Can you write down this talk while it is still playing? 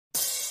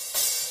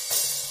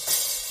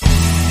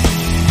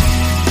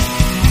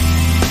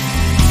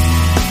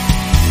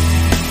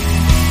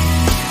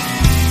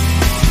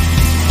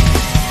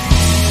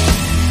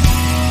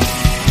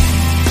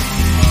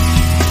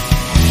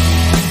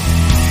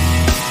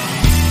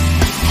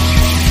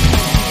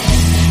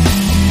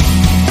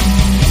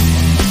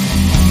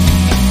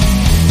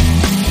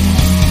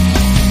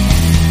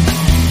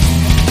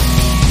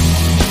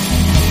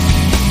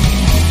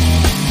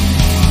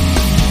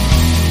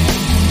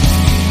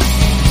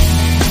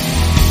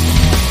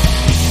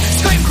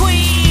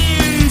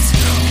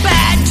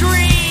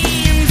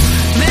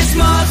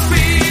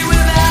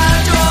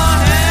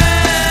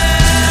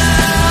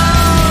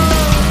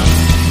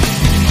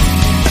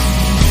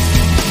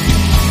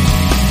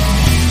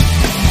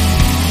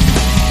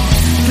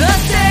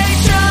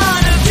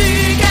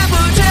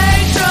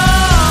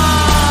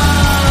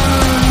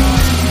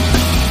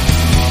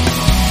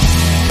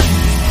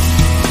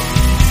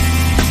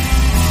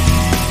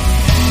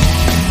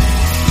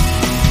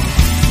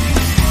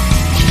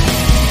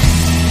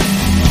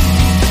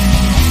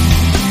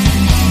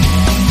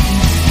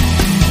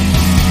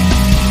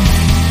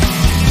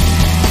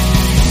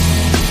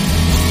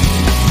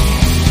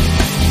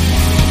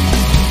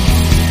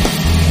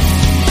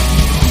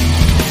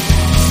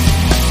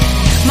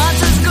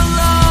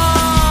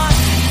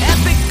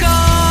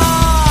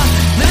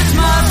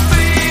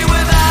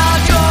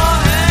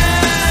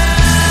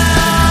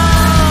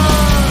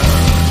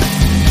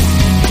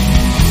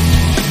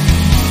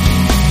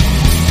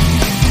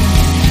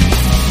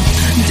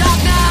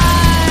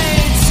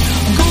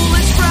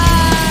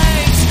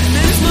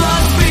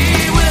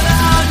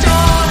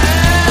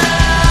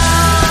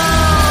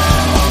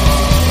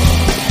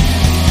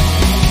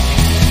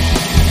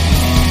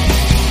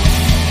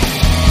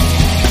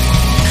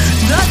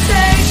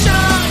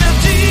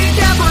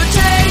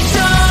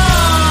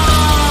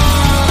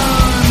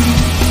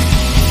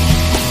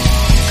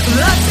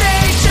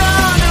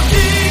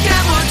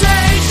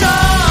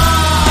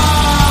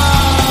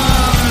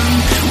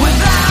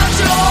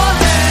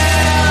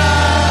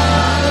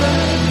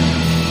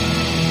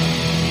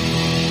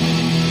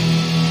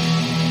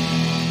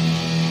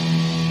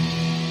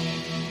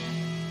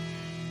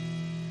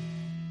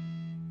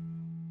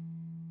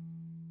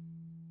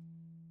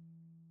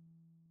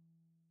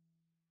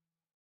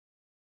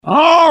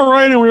All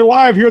right, and we're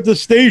live here at the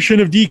Station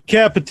of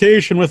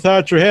Decapitation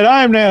Without Your Head.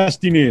 I'm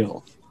Nasty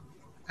Neil.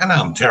 And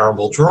I'm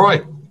Terrible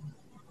Troy.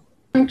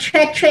 I'm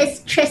Treacherous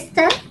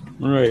Trista.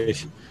 All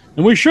right.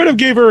 And we should have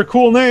gave her a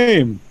cool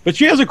name, but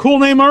she has a cool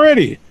name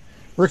already.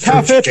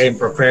 She came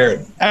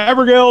prepared.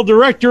 Abigail,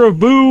 director of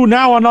Boo,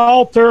 now on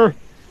Alter.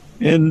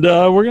 And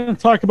we're going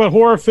to talk about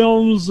horror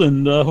films,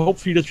 and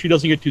hopefully that she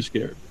doesn't get too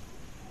scared.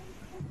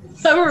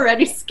 I'm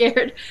already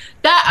scared.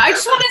 I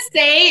just want to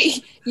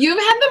say, you've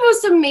had the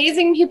most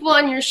amazing people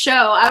on your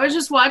show. I was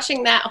just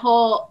watching that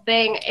whole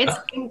thing. It's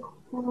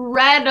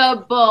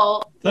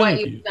incredible what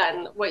you've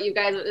done. What you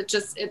guys,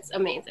 it's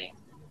amazing.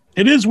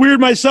 It is weird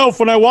myself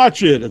when I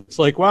watch it. It's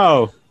like,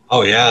 wow.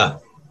 Oh, yeah.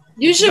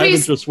 You should be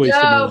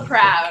so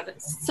proud.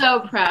 So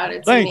proud.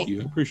 It's Thank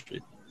you. I appreciate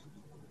it.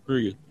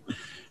 Very good.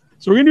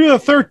 So we're going to do the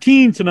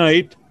 13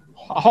 tonight.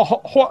 I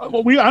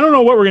don't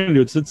know what we're going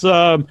to do. It's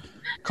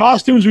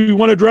costumes we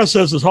want to dress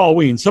as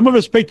Halloween. Some of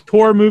us picked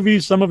horror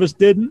movies. Some of us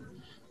didn't.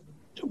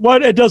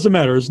 It doesn't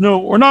matter.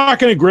 We're not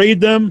going to grade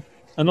them.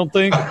 I don't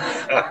think.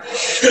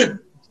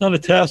 It's not a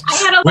test.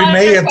 We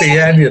may at the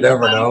end. You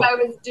never know. I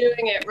was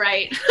doing it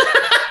right.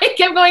 I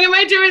kept going, am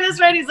I doing this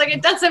right? He's like,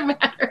 it doesn't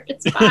matter.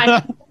 It's fine.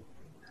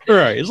 All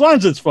right. As long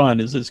as it's fun,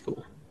 it's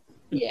cool.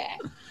 Yeah.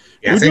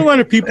 Yeah, I think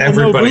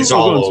everybody's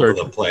all over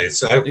the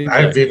place. I've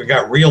even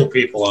got real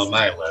people on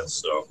my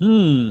list. So,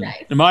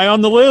 nice. Am I on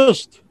the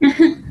list?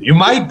 You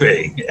might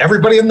be.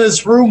 Everybody in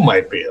this room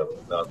might be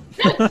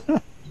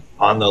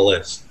on the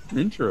list.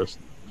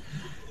 Interesting.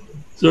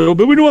 So,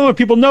 but we don't let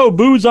people know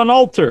Boo's on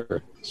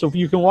Alter, so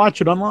you can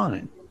watch it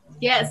online.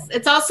 Yes,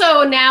 it's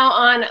also now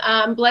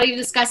on Bloody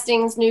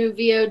Disgusting's new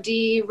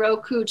VOD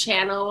Roku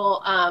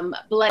channel,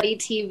 Bloody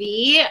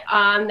TV,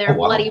 on their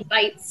Bloody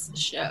Bites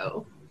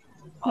show.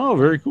 Oh,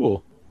 very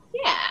cool.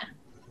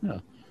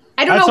 Yeah.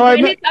 I don't know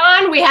when it's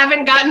on. We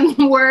haven't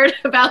gotten word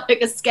about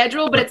like a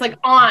schedule, but it's like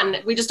on.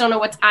 We just don't know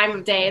what time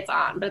of day it's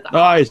on, but it's on.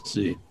 Oh, I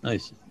see.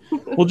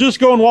 Well, just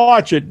go and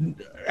watch it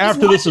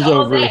after this is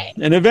over,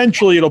 and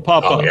eventually it'll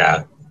pop up. Oh,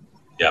 yeah.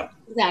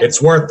 Exactly.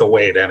 It's worth the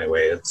wait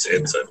anyway. It's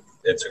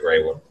a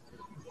great one.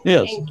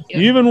 Yes. You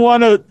even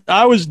won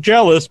I was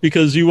jealous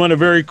because you won a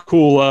very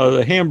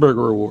cool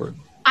hamburger award.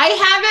 I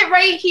have it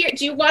right here.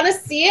 Do you want to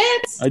see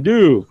it? I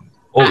do.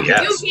 Oh,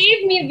 yes. You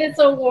gave me this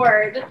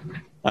award.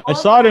 I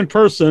saw it in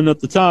person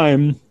at the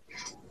time.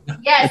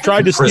 Yes. I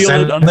tried to steal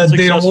it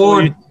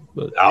unsuccessfully.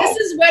 This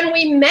is when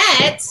we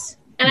met,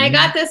 and I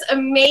got this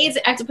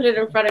amazing. I have to put it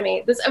in front of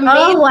me. This amazing.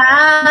 Oh,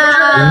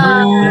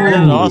 wow.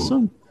 Isn't that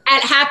awesome?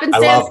 At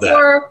Happenstance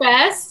Horror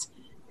Fest.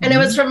 And it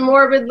was from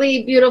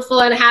Morbidly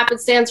Beautiful and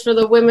Happenstance for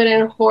the Women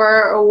in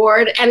Horror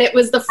Award. And it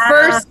was the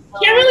first,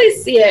 can't really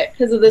see it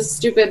because of this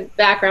stupid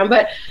background,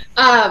 but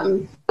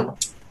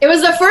it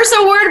was the first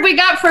award we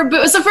got for Boo.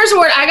 It was the first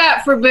award I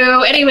got for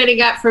Boo, anybody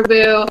got for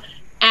Boo.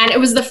 And it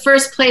was the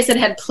first place it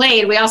had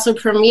played. We also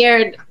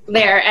premiered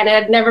there, and it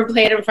had never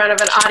played in front of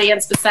an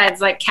audience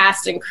besides like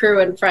cast and crew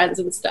and friends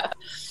and stuff.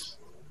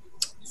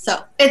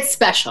 So it's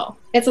special.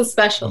 It's a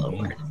special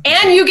award.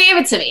 And you gave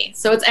it to me,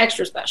 so it's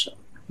extra special.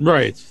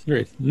 Right.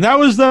 And that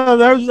was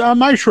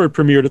my short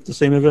premiered at the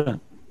same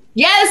event.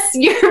 Yes,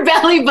 your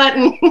Belly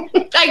Button.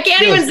 I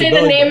can't even say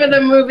the name of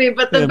the movie,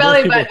 but the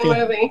Belly Button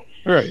movie.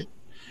 Right.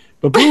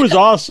 But Boo was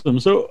awesome.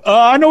 So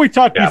I know we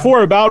talked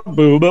before about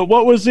Boo, but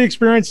what was the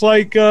experience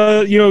like,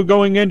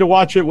 going in to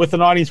watch it with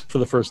an audience for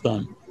the first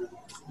time?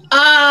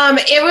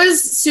 It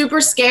was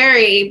super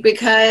scary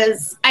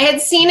because I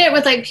had seen it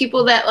with like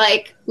people that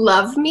like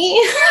love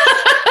me.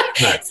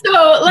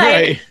 So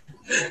like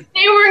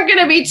they weren't going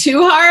to be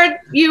too hard,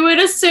 you would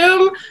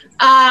assume.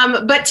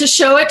 But to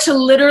show it to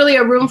literally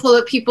a room full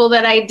of people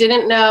that I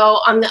didn't know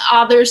on the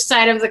other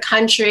side of the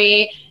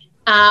country,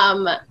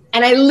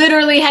 and I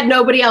literally had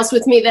nobody else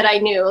with me that I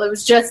knew. It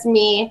was just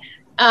me.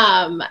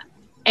 And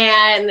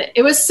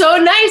it was so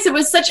nice. It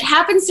was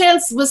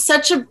Happenstance was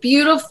such a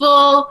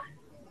beautiful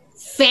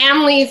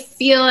family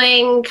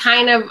feeling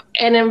kind of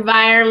an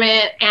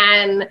environment.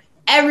 And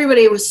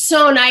everybody was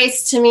so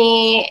nice to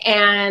me.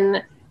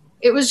 And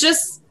it was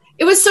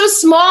so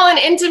small and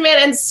intimate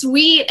and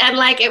sweet. And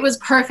like, it was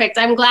perfect.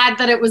 I'm glad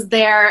that it was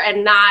there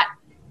and not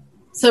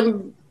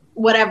some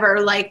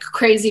whatever, like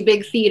crazy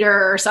big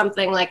theater or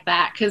something like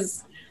that.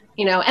 'Cause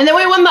and then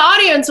we won the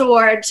audience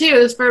award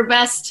too for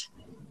best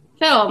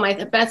film,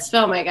 best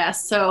film, I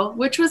guess. So,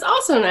 which was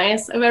also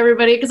nice of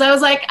everybody because I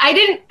was like, I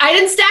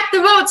didn't stack the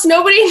votes.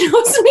 Nobody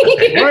knows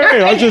me.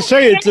 Right. I'll just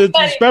say it's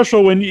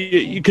special when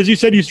because you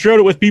said you showed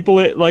it with people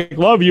that like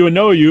love you and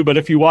know you, but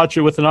if you watch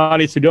it with an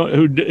audience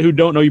who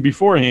don't know you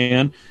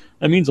beforehand,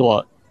 that means a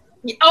lot.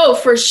 Oh,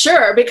 for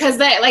sure,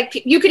 because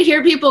you could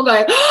hear people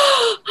going,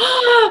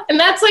 and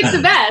that's like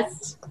the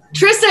best.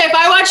 Trista, if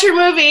I watch your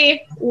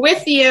movie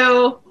with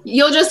you,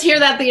 you'll just hear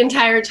that the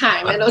entire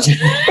time. It'll just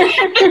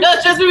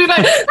be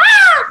like,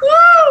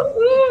 woo,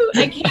 woo.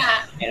 I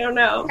can't. I don't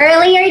know.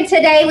 Earlier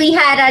today, we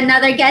had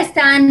another guest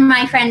on,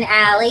 my friend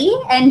Allie,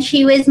 and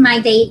she was my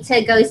date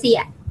to go see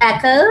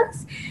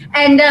Echoes.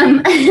 And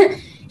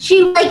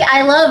she like,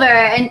 I love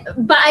her,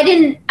 but I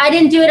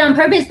didn't do it on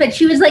purpose, but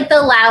she was like the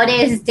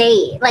loudest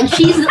date. Like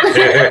we're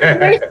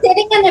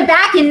sitting in the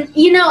back, and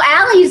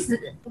Allie's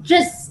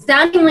just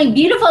stunningly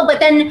beautiful, but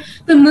then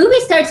the movie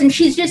starts and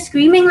she's just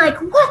screaming like,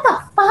 what the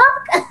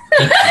fuck?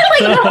 Like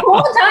the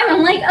whole time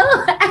I'm like,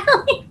 oh,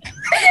 Allie.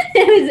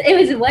 It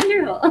was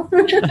wonderful.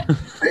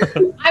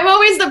 I'm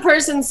always the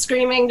person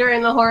screaming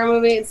during the horror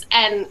movies,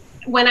 and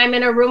when I'm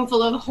in a room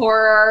full of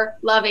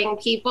horror-loving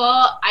people,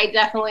 I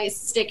definitely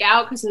stick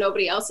out because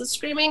nobody else is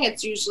screaming.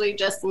 It's usually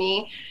just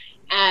me,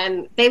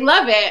 and they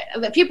love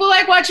it. People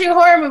like watching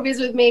horror movies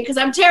with me because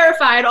I'm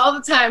terrified all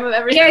the time of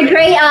everything. You're a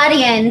great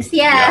audience,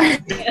 yeah.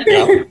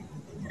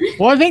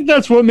 Well, I think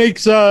that's what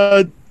makes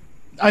I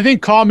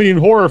think comedy and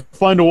horror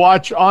fun to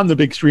watch on the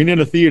big screen in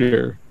a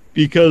theater,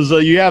 because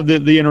you have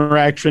the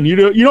interaction. You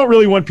don't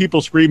really want people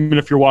screaming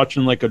if you're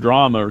watching like a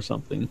drama or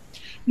something.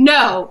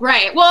 No,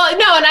 right. Well,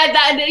 no,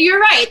 and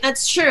you're right.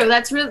 That's true.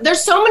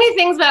 There's so many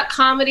things about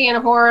comedy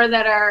and horror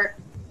that are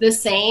the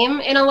same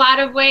in a lot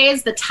of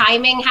ways. The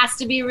timing has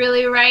to be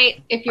really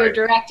right if you're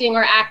directing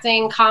or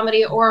acting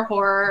comedy or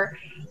horror.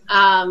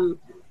 The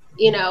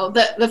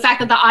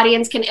fact that the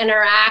audience can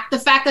interact, the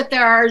fact that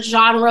there are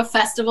genre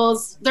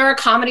festivals, there are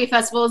comedy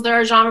festivals, there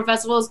are genre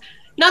festivals.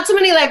 Not so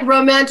many like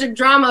romantic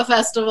drama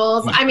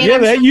festivals. I mean,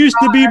 that used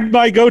to be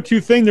my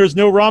go-to thing. There's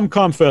no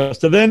rom-com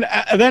fest. And then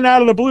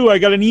out of the blue, I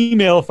got an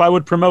email if I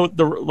would promote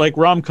the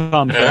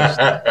rom-com fest.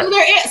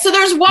 So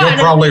there's one. You're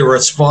probably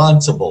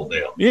responsible,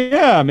 Neil.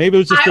 Yeah, maybe it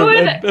was just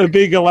a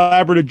big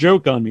elaborate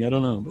joke on me. I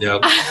don't know.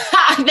 Yep.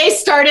 They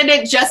started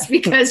it just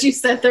because you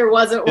said there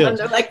wasn't one.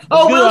 They're like,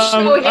 we'll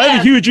show him. I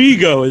have a huge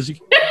ego.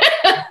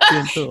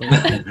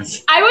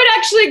 I would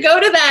actually go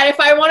to that if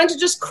I wanted to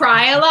just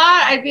cry a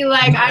lot. I'd be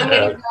like, I'm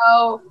going to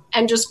go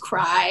and just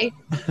cry.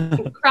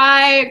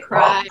 Cry.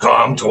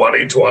 Come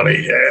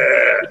 2020,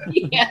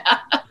 Yeah.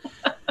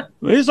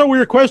 This is a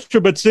weird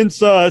question, but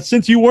since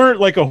you weren't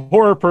like a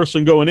horror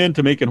person going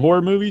into making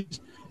horror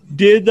movies,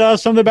 did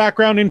some of the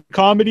background in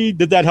comedy,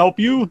 did that help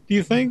you, do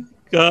you think?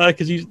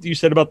 Because you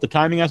said about the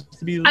timing has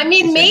to be. I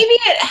mean, maybe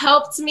it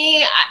helped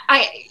me.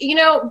 I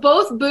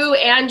both Boo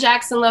and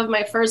Jackson Love,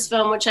 my first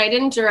film, which I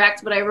didn't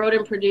direct, but I wrote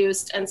and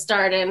produced and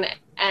starred in,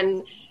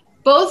 and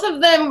both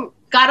of them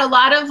got a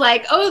lot of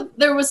like,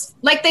 there was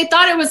like, they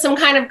thought it was some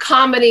kind of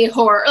comedy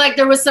horror, like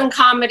there was some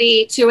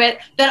comedy to it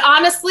that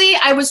honestly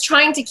I was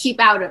trying to keep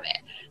out of it.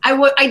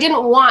 I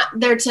didn't want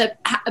there to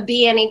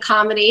be any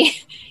comedy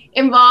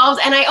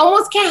involved, and I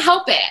almost can't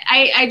help it.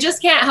 I just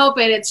can't help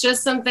it. It's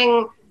just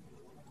something.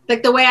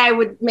 Like the way I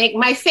would make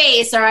my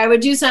face or I would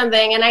do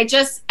something. And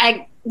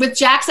with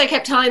Jax, I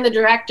kept telling the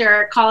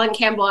director, Colin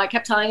Campbell, I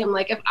kept telling him,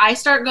 like, if I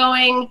start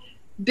going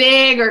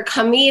big or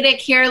comedic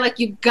here, like,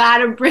 you got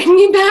to bring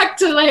me back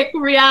to, like,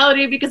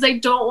 reality because I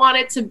don't want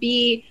it to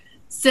be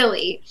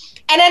silly.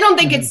 And I don't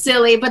think it's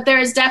silly, but there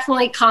is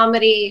definitely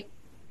comedy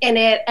in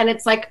it. And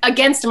it's, like,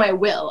 against my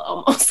will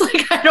almost.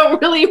 Like, I don't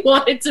really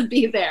want it to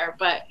be there.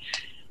 But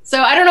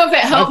so I don't know if it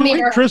helped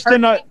me or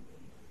hurt.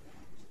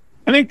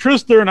 I think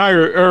Trista and I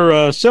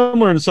are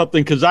similar in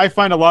something, because I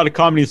find a lot of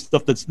comedy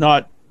stuff that's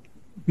not,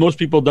 most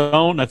people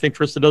don't. I think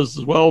Trista does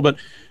as well. But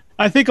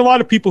I think a lot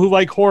of people who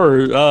like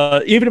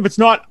horror, even if it's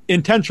not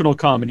intentional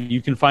comedy,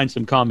 you can find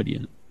some comedy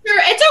in it.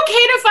 Sure, it's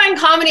okay to find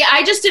comedy.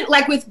 I just didn't,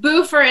 like with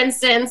Boo, for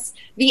instance,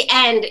 the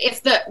end,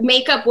 if the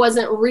makeup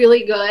wasn't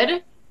really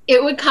good,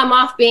 it would come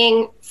off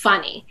being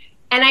funny.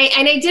 And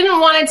I didn't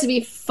want it to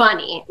be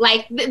funny.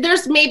 Like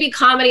there's maybe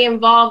comedy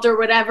involved or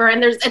whatever,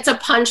 and it's a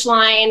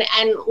punchline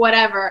and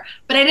whatever.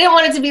 But I didn't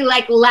want it to be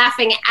like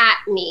laughing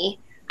at me.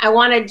 I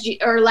wanted,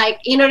 or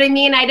like, you know what I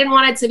mean? I didn't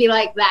want it to be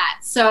like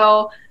that.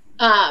 So,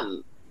 I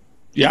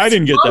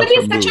didn't get that. Comedy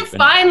is such a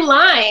fine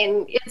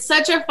line. It's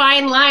such a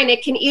fine line.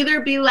 It can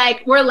either be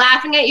like we're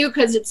laughing at you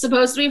because it's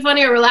supposed to be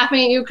funny, or we're laughing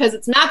at you because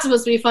it's not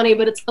supposed to be funny,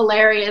 but it's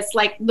hilarious,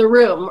 like The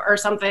Room or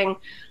something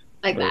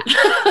like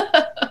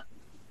that.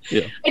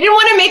 Yeah. I didn't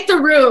want to make The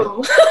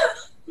Room.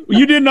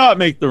 You did not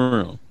make The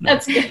Room. No.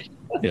 That's good.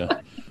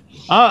 Yeah.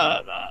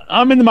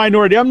 I'm in the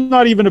minority. I'm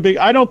not even a big.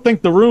 I don't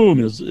think The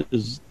Room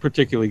is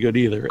particularly good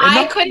either. And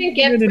I couldn't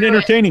get in an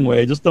entertaining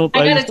way. I just don't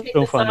find it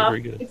very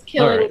good. It's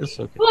killing me. It's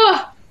okay.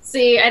 Oh,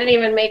 see, I didn't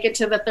even make it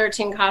to the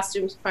 13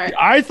 costumes part.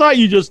 I thought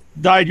you just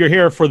dyed your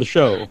hair for the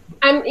show.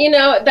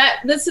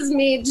 This is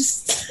me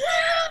just.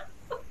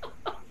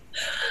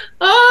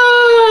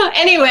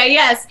 Anyway,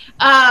 yes.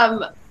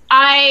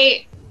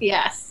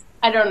 Yes,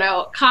 I don't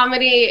know.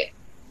 Comedy,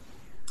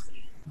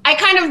 I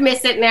kind of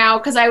miss it now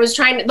because I was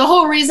the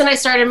whole reason I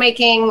started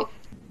making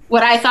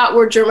what I thought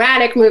were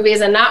dramatic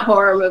movies and not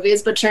horror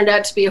movies, but turned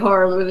out to be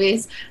horror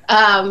movies,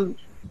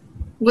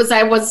 was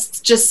I was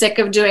just sick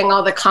of doing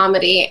all the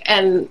comedy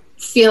and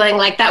feeling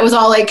like that was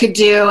all I could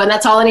do and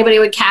that's all anybody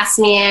would cast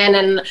me in.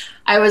 And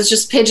I was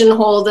just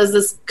pigeonholed as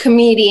this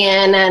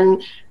comedian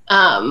and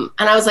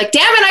I was like,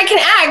 damn it, I can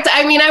act.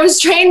 I mean, I was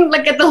trained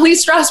like at the Lee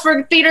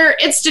Strasberg Theater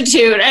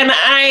Institute and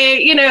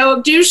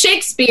I, do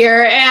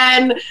Shakespeare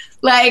and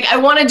like, I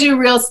want to do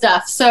real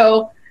stuff.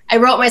 So I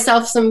wrote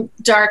myself some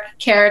dark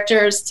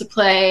characters to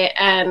play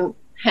and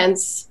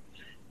hence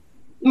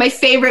my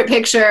favorite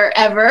picture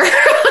ever.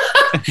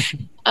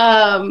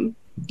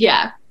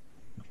 Yeah.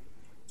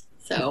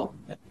 So.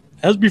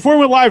 As before we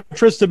went live,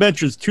 Trista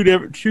mentions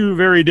two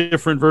very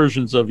different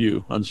versions of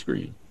you on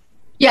screen.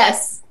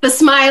 Yes, the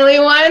smiley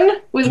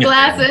one with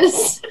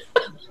glasses.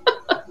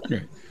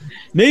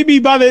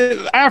 Maybe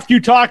after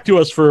you talk to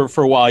us for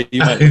a while,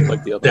 you might look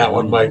like the other that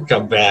one might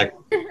come back.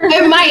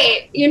 It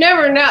might. You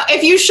never know.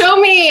 If you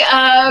show me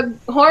a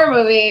horror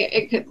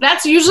movie,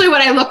 that's usually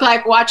what I look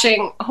like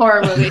watching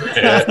horror movies.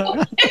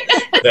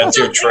 That's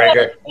your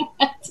trigger.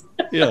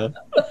 Yeah.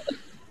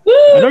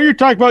 I know you're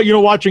talking about,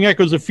 watching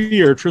Echoes of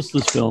Fear,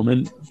 Trista's film,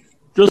 and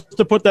just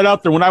to put that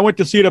out there, when I went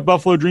to see it at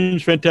Buffalo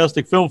Dreams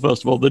Fantastic Film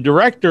Festival, the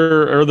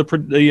director or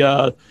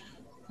the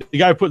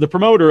guy the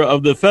promoter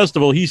of the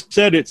festival, he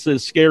said it's the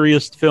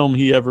scariest film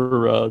he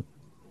ever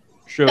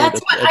showed. That's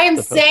what I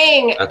am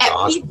saying. That's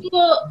awesome.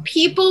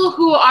 People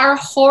who are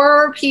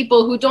horror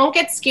people who don't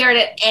get scared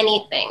at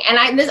anything, and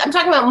I'm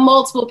talking about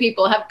multiple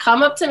people have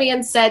come up to me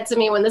and said to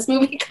me when this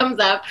movie comes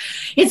up,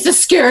 it's the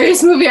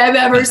scariest movie I've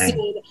ever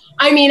seen.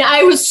 I mean,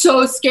 I was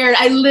so scared.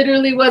 I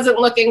literally wasn't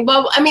looking.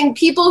 But I mean,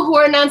 people who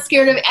are not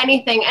scared of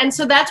anything. And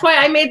so that's why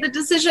I made the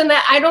decision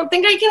that I don't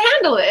think I can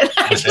handle it.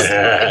 I just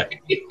can't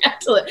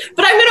handle it.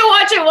 But I'm going to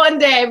watch it one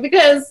day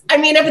because, I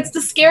mean, if it's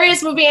the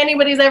scariest movie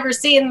anybody's ever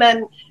seen,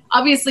 then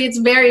obviously it's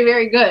very,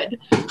 very good.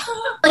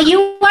 Well, you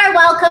are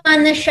welcome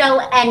on the show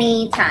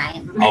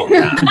anytime. Oh,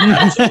 yeah.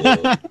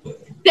 Absolutely.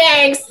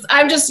 Thanks.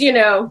 I'm just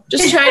trying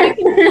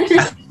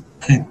to.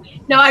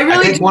 No,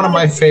 I think one of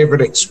my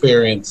favorite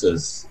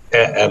experiences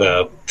at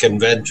a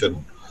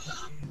convention,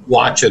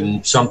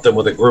 watching something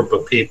with a group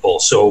of people.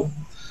 So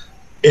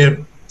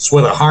it's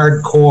with a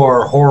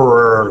hardcore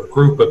horror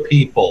group of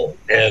people,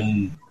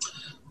 and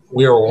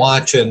we were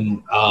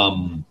watching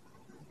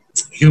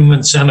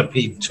Human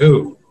Centipede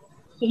 2.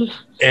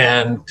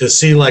 And to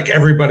see like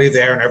everybody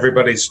there, and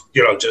everybody's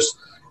just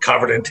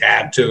covered in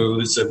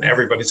tattoos, and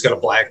everybody's got a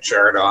black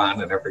shirt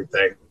on and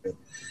everything,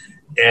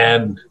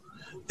 and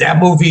that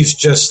movie's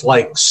just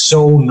like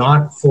so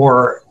not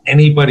for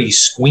anybody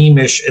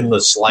squeamish in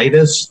the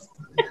slightest.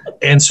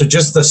 And so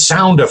just the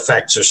sound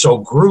effects are so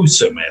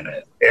gruesome in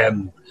it.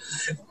 And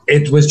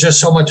it was just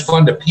so much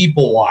fun to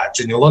people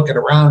watch. And you're looking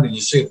around and you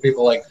see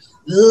people like,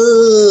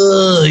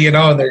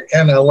 and they're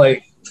kind of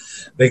like,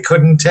 they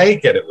couldn't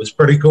take it. It was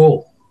pretty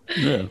cool.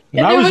 Yeah.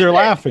 And I was there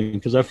laughing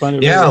because I find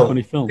it a really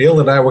funny film. Neil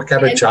and I were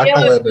kind of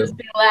chuckling.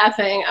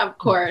 Laughing, of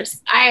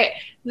course.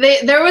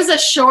 There was a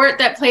short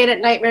that played at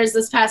Nightmares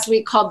this past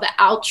week called The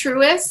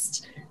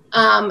Altruist.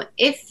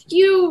 If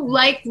you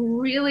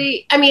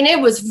it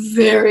was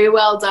very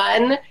well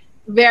done,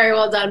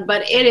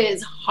 but it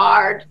is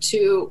hard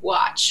to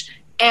watch.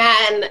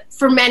 And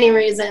for many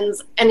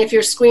reasons. And if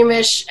you're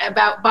squeamish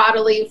about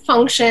bodily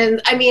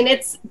functions, I mean,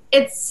 it's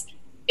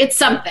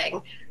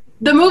something.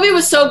 The movie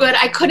was so good.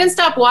 I couldn't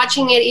stop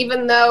watching it,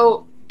 even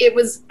though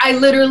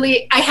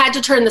I had to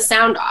turn the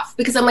sound off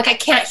because I'm like, I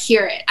can't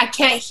hear it. I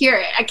can't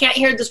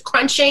hear this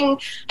crunching.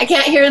 I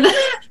can't hear the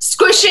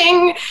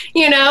squishing,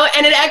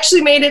 and it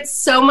actually made it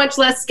so much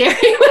less scary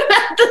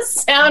without the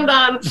sound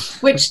on,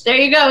 which there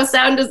you go.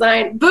 Sound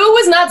design. Boo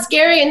was not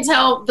scary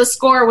until the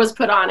score was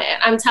put on it.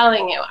 I'm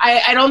telling you,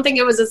 I don't think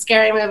it was a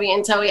scary movie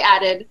until we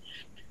added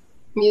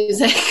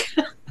music.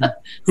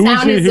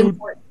 Sound is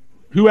important.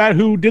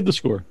 Who did the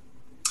score?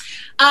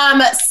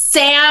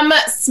 Sam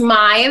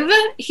Smythe.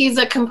 He's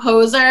a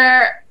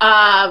composer.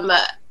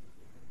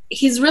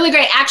 He's really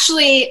great.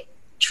 Actually,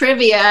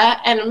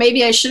 trivia, and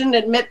maybe I shouldn't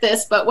admit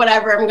this, but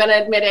whatever, I'm going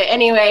to admit it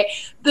anyway.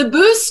 The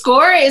Boo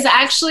score is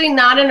actually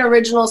not an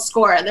original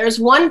score. There's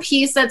one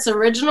piece that's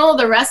original.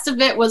 The rest of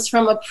it was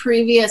from a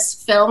previous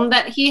film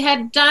that he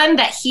had done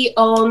that he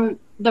owned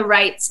the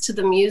rights to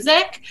the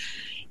music.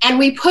 And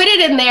we put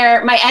it in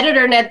there. My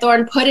editor, Ned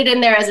Thorne, put it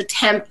in there as a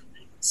temp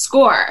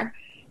score.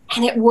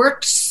 And it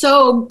worked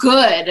so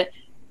good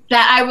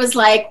that I was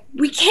like,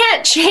 we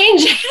can't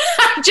change it.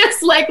 I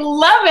just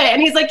love it. And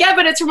he's like, yeah,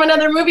 but it's from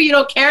another movie. You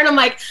don't care. And I'm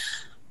like,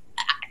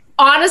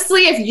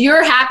 honestly, if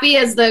you're happy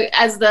as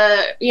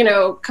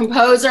the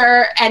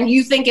composer and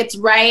you think it's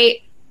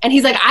right. And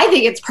he's like, I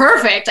think it's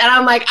perfect. And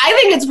I'm like, I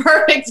think it's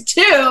perfect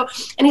too.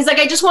 And he's like,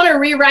 I just want to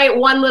rewrite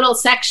one little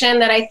section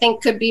that I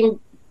think could be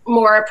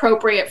more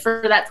appropriate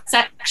for that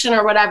section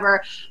or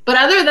whatever. But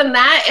other than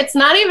that, it's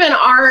not even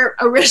our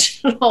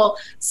original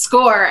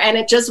score, and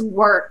it just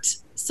worked.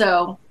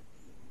 So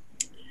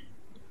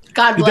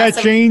God bless. Did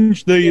that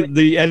change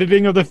the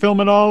editing of the film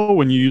at all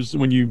when you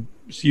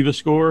see the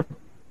score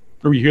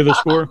or you hear the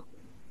score?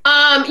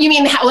 You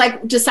mean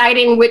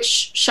deciding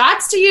which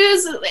shots to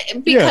use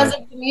because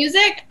of the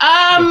music?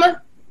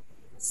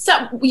 So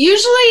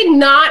usually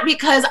not,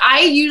 because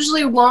I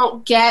usually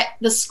won't get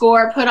the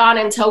score put on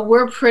until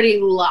we're pretty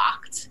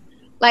locked.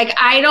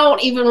 I don't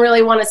even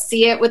really want to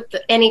see it with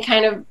any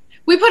kind of,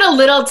 we put a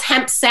little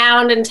temp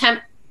sound and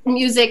temp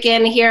music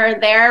in here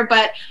and there,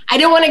 but I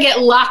don't want to get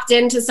locked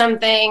into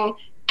something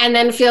and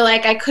then feel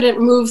like I couldn't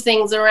move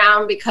things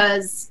around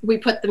because we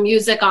put the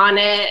music on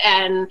it.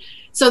 And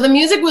so the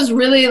music was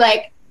really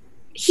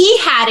he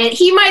had it.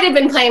 He might have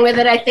been playing with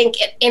it, I think,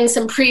 in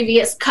some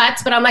previous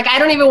cuts, but I'm like, I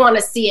don't even want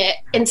to see it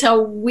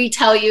until we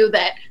tell you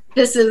that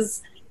this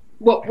is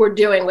what we're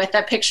doing with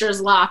that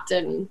picture's locked.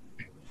 And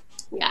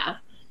yeah.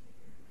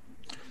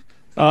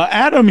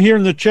 Adam here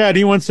in the chat,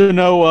 he wants to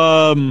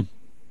know,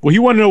 he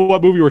wanted to know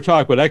what movie we're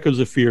talking about, Echoes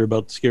of Fear,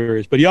 about the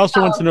scariest, but he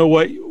also wants to know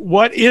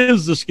what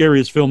is the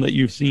scariest film that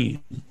you've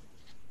seen?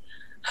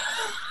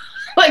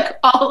 Like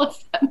all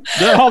of them.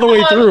 All the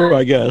way through,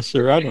 I guess,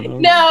 or I don't know.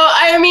 No,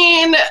 I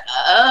mean,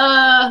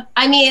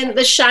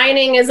 The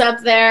Shining is up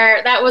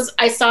there.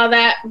 I saw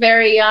that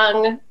very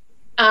young,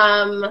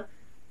 and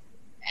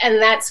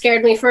that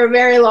scared me for a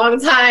very long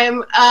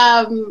time.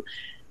 I'm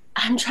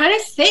trying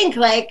to think,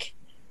 like,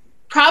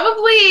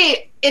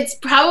 it's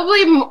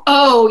probably,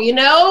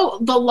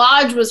 The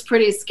Lodge was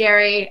pretty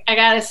scary, I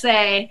gotta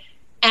say.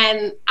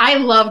 And I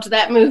loved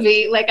that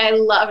movie. Like, I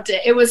loved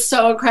it. It was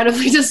so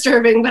incredibly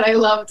disturbing, but I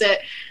loved it.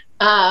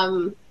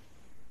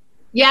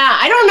 Yeah,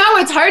 I don't know.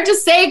 It's hard to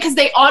say because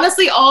they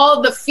honestly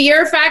the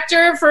fear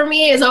factor for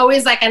me is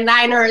always like a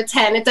 9 or a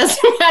 10. It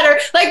doesn't matter.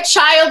 Like,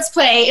 Child's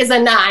Play is a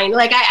 9.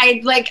 Like,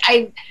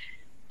 I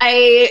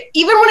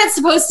even when it's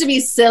supposed to be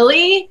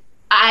silly,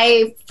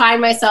 I find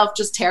myself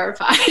just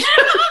terrified.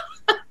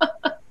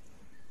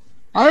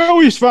 I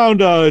always found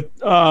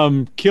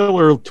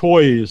Killer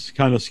Toys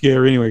kind of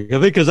scary anyway. I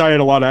think because I had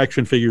a lot of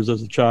action figures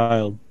as a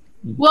child.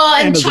 Well,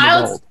 and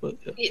Child's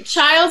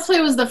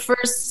Play was the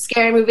first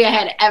scary movie I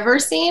had ever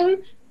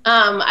seen.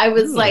 I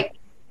was like,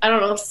 I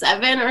don't know,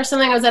 7 or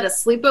something. I was at a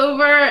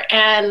sleepover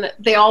and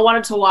they all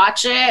wanted to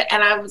watch it.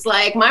 And I was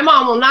like, my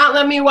mom will not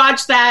let me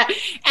watch that.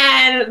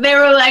 And they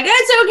were like,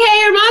 it's okay,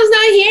 your mom's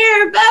not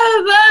here, blah,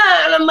 blah,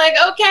 blah. And I'm like,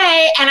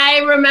 okay. And I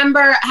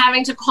remember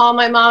having to call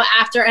my mom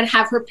after and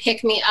have her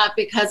pick me up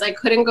because I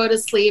couldn't go to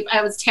sleep.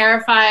 I was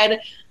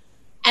terrified.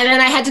 And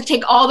then I had to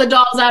take all the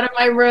dolls out of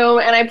my room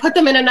and I put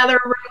them in another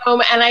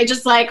room and I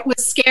just like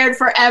was scared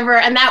forever.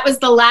 And that was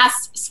the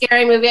last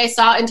scary movie I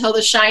saw until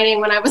The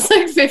Shining when I was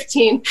like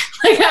 15.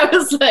 Like, I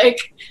was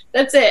like,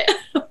 that's it.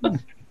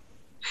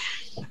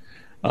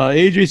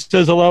 AJ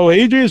says hello.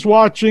 AJ is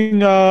watching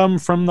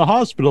from the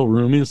hospital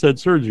room. He said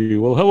surgery.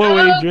 Well, hello,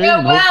 AJ.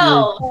 And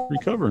hope you're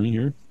recovering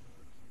here.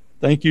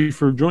 Thank you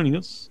for joining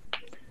us.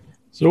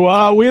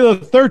 So we have a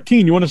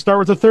 13. You want to start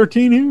with a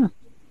 13 here?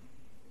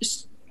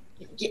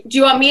 Do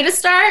you want me to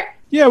start?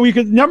 Yeah, we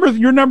could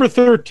you're number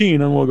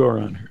 13 and we'll go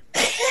around here.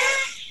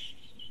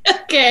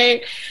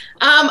 Okay.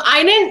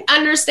 I didn't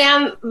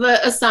understand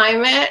the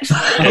assignment.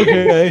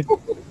 Okay. and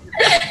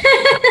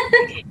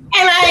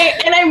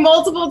I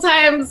multiple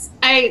times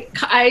I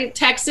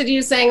texted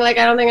you saying like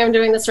I don't think I'm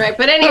doing this right.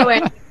 But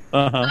anyway.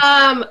 All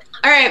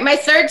right, my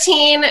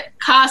 13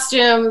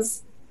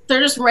 costumes,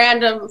 they're just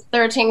random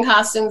 13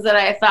 costumes that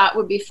I thought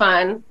would be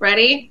fun.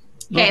 Ready?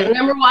 Okay.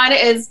 Number 1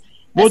 is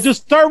we'll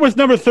just start with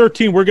number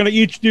 13. We're going to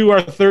each do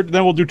our third,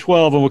 then we'll do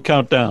 12 and we'll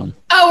count down.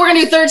 Oh, we're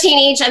going to do 13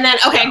 each and then,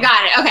 okay,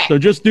 got it. Okay. So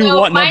just do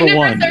number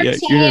 1. Yeah,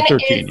 you're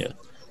 13, yeah.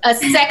 A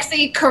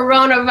sexy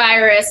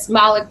coronavirus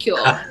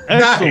molecule.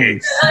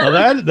 Excellent.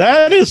 Well,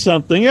 that is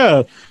something,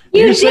 yeah.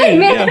 You did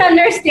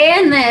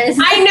misunderstand this.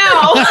 I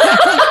know.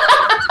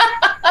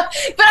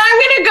 But I'm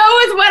going to go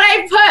with what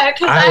I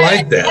put. I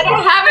like that. I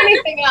don't have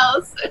anything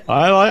else.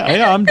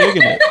 I'm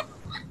digging it.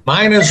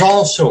 Mine is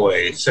also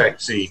a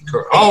sexy.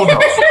 Oh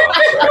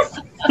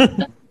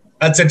no,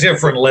 that's a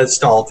different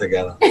list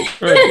altogether.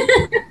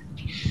 Right.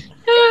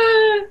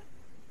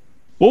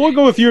 Well, we'll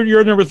go with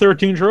your number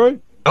 13, Troy.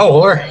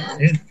 Oh, all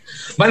right.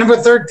 My number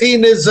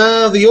 13 is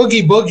the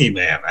Oogie Boogie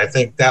Man. I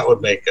think that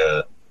would make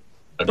a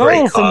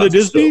great from the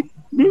Disney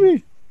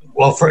movie.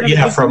 Well, from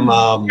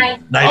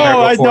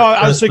Nightmare Before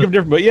I was thinking of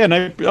different, but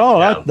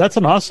yeah. That's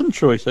an awesome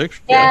choice,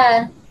 actually.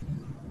 Yeah.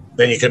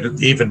 Then you could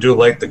even do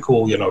like the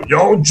cool, yo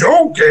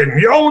joking,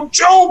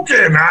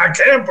 I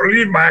can't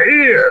believe my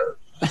ears.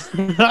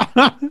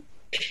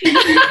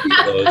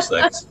 Those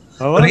things.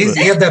 But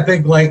he had that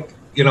big,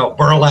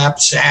 burlap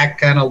sack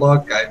kind of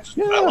look. I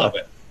love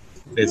it.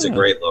 It's a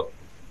great look.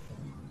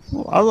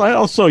 Well,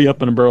 I'll sew you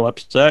up in a burlap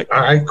sack.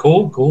 All right,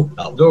 cool.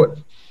 I'll do it.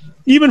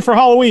 Even for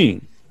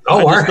Halloween.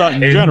 Oh, I just thought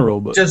in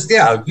general. But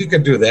you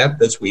could do that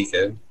this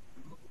weekend.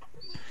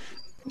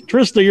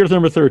 Trista, you're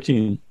number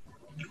 13.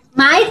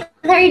 My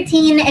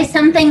 13 is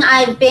something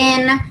I've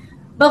been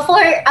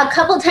before a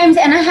couple times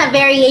and I have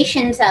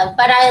variations of,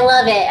 but I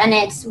love it, and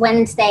it's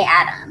Wednesday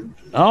Adam.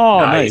 Oh,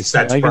 nice.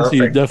 That's I can see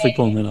you perfect. definitely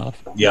pulling it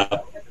off. Yeah.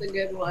 That's a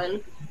good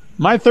one.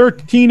 My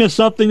 13 is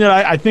something that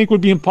I think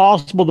would be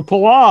impossible to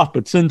pull off,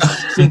 but since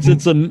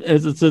it's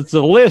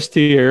a list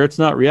here, it's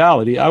not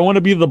reality. I want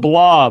to be the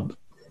Blob.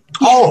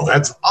 Oh,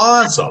 that's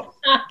awesome.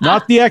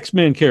 Not the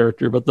X-Men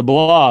character, but the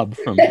Blob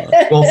from.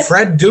 Well,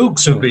 Fred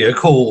Dukes would be a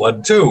cool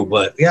one too.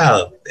 But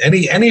yeah,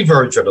 any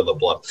version of the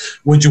Blob.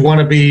 Would you want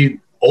to be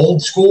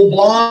old school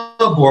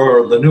Blob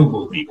or the new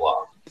movie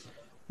Blob?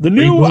 The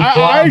new,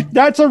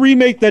 that's a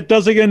remake that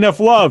doesn't get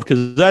enough love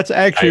because that's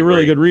actually a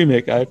really good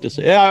remake. I have to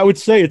say, I would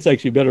say it's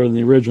actually better than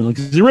the original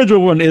because the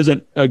original one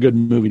isn't a good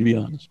movie to be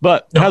honest,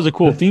 but it has a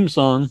cool theme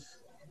song.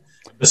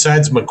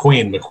 Besides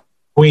McQueen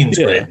Queen's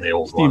great in the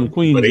old Stephen one,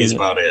 Queen's but he's in it.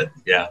 about it.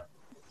 Yeah.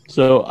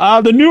 So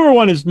the newer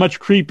one is much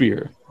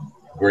creepier.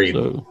 Agreed.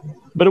 So,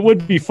 but it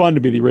would be fun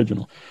to be the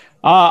original.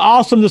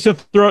 Awesome to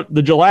throw out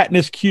the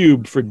gelatinous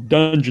cube for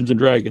Dungeons and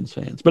Dragons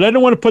fans, but I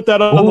didn't want to put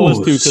that on the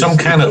list too. Some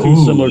kind of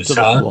ooze, similar ooze, to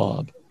the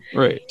blob.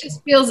 Right. It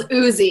just feels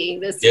oozy.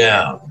 This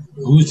Yeah,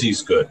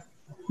 oozy's good.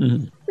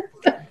 Mm-hmm.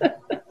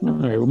 All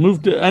right, we'll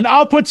move to, and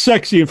I'll put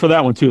sexy in for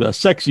that one too. The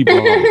sexy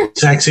blob.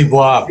 Sexy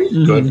blob.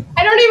 Good.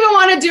 I don't even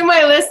want to do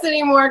my list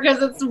anymore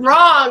because it's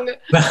wrong.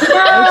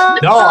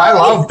 No, I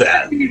love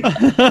that. You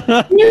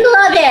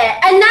love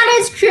it. And that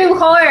is true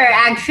horror,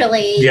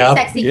 actually. Yep.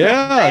 Sexy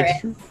Yeah.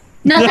 horror.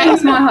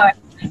 Nothing's more horror.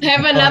 I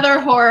have another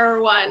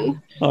horror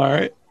one. All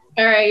right.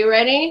 All right, you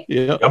ready?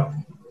 Yeah. Yep.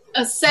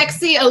 A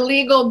sexy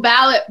illegal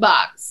ballot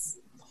box.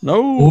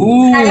 No.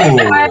 That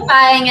is Ooh,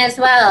 horrifying as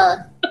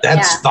well.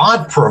 that's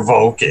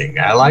thought-provoking.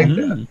 I like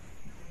that.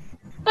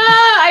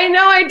 I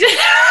know I did.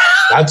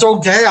 That's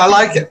okay. I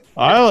like it.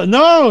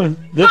 No.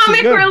 This is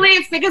Comic good.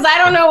 relief because I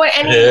don't know what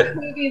any of these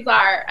movies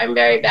are. I'm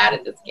very bad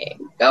at this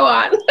game. Go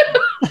on.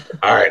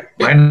 All right.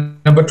 My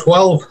number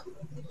 12,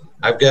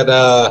 I've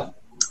got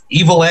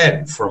Evil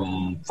Ed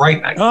from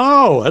Fright Night.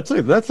 Oh, that's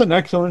an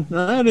excellent.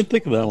 I didn't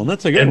think of that one.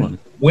 That's a good And one.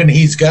 when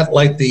he's got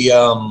like the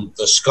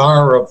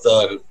scar of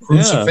the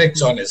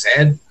crucifix on his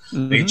head,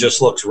 he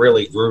just looks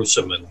really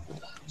gruesome, and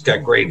he's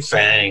got great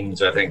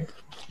fangs. I think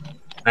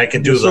I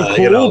can do So the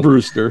cool,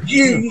 Brewster.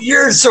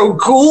 You're so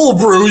cool,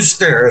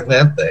 Brewster.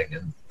 That thing,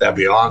 and that'd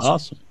be awesome.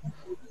 Awesome.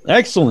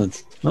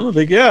 Excellent. I'm a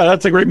big,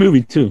 that's a great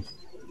movie too.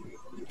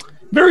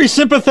 Very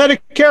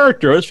sympathetic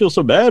character. I just feel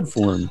so bad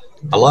for him.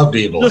 I love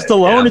Evil Just Ed,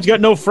 alone. yeah. He's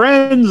got no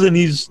friends, and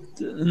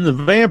the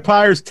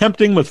vampires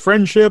tempting with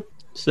friendship.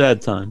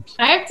 Sad times.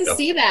 I have to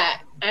see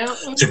that. I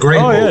don't. It's a great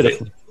movie.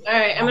 Definitely. All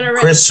right, I'm gonna.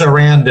 Chris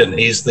Sarandon.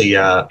 He's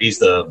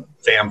the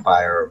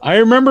vampire I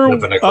remember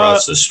living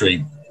across the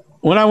street.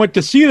 when I went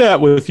to see that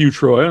with you,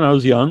 Troy, when I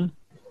was young,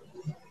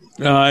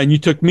 and you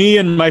took me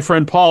and my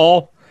friend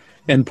Paul,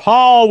 and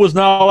Paul was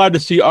not allowed to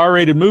see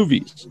R-rated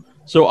movies.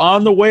 So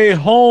on the way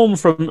home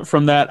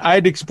from that,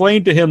 I'd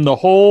explained to him the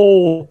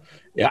whole.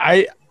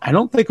 I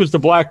don't think it was the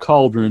Black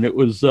Cauldron. It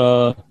was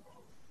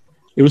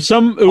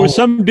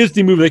some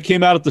Disney movie that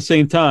came out at the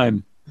same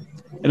time.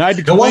 And I'd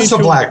It was the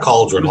Black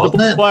Cauldron,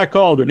 wasn't it? Black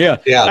Cauldron, yeah.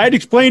 Yeah. I'd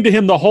explained to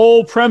him the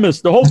whole premise,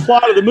 the whole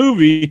plot of the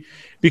movie,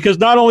 because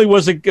not only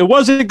wasn't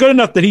good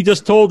enough that he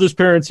just told his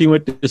parents he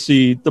went to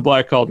see the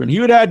Black Cauldron. He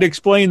would have to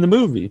explain the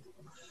movie.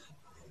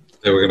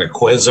 They were going to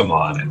quiz him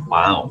on it.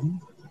 Wow.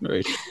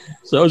 Right.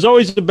 So it was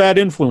always a bad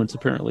influence,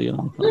 apparently.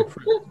 On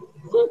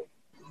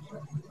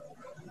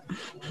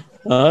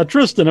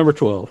Tristan, number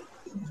 12.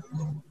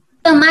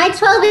 So my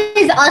 12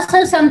 is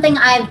also something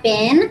I've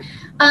been.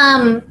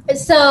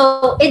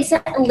 So it's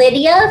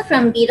Lydia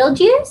from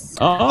Beetlejuice.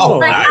 Oh,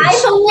 But nice.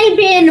 I've only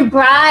been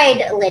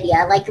Bride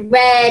Lydia, like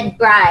Red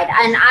Bride,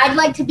 and I'd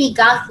like to be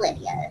Goth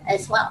Lydia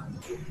as well.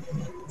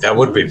 That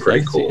would be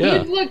pretty cool. Yeah.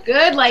 You'd look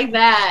good like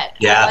that.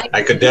 Yeah,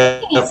 I could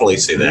definitely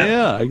see that.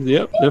 Yeah,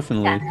 yep,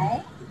 definitely.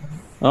 Okay.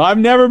 I've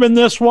never been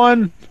this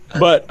one,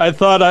 but I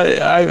thought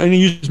I'm going to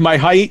use my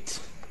height,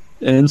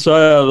 and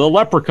so the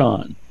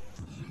Leprechaun.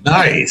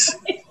 Nice.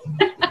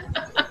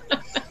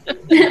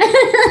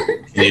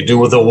 Can you do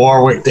with the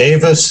Warwick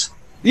Davis?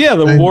 Yeah,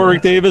 the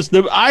Warwick Davis.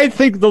 I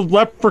think the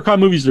Leprechaun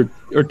movies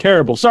are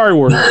terrible. Sorry,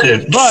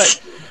 Warwick,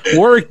 but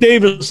Warwick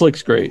Davis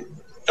looks great.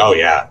 Oh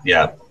yeah.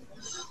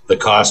 The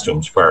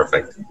costume's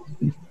perfect.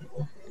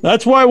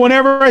 That's why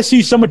whenever I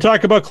see someone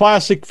talk about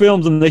classic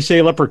films and they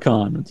say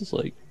Leprechaun, it's just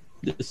like,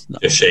 it's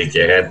not. Just shake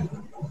your head.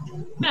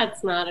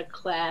 That's not a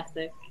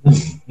classic.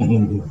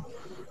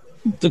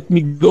 Took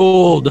me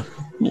gold.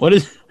 What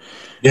is?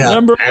 Yeah,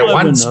 Number I 11,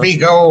 once though. me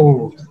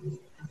gold.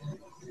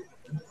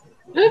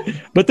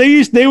 But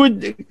they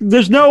would.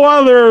 There's no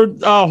other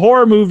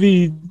horror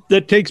movie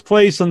that takes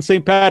place on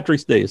St.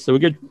 Patrick's Day, so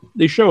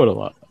they show it a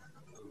lot.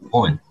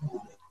 Point.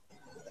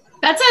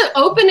 That's an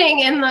opening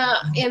in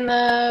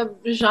the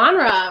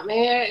genre.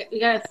 Maybe you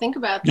gotta think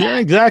about that. Yeah,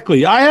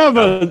 exactly. I have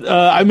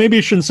I maybe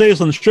I shouldn't say this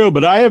on the show,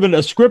 but I have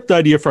a script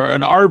idea for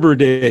an Arbor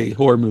Day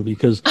horror movie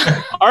because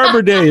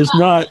Arbor Day is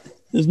not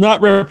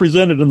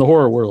represented in the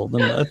horror world,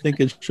 and I think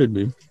it should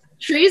be.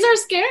 Trees are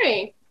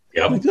scary.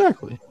 Yep.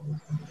 Exactly.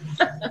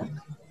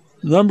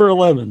 Number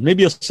 11,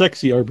 maybe a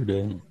sexy Arbor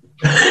Day.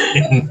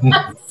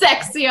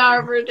 Sexy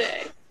Arbor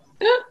Day.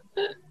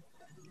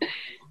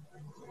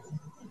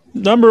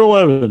 Number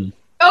 11.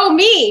 Oh,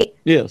 me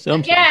Yes,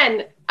 I'm sorry.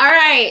 again. All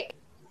right,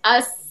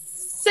 a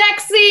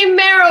sexy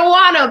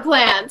marijuana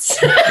plant.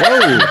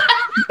 Whoa.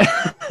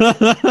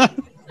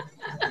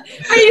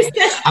 Are you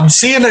serious? I'm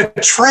seeing a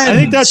trend. I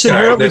think that's starting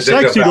inherently to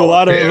sexy to a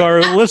lot of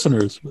develop our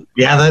listeners.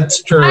 Yeah,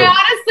 that's true. I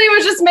honestly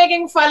was just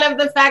making fun of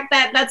the fact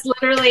that that's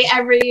literally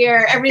every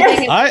year.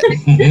 Everything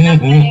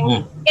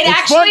is It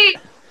actually,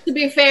 to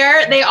be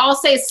fair, they all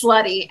say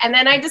slutty. And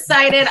then I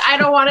decided I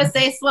don't want to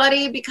say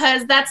slutty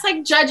because that's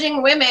like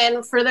judging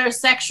women for their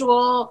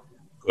sexual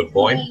Good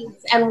point.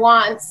 needs and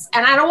wants.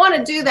 And I don't want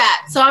to do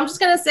that. So I'm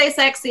just going to say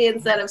sexy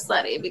instead of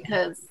slutty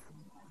because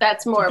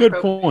that's more Good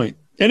appropriate. point.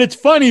 And it's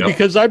funny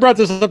because I brought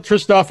this up to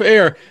Trista off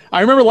air.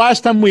 I remember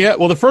last time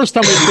the first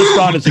time we had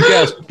Trista on as a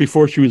guest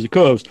before she was a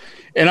co-host.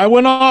 And I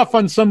went off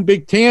on some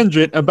big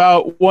tangent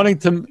about wanting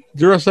to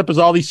dress up as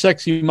all these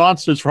sexy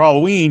monsters for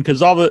Halloween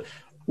because all the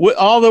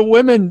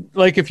women,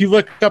 like if you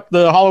look up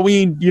the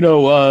Halloween,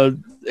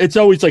 it's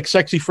always like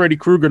sexy Freddy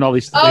Krueger and all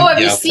these things. Oh, have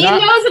you seen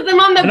those of them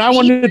on the? And I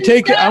wanted to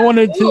take it. I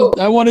wanted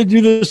to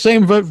do the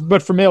same,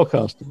 but for male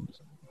costumes.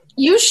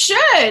 You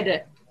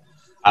should.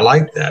 I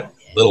like that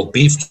little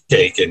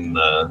beefcake in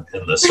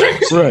the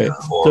sexy. Right.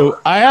 So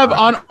I have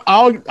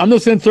I'm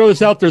just going to throw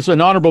this out there as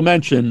an honorable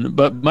mention,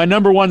 but my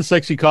number one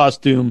sexy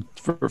costume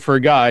for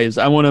guys,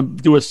 I want to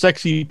do a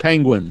sexy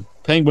penguin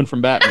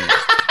from Batman.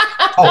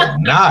 Oh,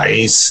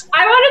 nice.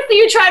 I want to see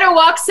you try to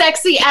walk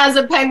sexy as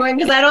a penguin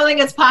because I don't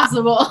think it's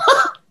possible.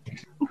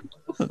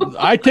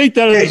 I take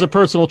that as a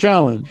personal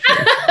challenge.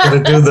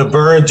 Gonna do the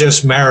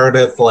Burgess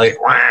Meredith whack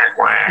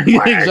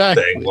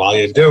exactly. thing while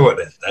you're doing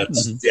it.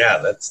 That's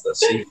that's the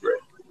secret.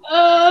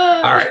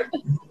 All right.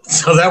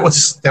 So that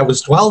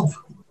was 12?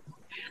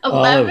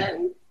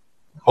 11.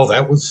 Oh,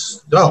 that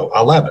was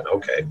 11.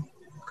 Okay.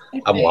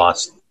 I'm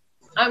lost.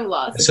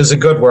 This isn't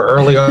good. We're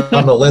early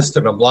on the list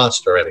and I'm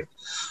lost already.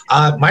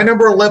 My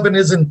number 11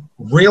 isn't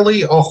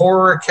really a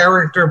horror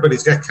character, but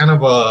he's got kind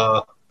of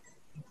a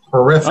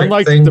horrific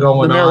thing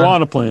going the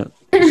marijuana plant.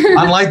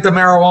 Unlike the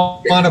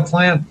marijuana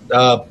plant,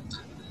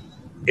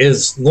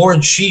 is Lord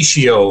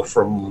Shishio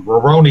from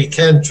Rurouni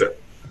Kenshin.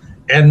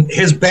 And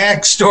his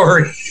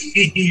backstory,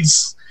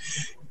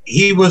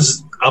 he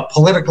was a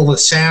political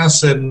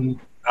assassin,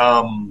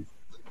 and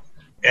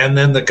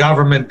then the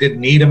government didn't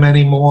need him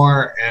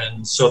anymore,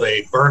 and so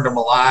they burned him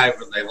alive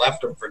and they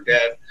left him for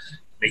dead.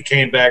 He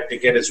came back to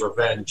get his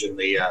revenge in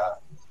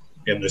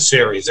the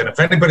series. And if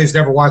anybody's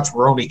never watched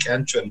Rurouni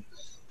Kenshin,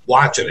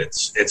 watch it.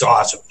 It's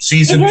awesome.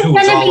 Season 2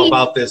 is all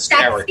about this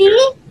character.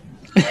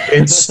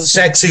 It's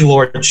sexy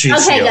Lord Shishio.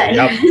 Okay,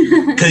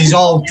 good. Because he's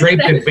all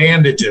draped in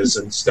bandages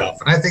and stuff.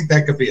 And I think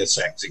that could be a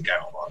sexy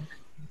kind of look.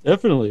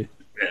 Definitely.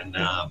 And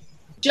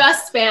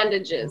just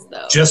bandages,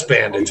 though. Just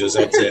bandages,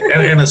 that's it.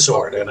 And a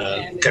sword and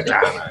a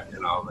katana.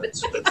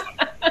 That's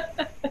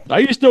I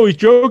used to always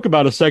joke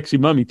about a sexy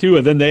mummy too,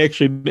 and then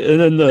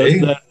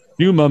the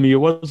new mummy, it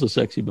was a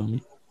sexy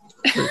mummy.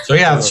 So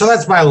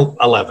that's my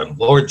 11.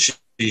 Lord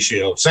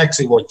Shishio,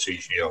 sexy Lord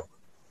Shishio.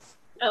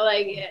 I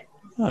like it.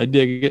 I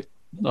dig it.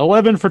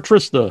 11 for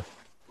Trista.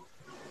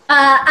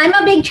 I'm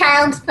a big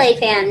Child's Play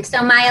fan,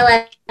 so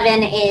my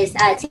 11 is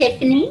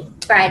Tiffany,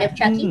 Bride of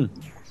Chucky.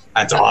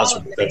 That's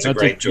awesome. That's a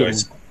great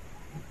choice.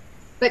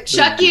 But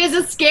Chucky is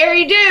a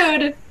scary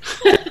dude.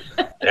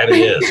 That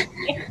he is.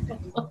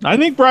 I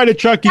think Bride of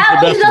Chucky is the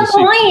best. That was the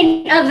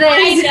point of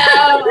this.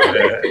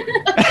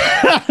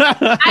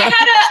 I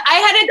know. I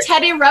had a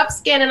Teddy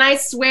Ruxpin, and I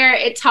swear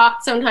it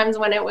talked sometimes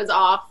when it was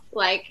off.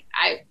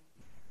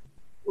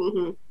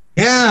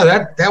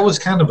 Yeah, that was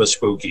kind of a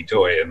spooky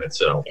toy in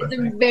itself. It's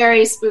a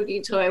very spooky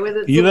toy with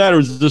it. Either that or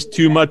was just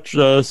too much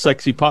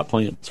sexy pot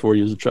plants for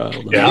you as a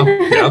child. Yeah.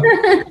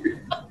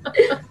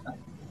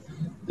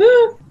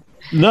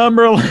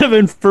 Number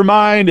 11 for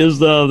mine is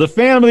the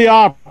Phantom of the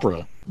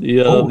Opera,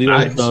 the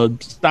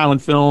old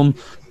silent film.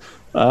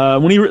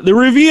 The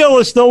reveal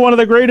is still one of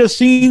the greatest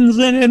scenes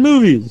in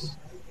movies.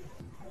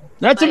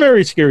 That's a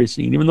very scary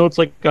scene, even though it's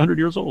like 100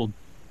 years old.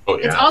 Oh,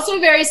 yeah. It's also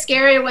very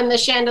scary when the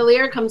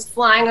chandelier comes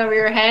flying over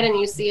your head and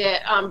you see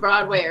it on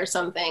Broadway or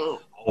something.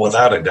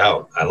 Without a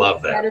doubt. I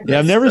love that. Yeah,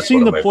 I've never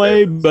seen the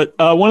play, but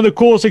one of the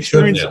coolest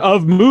experiences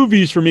of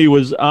movies for me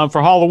was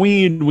for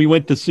Halloween, we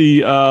went to see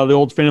the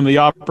old Phantom of the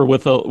Opera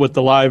with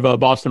the live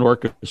Boston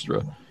Orchestra.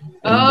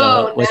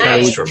 And, nice.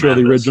 I would show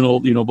the original,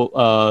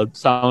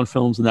 sound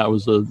films, and that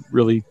was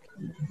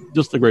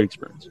just a great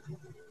experience.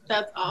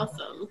 That's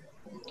awesome.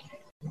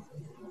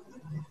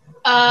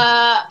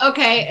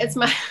 Okay, it's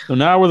my... So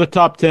now we're the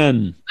top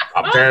 10.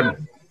 Top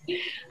 10.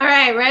 All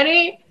right,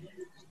 ready?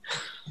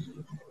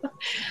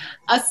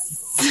 A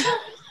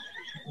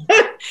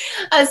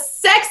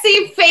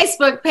sexy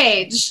Facebook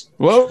page.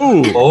 Whoa.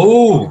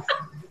 Oh.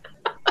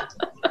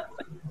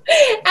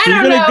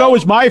 You're going to go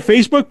as my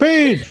Facebook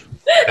page?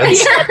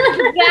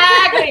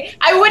 Exactly.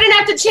 I wouldn't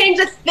have to change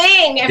a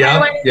thing if I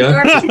went to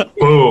your...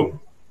 Boom.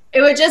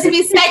 It would just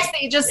be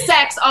sexy, just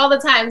sex all the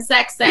time.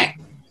 Sex.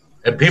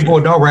 And people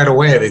would know right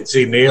away. They'd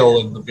see Neil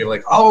and be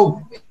like,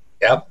 oh,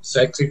 yep,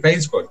 sexy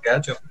Facebook.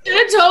 Gotcha. Should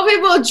have told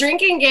people a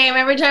drinking game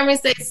every time we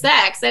say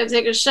sex. They would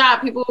take a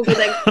shot. People would be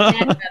like,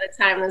 dead by the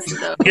time this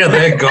is over. Yeah,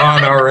 they're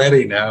gone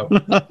already now.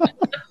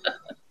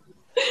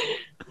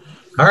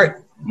 All right,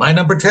 my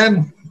number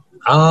 10.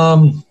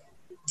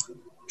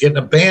 Getting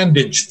a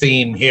bandage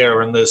theme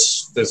here in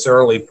this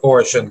early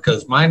portion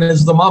because mine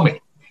is the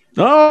Mummy.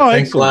 Oh,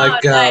 I think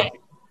nice.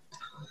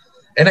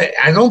 And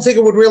I don't think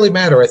it would really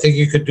matter. I think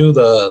you could do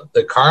the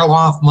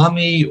Karloff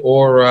Mummy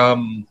or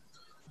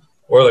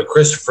the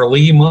Christopher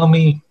Lee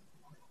Mummy.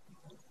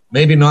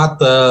 Maybe not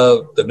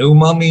the new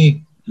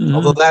Mummy. Mm-hmm.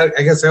 Although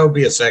I guess that would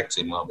be a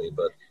sexy mummy,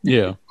 but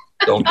yeah.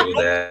 Don't do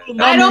that.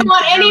 I don't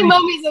want any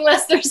mummies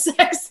unless they're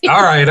sexy.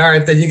 All right.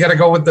 Then you got to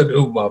go with the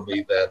new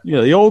mummy then.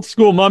 Yeah, the old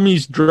school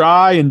mummy's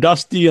dry and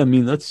dusty. I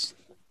mean, that's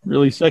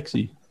really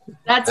sexy.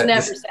 That's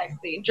never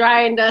sexy.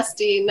 Dry and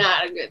dusty,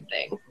 not a good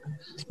thing.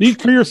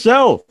 Speak for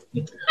yourself.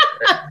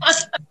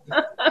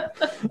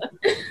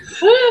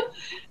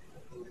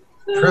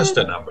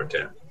 Trista, number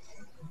 10.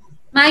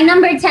 My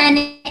number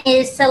 10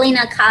 is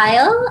Selena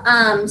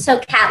Kyle. So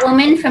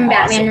Catwoman from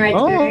Batman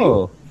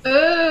Returns.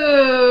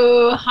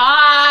 Ooh,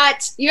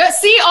 hot. You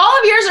see, all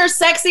of yours are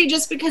sexy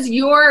just because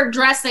you're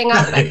dressing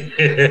up.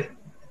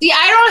 See,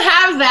 I don't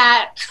have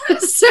that,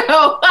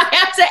 so I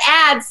have to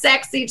add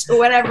sexy to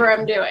whatever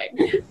I'm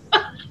doing.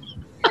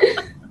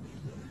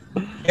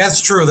 That's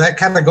true. That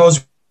kind of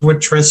goes with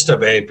Trista,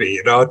 baby.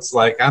 You know, it's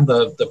like I'm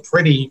the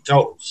pretty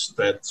toast.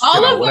 That's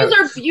all of those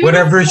are beautiful.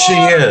 Whatever she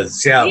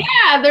is, yeah.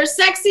 Yeah, they're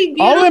sexy,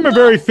 beautiful. All of them are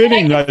very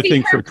fitting, I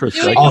think, for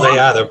Trista. Oh, they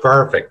are. They're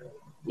perfect.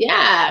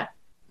 Yeah.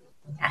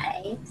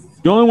 Nice.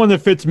 The only one that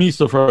fits me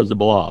so far is the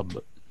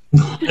Blob.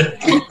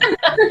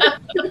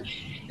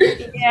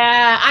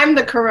 Yeah, I'm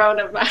the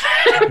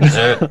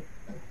coronavirus.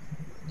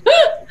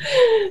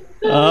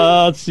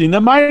 Let's see.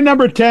 Now, my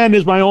number 10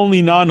 is my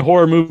only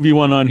non-horror movie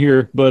one on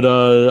here, but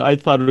I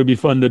thought it would be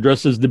fun to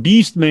dress as the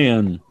Beast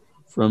Man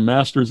from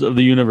Masters of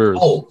the Universe.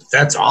 Oh,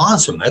 that's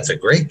awesome. That's a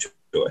great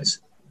choice.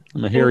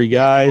 I'm a hairy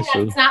guy,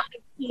 so It's not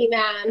the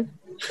He-Man.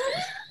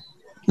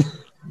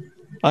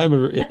 I'm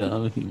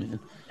a He-Man.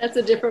 That's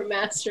a different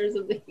Masters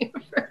of the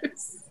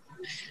Universe.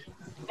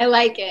 I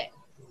like it.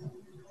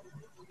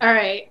 All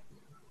right.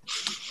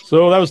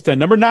 So that was 10.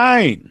 Number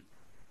 9.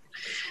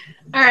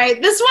 All right.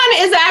 This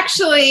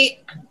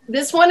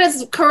one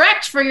is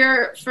correct for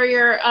your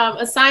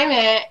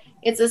assignment.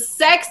 It's a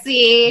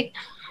sexy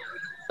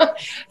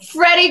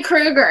Freddy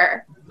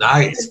Krueger.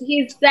 Nice.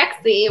 He's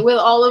sexy with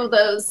all of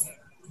those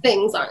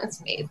things on his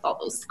face, all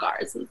those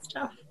scars and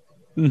stuff.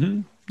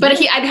 Mm-hmm. But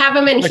I'd have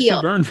him in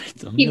heels.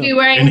 He'd be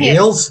wearing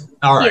heels.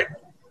 All right.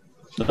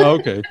 Oh,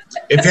 okay.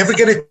 If you ever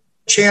get a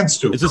chance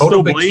to, is it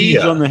still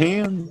blades on the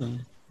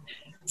hand?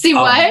 See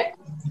what?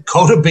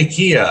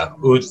 Kotobukiya,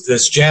 who's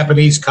this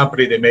Japanese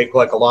company, they make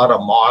like a lot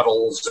of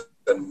models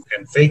and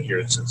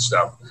figures and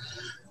stuff.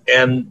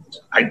 And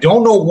I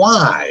don't know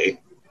why,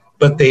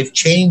 but they've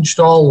changed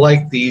all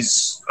like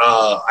these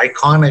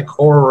iconic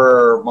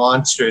horror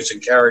monsters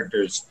and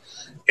characters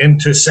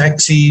into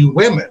sexy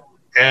women.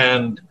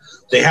 And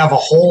they have a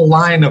whole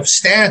line of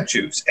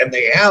statues, and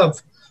they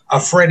have a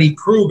Freddy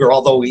Krueger,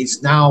 although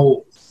he's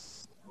now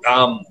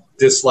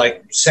this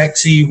like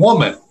sexy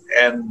woman,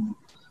 and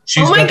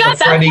she's got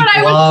the Freddy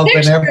glove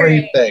and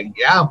everything.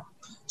 Yeah,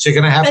 so you're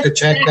gonna have to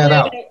check that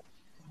out.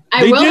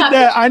 They did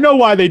that. I know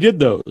why they did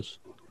those.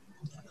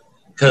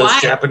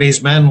 Because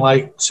Japanese men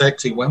like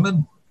sexy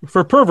women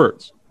for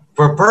perverts.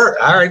 All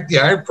right,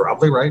 yeah, you're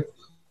probably right.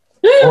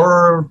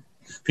 Or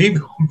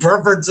people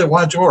perverts that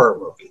watch horror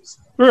movies.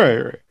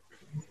 Right.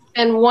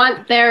 And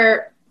want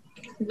their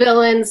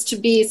villains to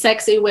be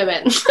sexy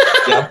women.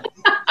 Yep.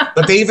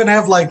 But they even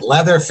have like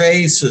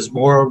Leatherface is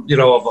more, of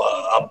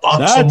a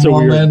buxom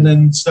woman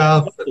and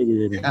stuff.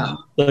 Yeah.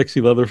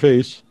 Sexy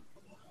Leatherface.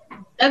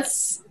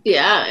 That's,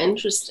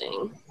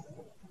 interesting.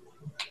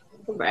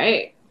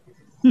 Right.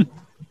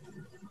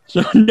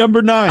 So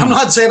number 9. I'm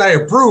not saying I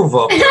approve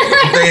of them.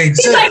 They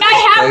exist. Like,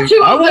 I have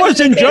to. I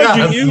wasn't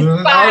judging you. All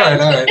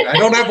right. I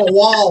don't have a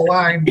wall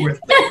lined with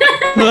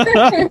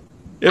them.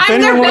 If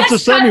anyone wants to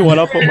send me one,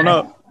 I'll put one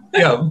up.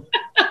 Yeah.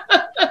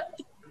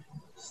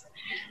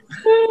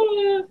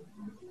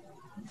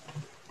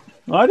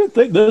 I didn't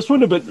think this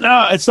would have been.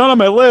 No, it's not on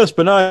my list,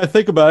 but now I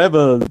think about it.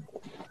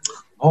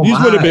 These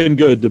would have been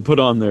good to put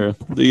on there.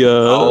 The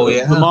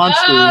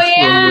monsters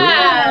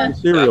from the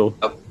cereal.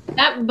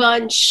 That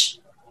bunch.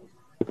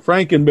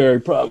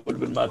 Frankenberry probably would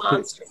have been my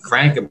pick.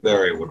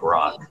 Frankenberry would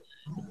rock.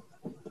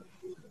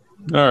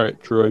 All right,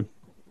 Troy.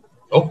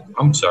 Oh,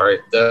 I'm sorry.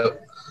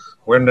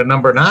 We're into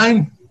number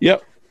 9?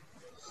 Yep.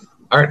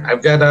 All right,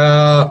 I've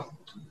got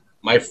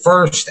my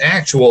first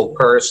actual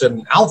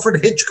person,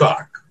 Alfred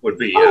Hitchcock, would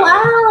be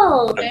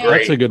wow.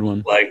 That's a good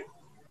one. Like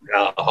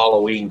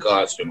Halloween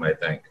costume, I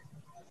think.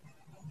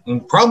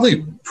 And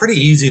probably pretty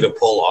easy to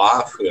pull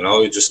off.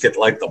 You just get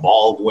like the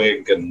bald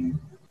wig and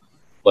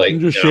like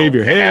just shave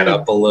your head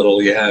up a little.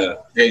 Yeah,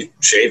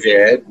 shave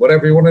your head,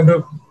 whatever you want to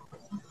do.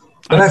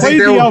 But I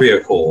think that would be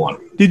a cool one.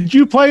 Did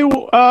you play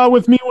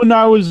with me when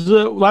I was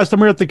last time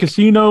we were at the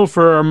casino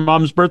for our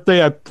mom's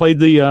birthday? I played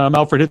the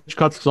Alfred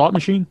Hitchcock slot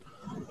machine.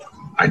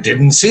 I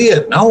didn't see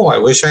it. No, I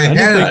wish I had. I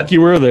didn't think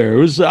you were there. It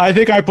was. I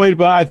think I played,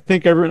 but I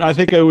think it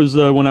was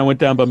when I went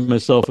down by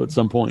myself at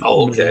some point.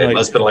 Oh, okay. It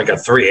must have been like a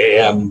 3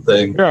 a.m.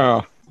 thing.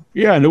 Yeah,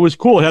 and it was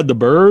cool. It had the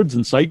birds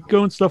and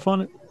Psycho and stuff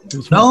on it.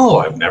 No,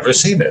 I've never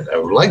seen it. I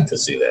would like to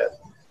see that.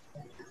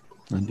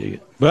 I dig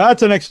it. But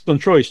that's an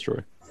excellent choice,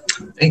 Troy.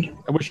 Thank you.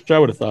 I wish I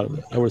would have thought of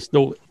it. I would have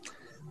stole it.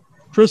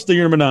 Trista,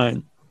 you're number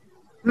 9.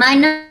 My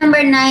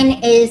number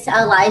 9 is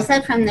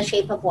Eliza from The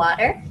Shape of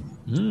Water.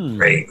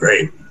 Great.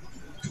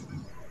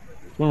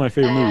 It's one of my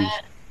favorite movies.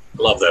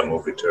 Love that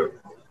movie too.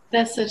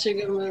 That's such a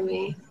good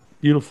movie.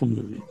 Beautiful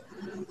movie.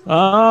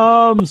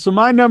 So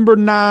my number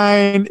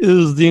 9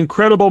 is the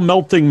Incredible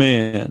Melting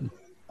Man,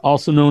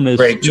 also known as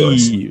Great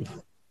Steve.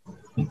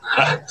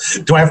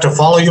 Do I have to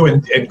follow you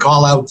and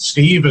call out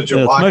Steve as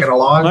you're walking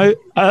along?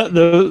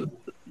 The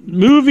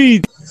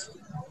movie,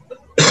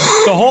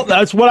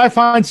 that's what I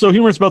find so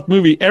humorous about the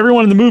movie.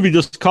 Everyone in the movie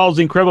just calls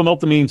the Incredible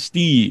Melting Man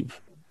Steve.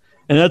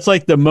 And that's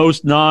like the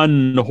most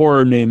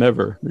non-horror name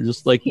ever. They're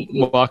just like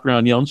walk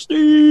around yelling,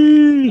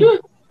 Steve.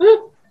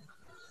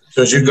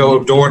 So as you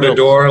go door to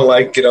door,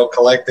 like,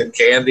 collecting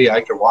candy,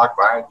 I can walk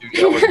by and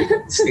you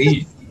yelling,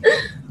 Steve.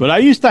 But I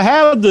used to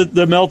have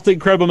the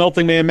Incredible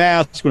Melting Man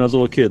mask when I was a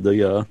little kid.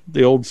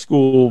 The old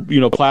school,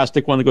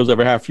 plastic one that goes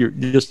over half your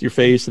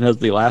face and has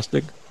the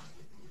elastic.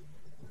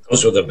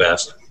 Those were the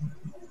best.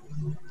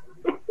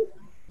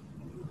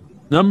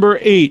 Number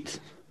 8.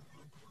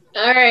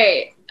 All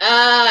right.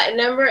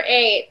 Number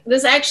 8.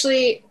 This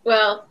actually,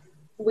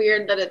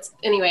 weird that it's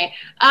anyway.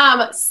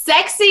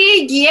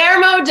 Sexy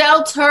Guillermo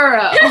del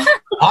Toro.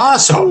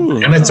 Awesome.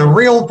 Ooh. And it's a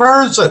real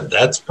person.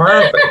 That's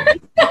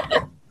perfect.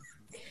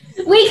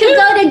 We could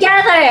go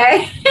together.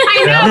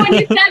 I know, when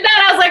you said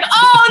that, I was like,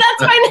 oh,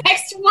 that's my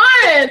next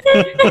one.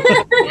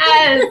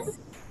 Yes.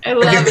 I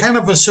love You're kind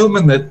of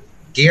assuming that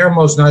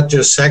Guillermo's not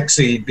just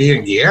sexy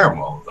being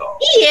Guillermo, though.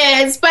 He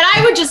is, but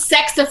I would just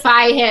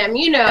sexify him,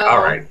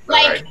 All right.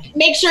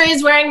 Make sure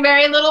he's wearing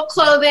very little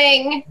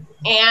clothing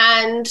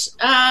and,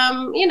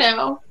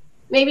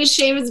 maybe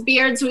shave his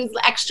beard so he's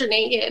extra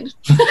naked.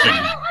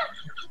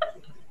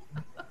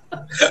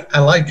 I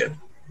like it.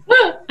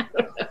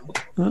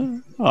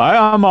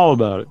 I'm all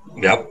about it.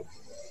 Yep.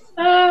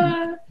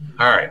 All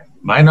right.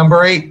 My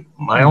number 8,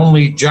 my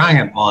only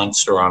giant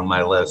monster on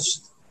my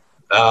list.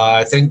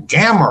 I think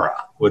Gamera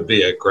would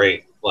be a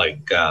great,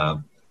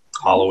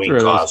 Halloween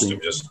costume.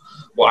 Just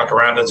walk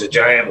around as a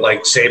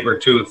giant,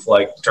 saber-tooth,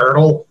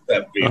 turtle.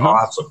 That'd be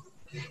awesome.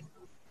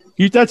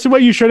 That's the way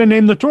you should have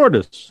named the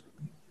tortoise.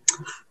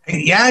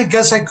 Yeah, I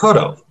guess I could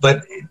have.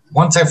 But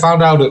once I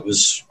found out it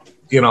was,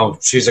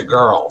 she's a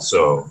girl,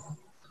 so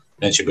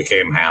then she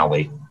became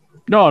Hallie.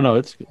 No,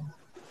 it's good.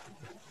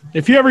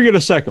 If you ever get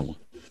a second one.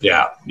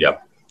 Yeah,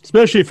 yep.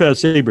 Especially if it has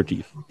saber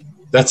teeth.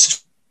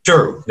 That's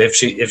true. If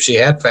she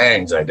had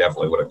fangs, I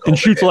definitely would have called it. And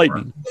shoots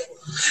lightning.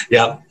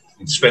 Yep.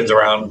 It spins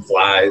around and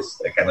flies,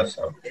 that kind of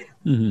stuff.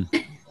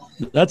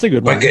 Mm-hmm. That's a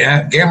good one. But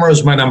Gamera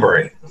is my number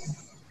 8.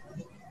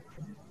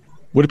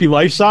 Would it be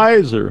life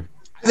size or?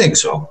 I think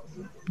so.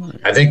 Right.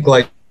 I think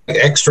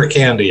extra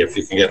candy if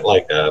you can get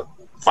a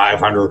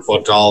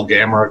 500-foot tall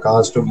Gamera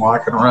costume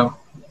walking around.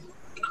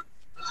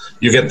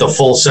 You get the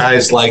full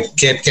size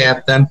Kit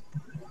Kat then.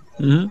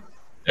 Mm-hmm.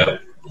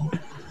 Yep.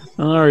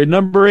 All right,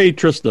 number 8,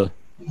 Trista.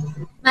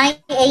 My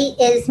 8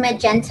 is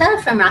Magenta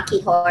from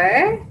Rocky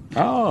Horror.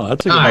 Oh,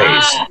 that's a good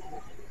nice. One.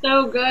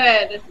 So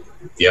good.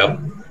 Yep,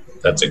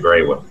 that's a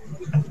great one.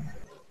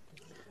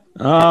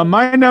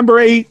 My number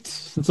 8,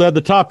 since I had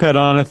the top hat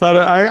on,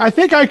 I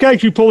think I could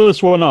actually pull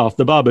this one off,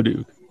 the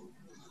Babadook.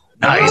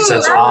 Nice,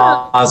 that's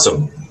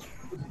awesome.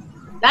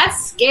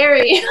 That's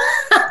scary.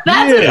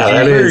 That's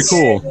very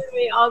cool.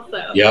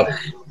 Also. Yep.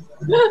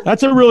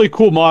 That's a really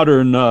cool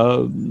modern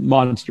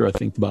monster, I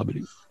think, the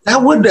Babadook.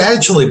 That would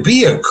actually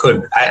be and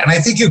I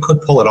think you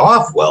could pull it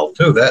off well,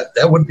 too.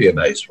 That would be a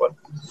nice one.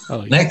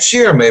 Oh, yeah. Next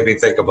year, maybe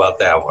think about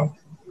that one.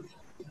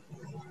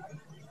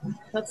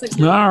 That's a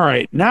good All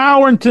right.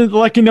 Now we're into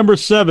lucky number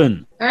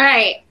 7. All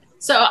right.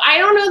 So I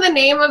don't know the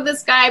name of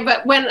this guy,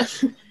 but when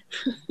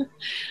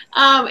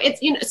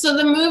it's so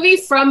the movie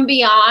From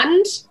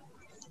Beyond.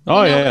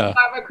 Oh, yeah.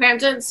 Barbara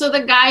Crampton. So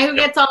the guy who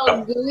gets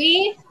all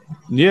gooey.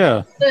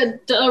 Yeah. The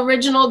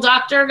original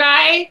doctor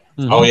guy.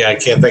 Mm-hmm. Oh, yeah. I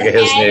can't think of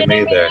his name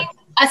either.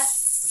 A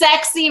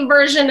sexy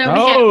version of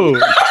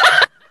him.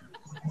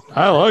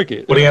 I like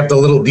it. Would he have the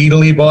little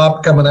deedly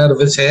bop coming out of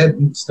his head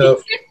and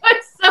stuff? It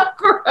was so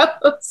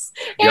gross.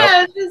 Yep.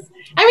 Yeah,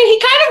 he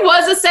kind of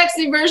was a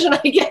sexy version,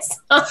 I guess.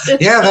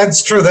 Yeah,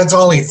 that's true. That's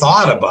all he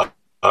thought about,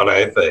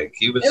 I think.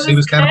 He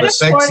was kind of a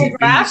sexy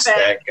beast,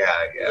 that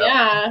guy.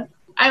 Yeah.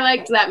 I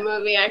liked that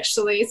movie,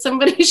 actually.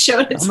 Somebody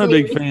showed it to me. I'm a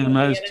big fan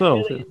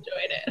myself. I really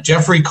enjoyed it.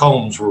 Jeffrey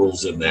Combs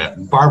rules in that.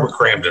 And Barbara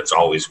Crampton's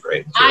always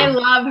great, too. I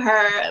love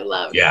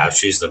her. Yeah,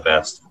 she's the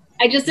best.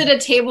 I just did a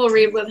table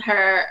read with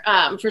her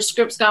for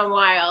Scripts Gone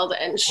Wild,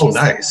 and she's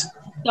nice.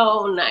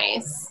 So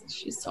nice.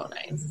 She's so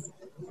nice.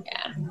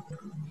 Yeah.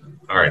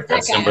 All right,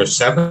 that's number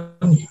 7?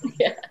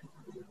 Yeah.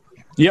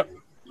 Yep.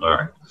 All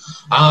right.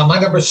 My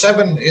number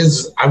 7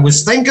 is, I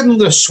was thinking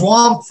the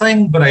Swamp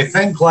Thing, but I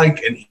think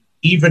an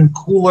even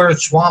cooler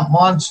swamp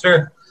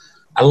monster.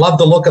 I love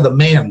the look of the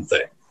Man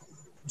Thing.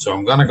 So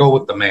I'm going to go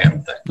with the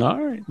Man Thing.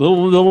 All right. The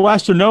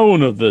lesser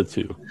known of the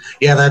two.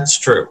 Yeah, that's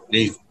true.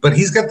 But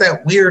he's got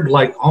that weird,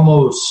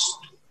 almost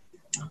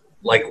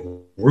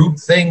root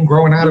thing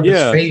growing out of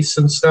his face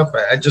and stuff.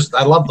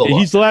 I love the look.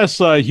 He's less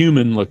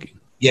human looking.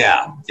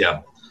 Yeah.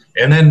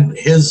 And then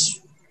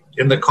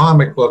in the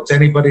comic books,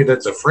 anybody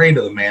that's afraid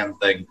of the Man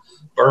Thing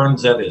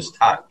burns at his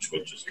touch,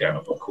 which is kind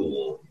of a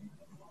cool.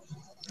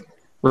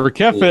 For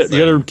Kefit, you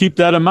got to keep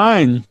that in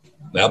mind.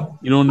 Yep.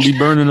 You don't want to be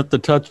burning at the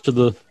touch of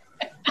the.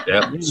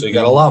 Yep. So you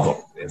got to love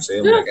him. You see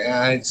him like,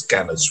 it's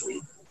kind of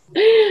sweet.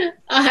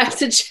 I'll have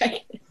to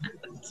check it.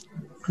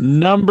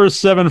 Number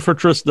 7 for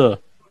Trista.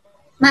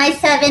 My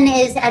 7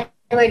 is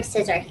Edward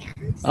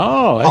Scissorhands.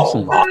 Oh,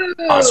 excellent.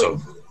 Oh,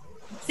 awesome.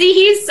 See,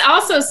 he's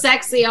also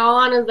sexy all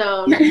on his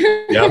own.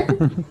 Yep.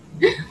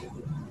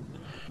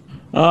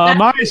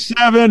 My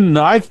 7,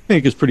 I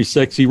think, is pretty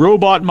sexy.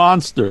 Robot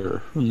Monster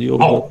from the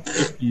old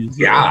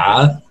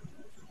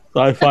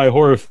sci-fi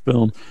horror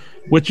film,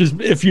 which is,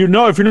 if you're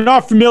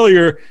not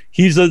familiar,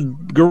 he's a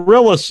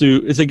gorilla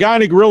suit. It's a guy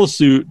in a gorilla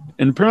suit,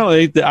 and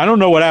apparently, I don't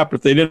know what happened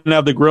if they didn't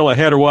have the gorilla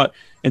head or what,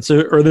 and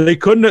so they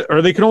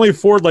could only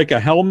afford like a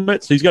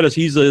helmet. So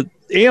he's a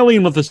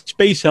alien with a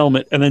space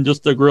helmet and then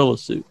just a gorilla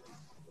suit.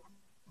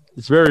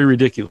 It's very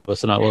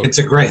ridiculous, and I love it. It's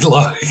a great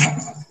look.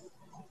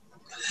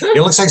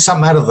 It looks like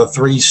something out of the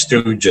Three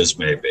Stooges,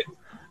 maybe.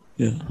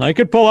 Yeah, I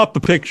could pull up a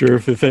picture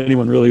if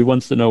anyone really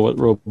wants to know what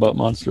Robot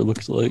Monster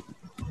looks like.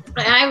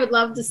 I would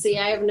love to see.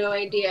 I have no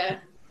idea,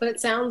 but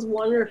it sounds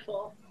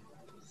wonderful.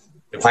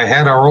 If I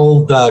had our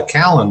old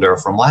calendar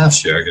from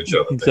last year, I could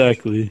show them.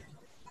 Exactly.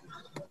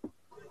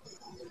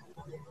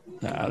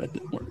 That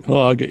didn't work.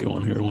 Oh, I'll get you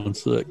one here. One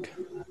sec.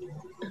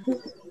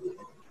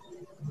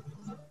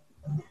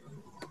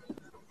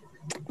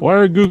 Why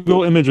are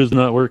Google Images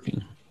not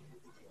working?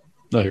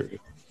 Oh, here we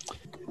go.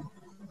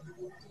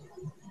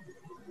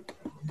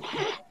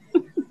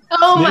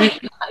 Oh my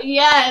God,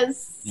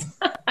 yes.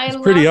 It's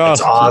pretty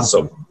awesome. That's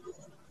awesome.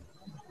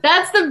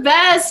 That's the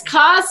best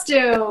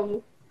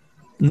costume.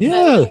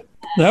 Yeah,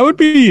 that would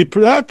be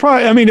that.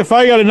 Probably. I mean, if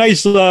I got a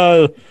nice.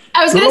 I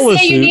was going to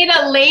say suit, you need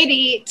a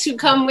lady to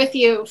come with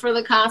you for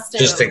the costume.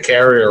 Just to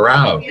carry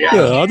around. Yeah,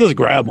 I'll just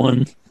grab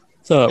one.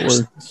 That's how it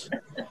works.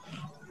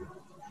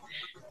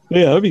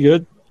 Yeah, that'd be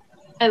good.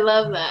 I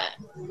love that.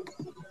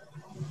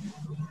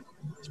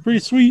 It's pretty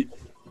sweet.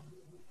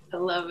 I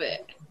love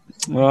it.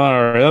 All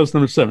right, that was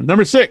number 7.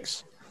 Number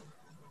 6.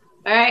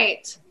 All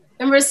right.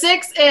 Number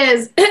 6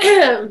 is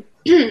a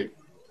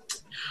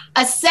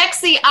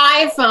sexy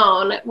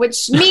iPhone,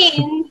 which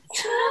means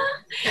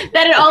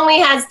that it only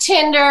has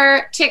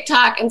Tinder,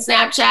 TikTok, and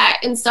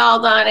Snapchat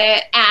installed on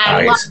it,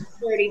 and lots of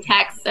dirty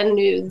texts and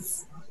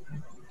nudes.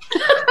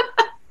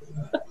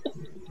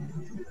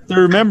 So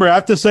remember, I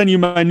have to send you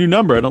my new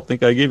number. I don't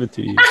think I gave it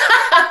to you.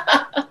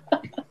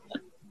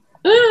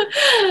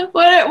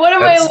 What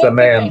am That's I the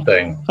man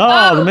thing.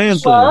 Oh, the man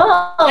thing.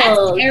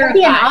 Oh, that'd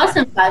be an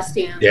awesome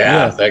costume.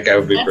 Yeah, that guy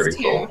would be pretty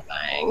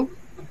terrifying.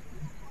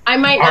 I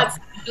might not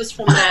just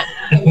from that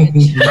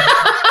image.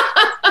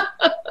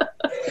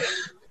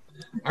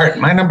 All right,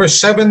 my number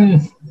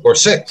 7 or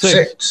 6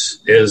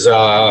 is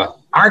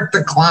Art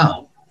the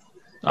Clown.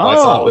 I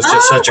thought it was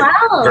just such a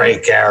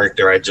great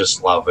character. I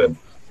just love him.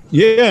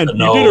 Yeah, and the you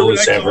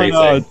nose, did an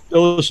excellent everything.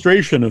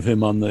 illustration of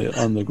him on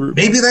the group.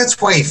 Maybe that's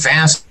why he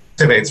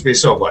fascinates me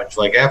so much.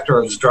 Like after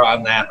I was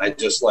drawing that, I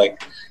just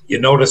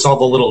you notice all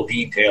the little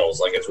details.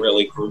 Like it's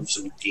really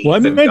gruesome. Well, I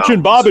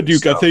mentioned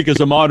Babadook. I think is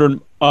a modern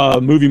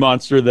movie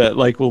monster that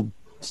will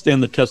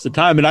stand the test of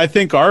time, and I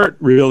think Art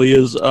really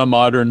is a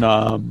modern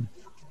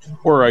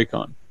horror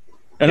icon.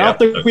 And I don't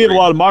think we have a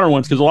lot of modern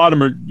ones because a lot of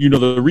them are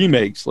the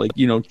remakes, like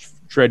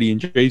Freddy and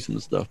Jason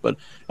and stuff. But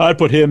I'd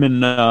put him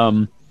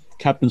and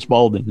Captain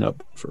Spaulding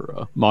up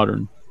for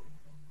modern.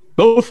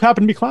 Both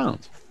happen to be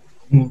clowns.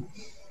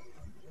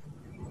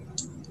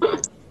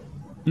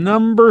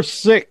 Number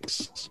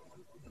 6.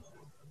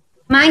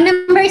 My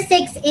number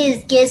 6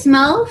 is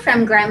Gizmo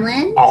from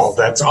Gremlins. Oh,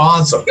 that's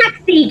awesome.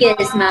 Sexy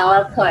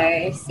Gizmo, of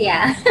course.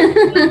 Yeah.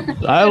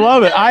 I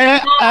love it.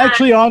 I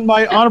actually, on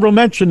my honorable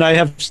mention, I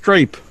have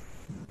Stripe.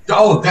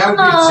 Oh, that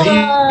would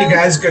see, you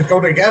guys could go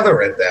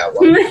together at that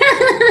one.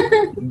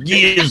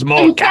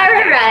 Gizmo. And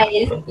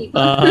terrorize people.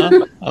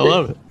 I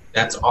love it.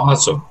 That's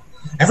awesome.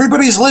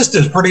 Everybody's list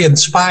is pretty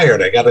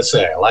inspired, I got to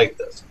say. I like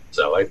this.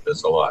 So I like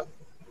this a lot.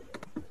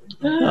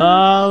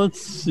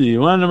 Let's see.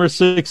 One number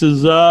 6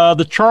 is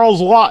the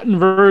Charles Laughton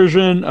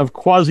version of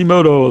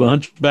Quasimodo, the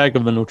Hunchback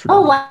of the Notre Dame.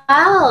 Oh,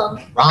 wow.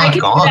 I can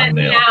do that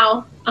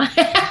now.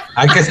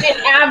 I can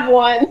have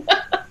one.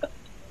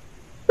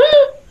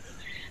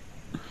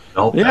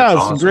 Nope, yeah,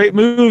 it's awesome. A great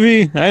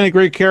movie. I think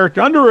great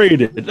character.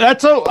 Underrated.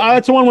 That's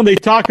one when they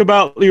talk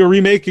about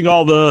remaking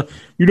all the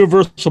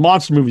Universal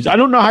monster movies. I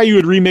don't know how you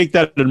would remake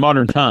that in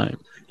modern time.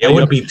 It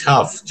would be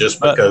tough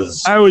just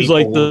because I always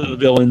like the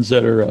villains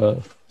that are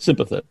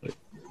sympathetic.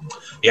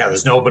 Yeah,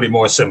 there's nobody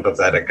more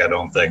sympathetic, I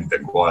don't think,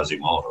 than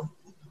Quasimodo.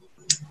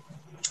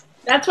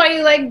 That's why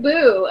you like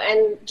Boo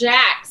and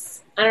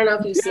Jax. I don't know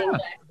if you've seen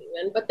Jax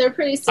even, but they're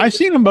pretty sympathetic. I've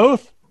seen them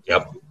both.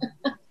 Yep.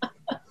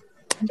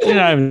 I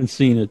haven't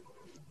seen it.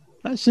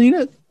 I've seen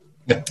it.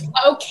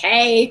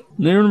 Okay.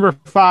 Number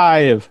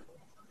 5.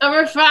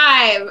 Number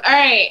 5. All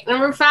right.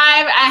 Number 5,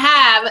 I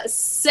have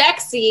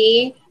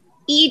Sexy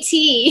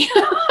E.T.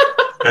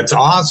 That's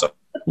awesome.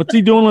 What's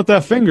he doing with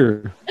that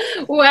finger?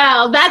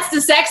 Well, that's the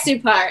sexy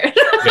part.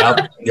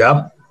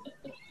 Yep.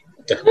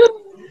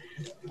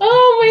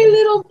 Oh, my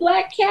little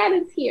black cat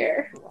is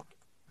here.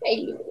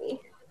 Hey,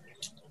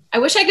 I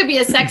wish I could be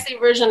a sexy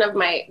version of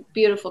my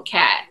beautiful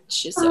cat.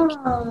 She's so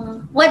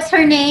cute. What's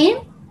her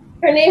name?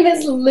 Her name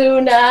is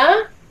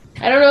Luna.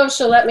 I don't know if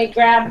she'll let me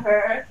grab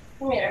her.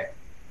 Come here.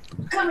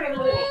 Come here,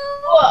 Luna.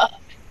 Whoa.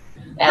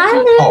 Hi,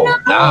 Luna.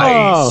 Oh,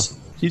 nice.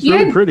 She's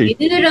really pretty.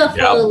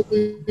 Beautiful,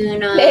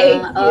 Luna.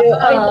 Thank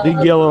you.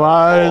 Big yellow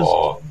eyes.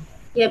 Oh.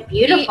 You're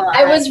beautiful.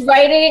 I was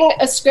writing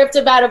a script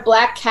about a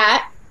black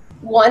cat,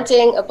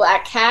 wanting a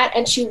black cat,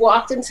 and she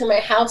walked into my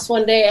house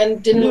one day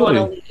and didn't want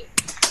to leave.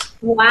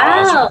 Wow.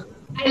 Awesome.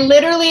 I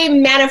literally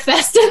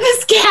manifested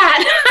this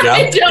cat.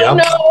 I don't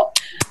know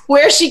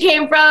where she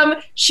came from.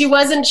 She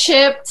wasn't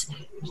chipped.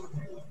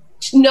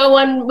 No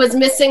one was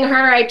missing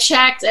her. I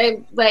checked.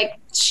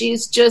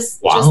 She's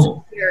just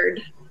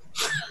disappeared.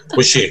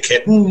 Was she a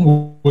kitten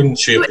when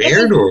she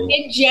appeared? Or?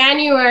 In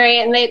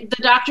January, and the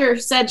doctor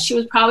said she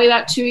was probably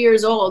about 2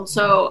 years old.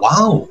 So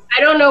I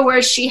don't know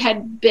where she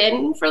had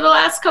been for the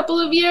last couple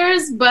of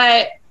years,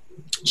 but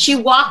she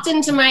walked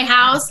into my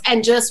house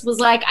and just was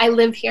like, I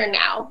live here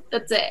now.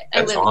 That's it.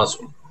 That's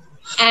awesome.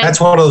 And that's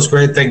one of those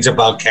great things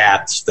about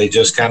cats. They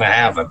just kind of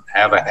have a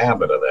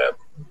habit of that.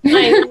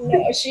 I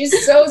know.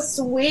 She's so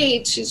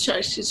sweet. She's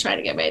trying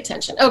to get my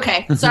attention.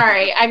 Okay,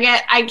 sorry.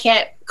 I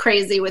get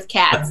crazy with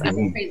cats. I'm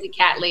a crazy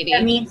cat lady.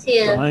 Yeah, me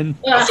too. Fine.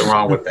 Nothing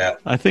wrong with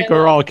that. I think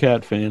we're all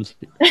cat fans.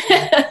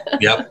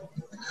 Yep.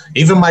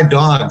 Even my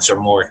dogs are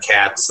more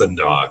cats than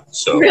dogs.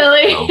 So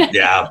really,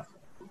 yeah.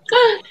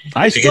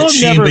 I you get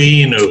Shiba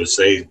Inus.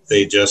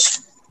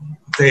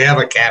 They have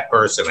a cat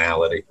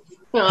personality.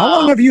 How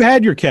long have you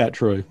had your cat,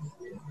 Troy?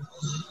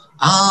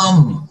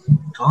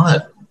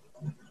 God,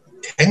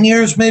 10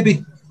 years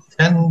maybe.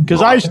 10.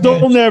 Because I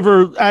still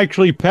never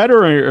actually pet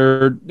her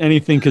or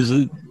anything. Because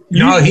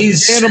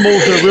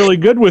animals are really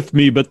good with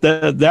me, but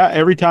that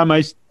every time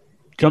I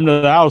come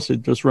to the house,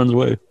 it just runs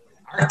away.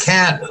 Our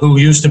cat, who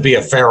used to be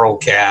a feral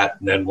cat,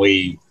 and then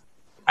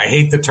I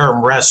hate the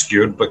term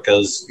rescued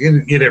because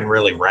you didn't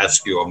really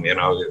rescue him,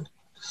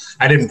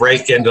 I didn't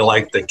break into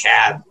like the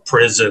cat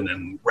prison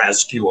and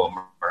rescue him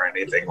or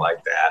anything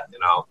like that,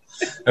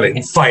 I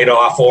didn't fight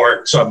off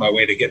orcs on my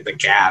way to get the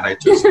cat. I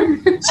just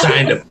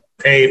signed a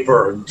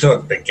paper and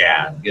took the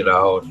cat,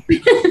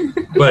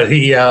 But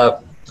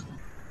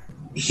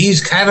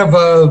he's kind of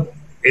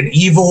an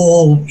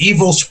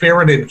evil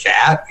spirited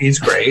cat. He's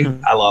great.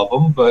 I love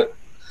him, but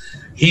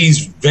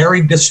he's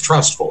very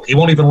distrustful. He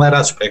won't even let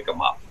us pick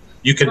him up.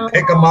 You can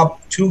pick him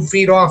up 2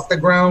 feet off the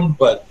ground,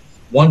 but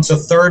once a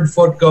 3rd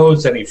foot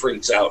goes, then he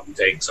freaks out and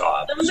takes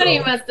off. Somebody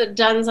must have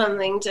done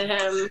something to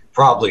him.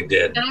 Probably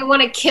did. And I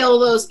want to kill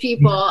those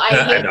people. I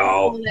hate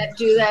know. people that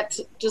do that.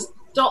 Just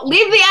don't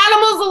leave the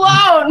animals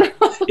alone.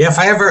 Yeah, if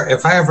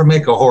I ever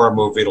make a horror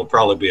movie, it'll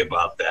probably be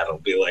about that. It'll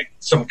be like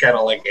some kind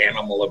of like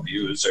animal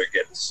abuser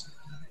gets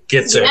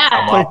it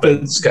come up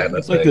and kind of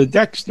it's like the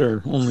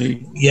Dexter,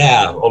 only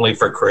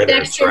for critters,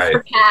 Dexter right?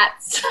 For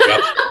cats.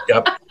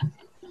 Yep.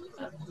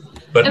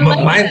 But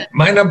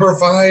my number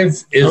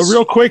 5 is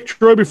real quick,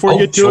 Troy. Before you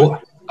get to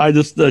it, I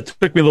just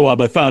took me a little while,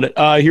 but I found it.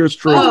 Here's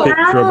Troy's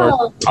picture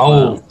of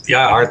Art.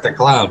 Art the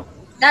Clown.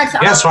 That's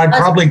awesome. So I'd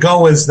probably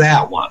go as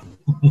that one.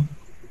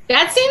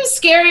 That seems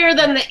scarier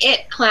than the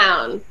It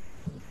Clown.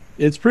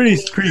 It's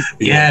pretty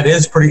creepy. Yeah, it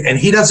is pretty, and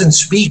he doesn't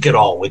speak at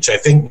all, which I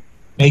think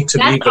makes it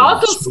That's even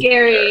also spookier.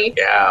 scary.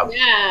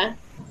 Yeah.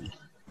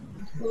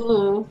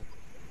 Ooh,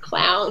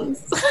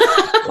 clowns.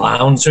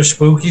 Clowns are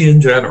spooky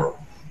in general.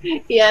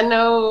 Yeah,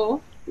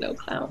 no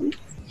clowns.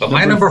 But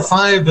my number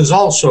 5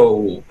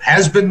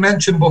 has been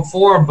mentioned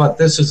before, but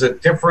this is a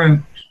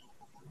different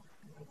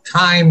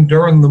time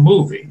during the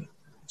movie.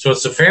 So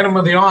it's the Phantom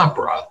of the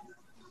Opera,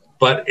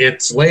 but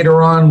it's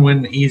later on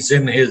when he's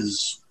in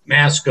his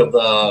mask of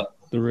the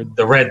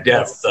Red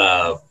Death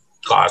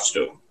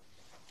costume,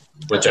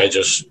 which I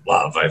just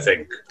love, I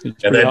think. And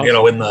then,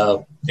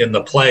 awesome. in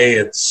the play,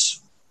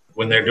 it's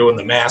when they're doing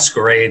the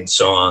masquerade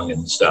song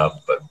and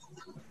stuff. But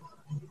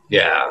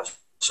yeah,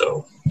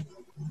 so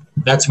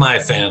that's my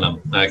Phantom.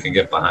 I can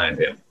get behind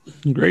him.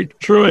 Great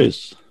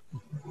choice.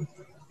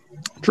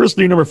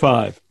 Tricity, number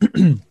 5.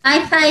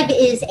 My 5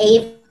 is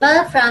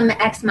Ava from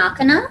Ex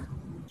Machina.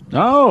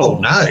 Oh,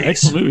 nice.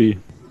 Excellent movie.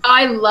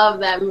 I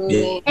love that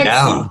movie.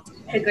 It's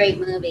a great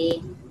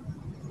movie.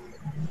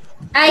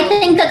 I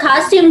think the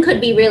costume could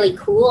be really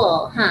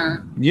cool, huh?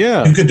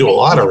 Yeah. You could do a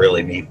lot of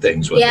really neat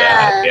things with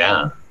that.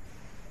 Yeah.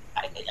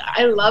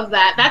 I love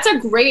that. That's a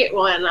great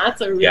one. That's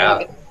a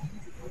really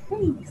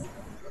Thanks.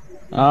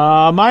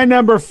 My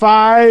number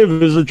 5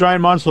 is a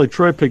giant monster like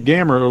Troy picked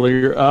Gamma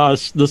earlier.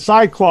 The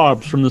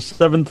Cyclops from the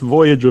 7th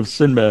Voyage of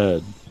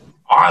Sinbad.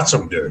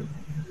 Awesome, dude.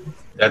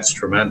 That's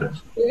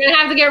tremendous. You're going to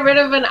have to get rid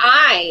of an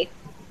eye.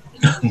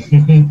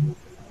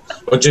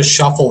 Or just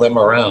shuffle them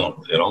around,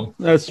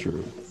 That's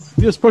true.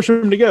 Just push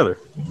them together.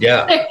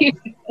 Yeah. They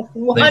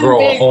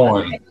grow a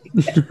horn.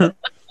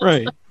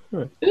 Right.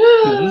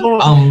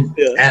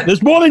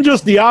 There's more than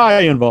just the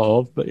eye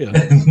involved, but yeah.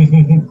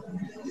 To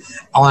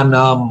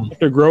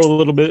grow a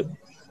little bit.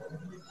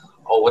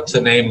 What's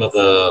the name of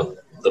the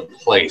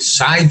place?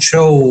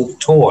 Sideshow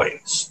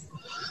Toys.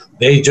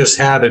 They just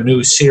had a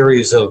new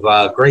series of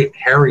great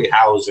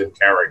Harryhausen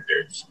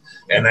characters,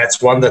 and that's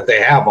one that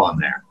they have on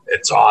there.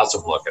 It's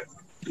awesome looking.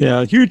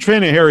 Yeah, huge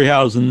fan of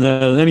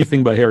Harryhausen.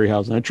 Anything by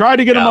Harryhausen. I tried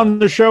to get him on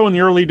the show in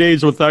the early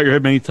days without your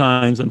head many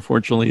times.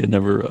 Unfortunately, it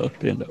never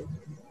panned out.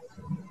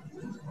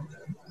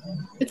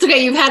 It's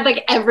okay. You've had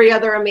like every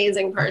other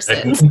amazing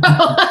person, so.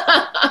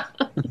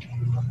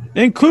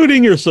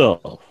 Including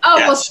yourself. Oh,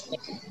 Yes.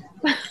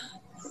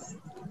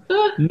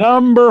 well.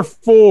 Number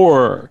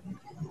 4.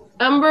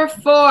 Number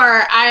 4,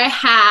 I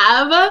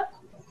have,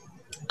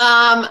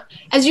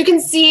 as you can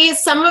see,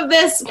 some of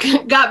this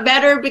got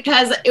better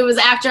because it was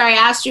after I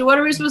asked you, what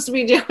are we supposed to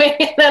be doing?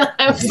 And then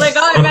I was like,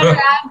 oh, I better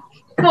ask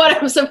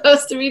what I'm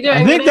supposed to be doing.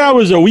 I think that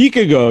was a week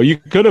ago. You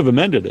could have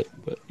amended it,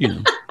 but you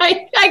know.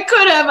 I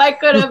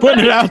could have.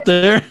 Putting it out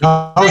there.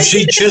 Oh,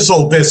 she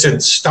chiseled this in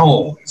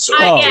stone, so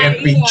it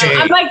can't be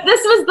changed. I'm like, this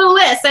was the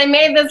list. I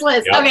made this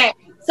list. Yep. Okay,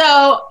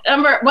 so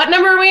what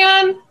number are we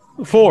on?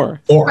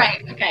 4.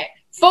 Right, okay.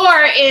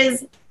 4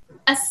 is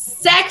a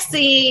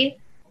sexy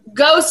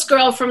ghost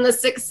girl from The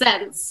Sixth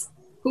Sense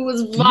who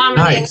was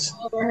vomiting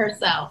over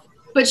herself.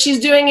 But she's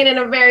doing it in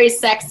a very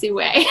sexy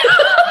way.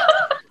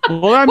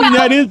 Well, I mean,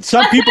 that is,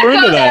 some people are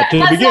into that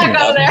to begin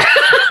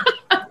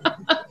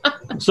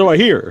with. So I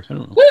hear. I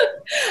don't know.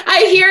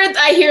 I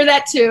hear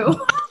that too.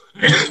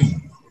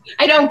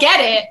 I don't get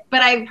it,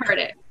 but I've heard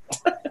it.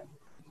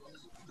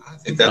 I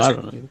think that's a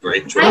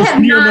great choice. I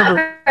have not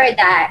heard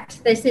that.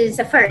 This is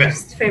a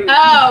first for me.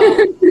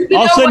 Oh,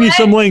 I'll send you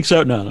some links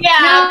out now.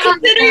 Yeah,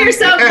 consider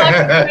yourself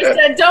lucky,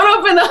 Krista. Don't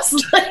open those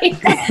links.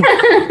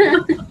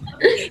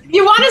 If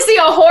you want to see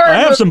a horror I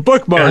have some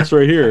bookmarks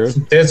right here.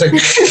 There's a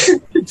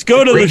Let's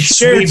go to the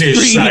shared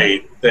Swedish screen.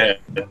 site that.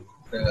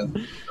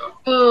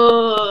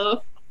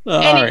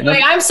 Anyway,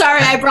 right. I'm sorry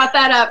I brought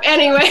that up.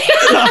 Anyway.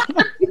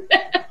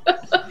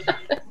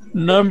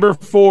 Number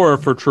 4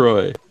 for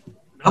Troy.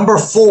 Number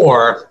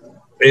 4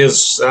 is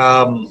it's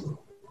the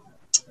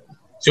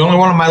only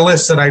one on my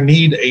list that I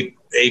need a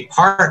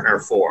partner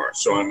for.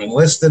 So I'm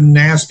enlisting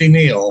Nasty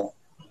Neil,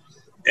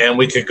 and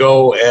we could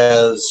go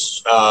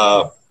as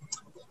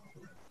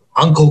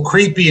Uncle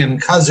Creepy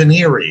and Cousin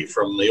Eerie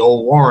from the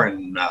old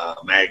Warren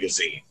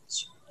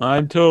magazines.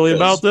 I'm totally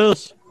about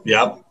this.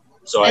 Yep.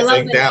 So I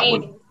think that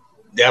would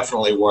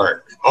definitely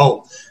work.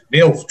 Oh,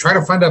 Neil, try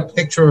to find a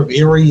picture of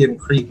Eerie and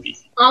Creepy.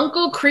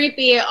 Uncle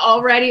Creepy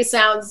already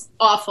sounds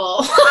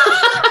awful.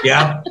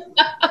 Yeah.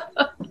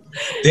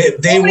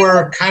 They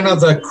were kind of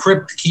the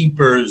crypt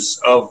keepers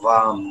of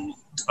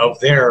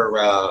their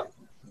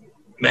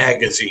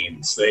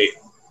magazines. They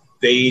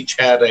each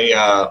had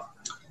a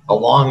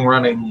long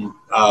running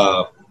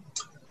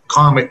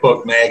comic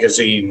book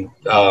magazine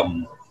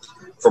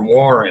from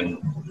Warren,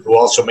 who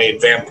also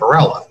made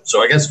Vampirella.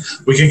 So I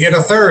guess we could get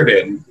a third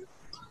in.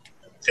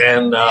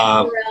 And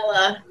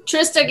Vampirella.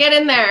 Trista, get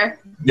in there.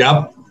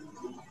 Yep.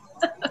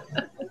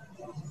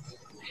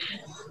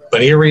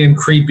 But Eerie and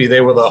Creepy,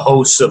 they were the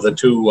hosts of the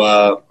two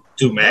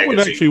magazines. That would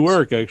actually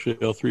work, actually,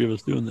 all three of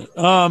us doing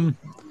that.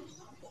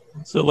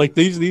 So like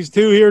these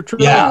two here, Troy?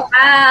 Yeah.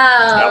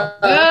 Wow. Yep.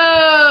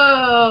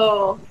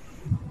 Oh.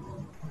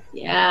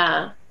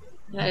 Yeah.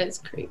 That is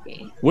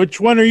creepy. Which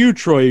one are you,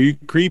 Troy? Are you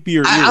Creepy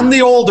or I'm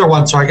the older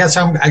one, so I guess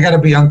I got to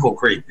be Uncle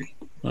Creepy.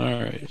 All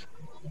right.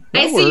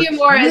 I see you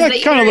more as that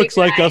the kind of Eerie looks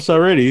like guy. us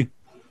already.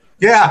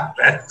 Yeah.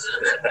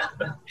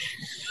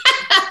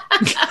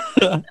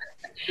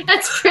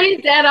 That's pretty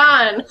dead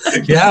on.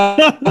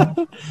 Yeah.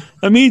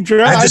 I mean,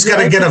 I just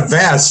got to get a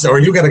vest, or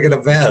you got to get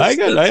a vest. I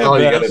That's have all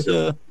you vest.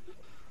 gotta do.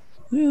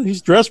 Yeah,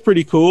 he's dressed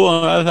pretty cool.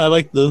 I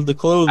like the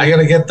clothes. I got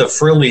to get the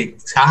frilly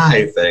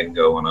tie thing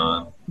going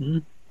on.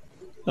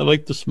 I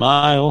like the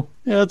smile.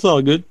 Yeah, that's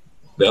all good.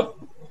 Yep.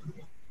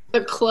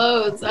 The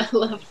clothes. I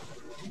love.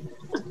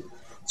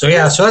 So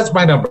that's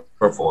my number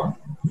 4.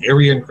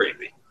 Eerie and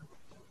Creepy.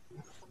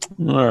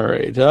 All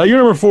right. Your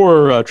number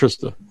 4,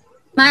 Trista.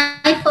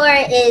 My 4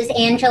 is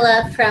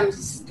Angela from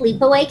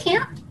Sleepaway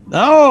Camp.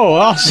 Oh,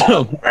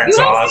 awesome. That's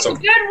You have awesome.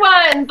 some good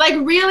ones, like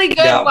really good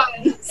Yep.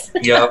 ones.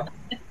 Yep.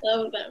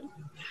 Love them.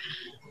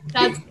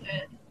 That's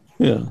good.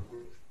 Yeah.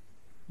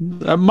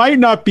 That might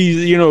not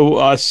be,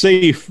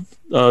 safe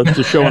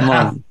to show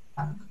online.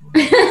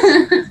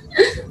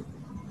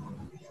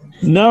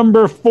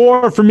 Number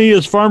 4 for me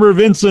is Farmer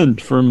Vincent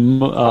from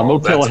Motel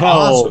that's Hell.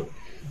 awesome.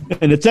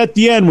 And it's at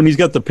the end when he's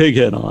got the pig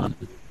head on.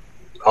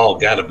 Oh,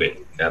 gotta be.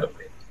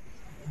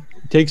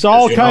 Takes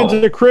all you kinds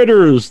know. of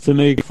critters to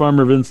make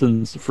Farmer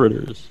Vincent's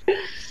fritters.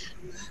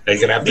 Are you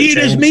gonna have the Eat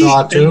his meat,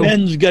 chainsaw and too?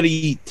 men's got to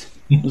eat.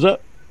 Is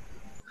that?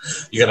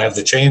 You gonna have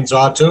the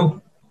chainsaw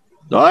too?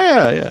 Oh,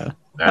 yeah.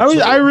 I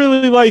Absolutely.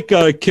 really like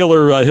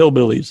killer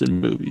hillbillies in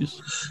movies.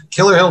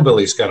 Killer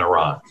Hillbilly's gonna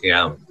rock.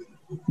 Yeah.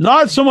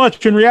 Not so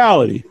much in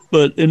reality,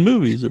 but in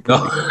movies. They're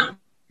pretty No.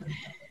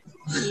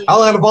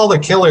 Out of all the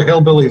Killer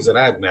Hillbillies that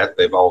I've met,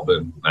 they've all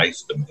been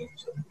nice to me.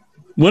 So.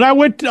 When I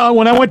went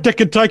to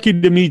Kentucky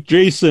to meet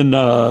Jason,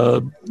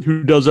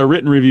 who does our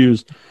written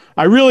reviews,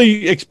 I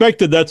really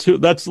expected that's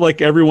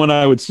like everyone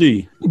I would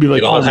see. It'd be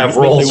like They all have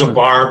rolls of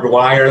barbed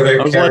wire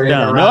they're I was let carrying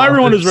down. around. No,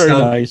 everyone was and very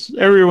stuff. nice.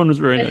 Everyone was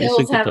very The nice. in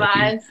hills have Kentucky.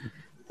 eyes.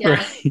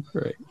 Yeah.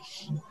 Right.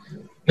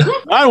 I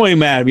don't want you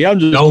mad at me. I'm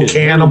just No kidding.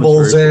 cannibals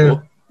Everyone was very there.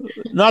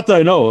 cool. Not that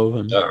I know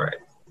of. All right.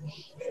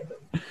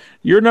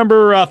 You're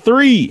number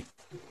 3.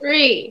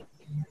 3.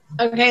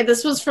 Okay,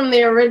 this was from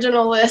the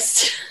original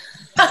list.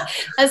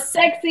 A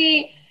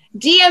sexy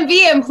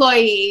DMV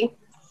employee.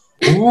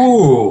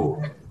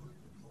 Ooh.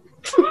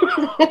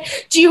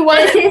 Do you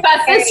want to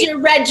preface your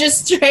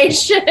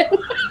registration?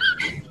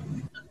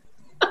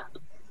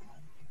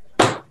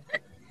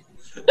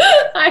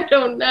 I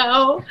don't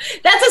know.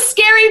 That's a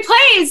scary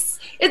place.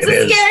 It's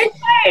a scary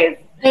place.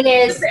 It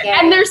is scary.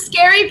 And there's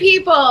scary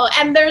people,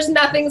 and there's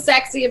nothing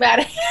sexy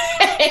about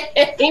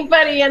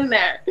anybody in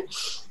there.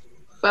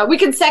 But we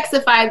can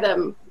sexify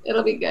them.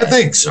 It'll be good. I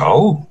think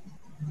so.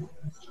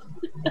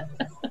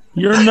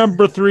 You're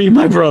number 3,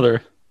 my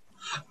brother.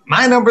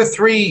 My number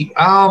 3,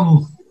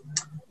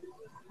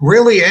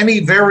 really any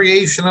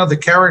variation of the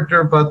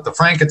character but the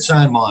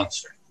Frankenstein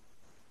monster.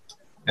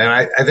 And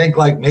I think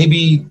like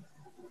maybe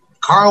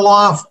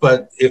Karloff,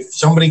 but if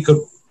somebody could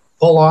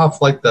pull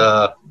off like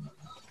the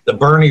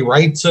Bernie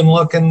Wrightson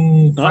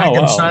looking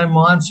Frankenstein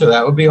monster,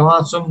 that would be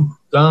awesome.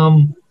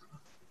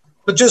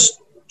 But just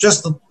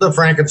the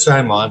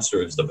Frankenstein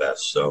monster is the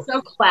best. So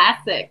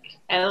classic.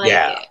 I like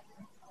it.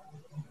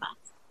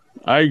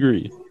 I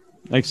agree.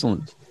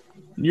 Excellent.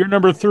 You're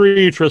number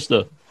 3,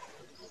 Trista.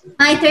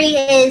 My 3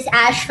 is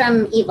Ash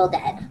from Evil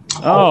Dead.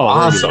 Oh,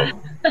 awesome.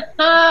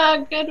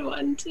 Good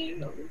one,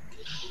 too.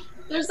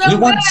 We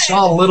once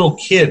saw a little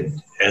kid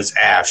as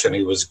Ash, and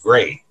he was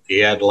great. He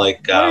had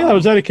like... it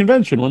was at a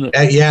convention, wasn't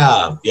it?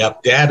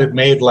 Yep. Dad had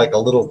made like a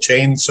little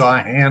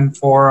chainsaw hand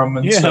for him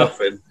and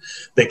stuff, and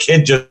the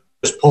kid just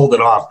pulled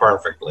it off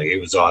perfectly. He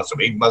was awesome.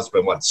 He must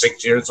have been,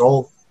 6 years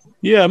old?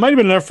 Yeah, it might have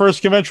been our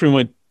first convention we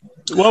went.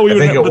 Well, we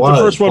think it was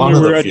the first one we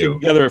were at few.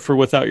 Together for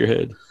Without Your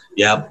Head.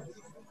 Yep.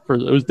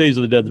 It was Days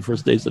of the Dead, the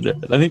first Days of the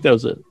Dead. I think that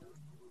was it.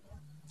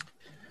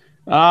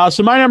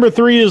 So my number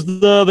 3 is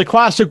the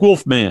classic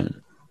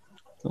Wolfman.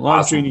 The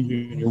Lon Chaney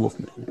Jr.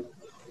 Wolfman.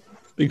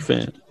 Big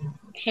fan.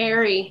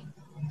 Harry.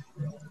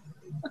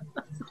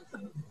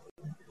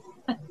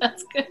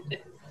 That's good.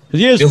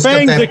 He has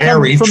fangs that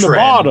come from the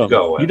bottom.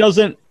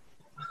 Going.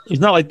 He's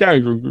not like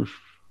that.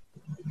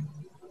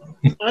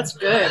 That's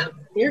good.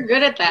 You're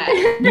good at that.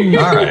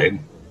 All right.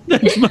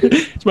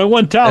 It's my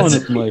one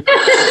talent in life.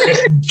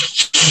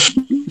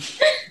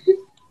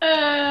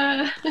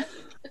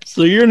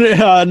 So you're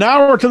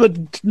now we're to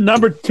the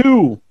number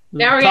 2.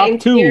 Now we're getting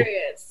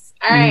serious.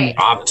 All right.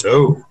 Top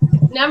 2.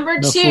 Number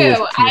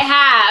 2, I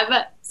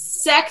have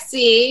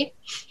sexy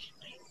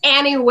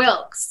Annie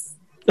Wilkes.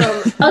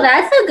 Oh,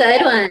 that's a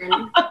good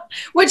one.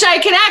 Which I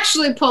can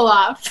actually pull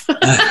off.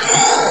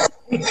 I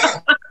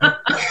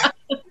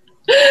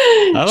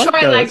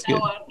like that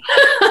one.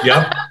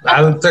 Yep,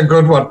 that's a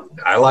good one.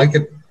 I like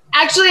it.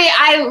 Actually,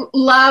 I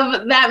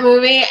love that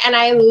movie, and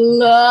I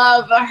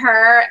love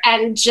her.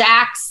 And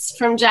Jax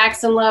from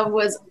Jackson Love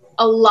was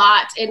a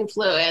lot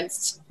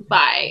influenced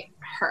by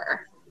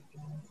her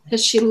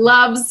because she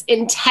loves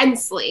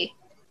intensely,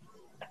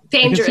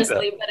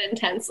 dangerously, but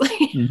intensely.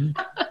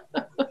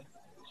 Mm-hmm.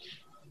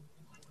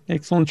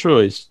 Excellent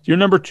choice. Your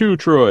number 2,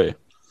 Troy.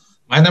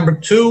 My number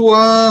 2,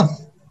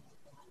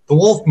 the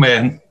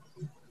Wolfman.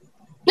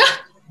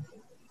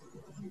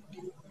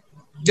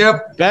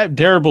 Yep. That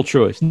terrible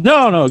choice.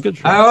 No, good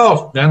choice.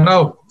 Oh,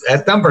 no.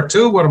 At number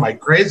 2, what am I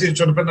crazy? It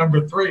should have been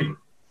number 3.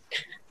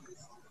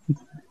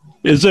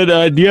 Is it?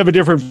 Do you have a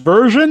different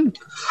version?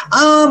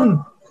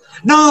 No,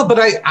 but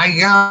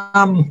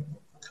I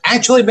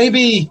actually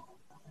maybe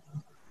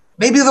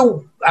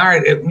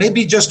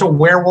just a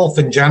werewolf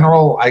in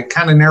general. I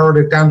kind of narrowed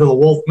it down to the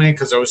Wolfman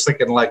because I was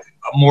thinking like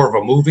more of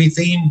a movie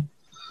theme.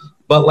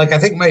 But like I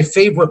think my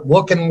favorite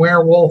looking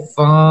werewolf,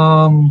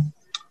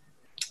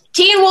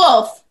 Teen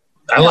Wolf.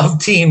 I love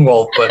Teen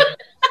Wolf, but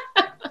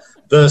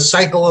the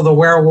Cycle of the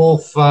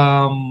Werewolf,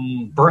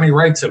 Bernie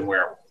Wrightson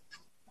werewolf.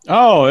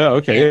 Oh, yeah,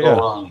 okay. Can't go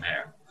wrong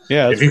there.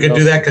 Yeah, if you could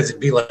do that, because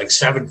it'd be like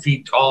 7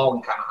 feet tall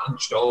and kind of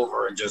hunched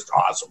over and just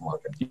awesome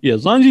looking. Yeah,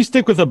 as long as you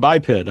stick with a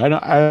biped.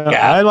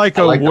 I like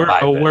a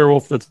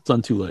werewolf that's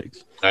on 2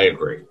 legs. I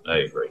agree.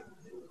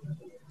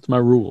 It's my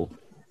rule.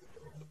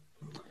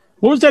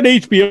 What was that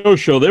HBO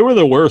show? They were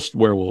the worst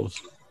werewolves.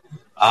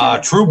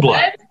 True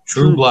Blood.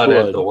 True Blood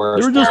is the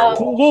worst. They were just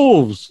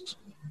wolves.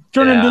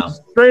 Turning into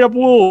straight up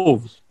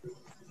wolves.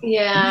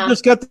 Yeah. They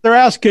just got their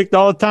ass kicked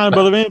all the time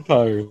by the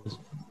vampires.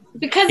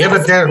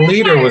 But their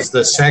leader was the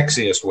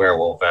sexiest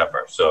werewolf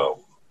ever, so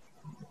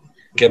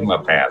give him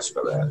a pass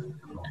for that.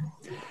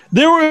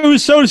 It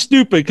was so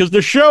stupid because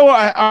the show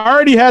I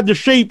already had the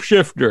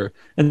shapeshifter,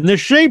 and the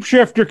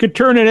shapeshifter could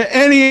turn into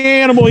any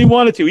animal he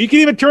wanted to. He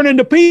could even turn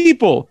into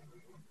people.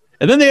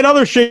 And then they had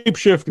other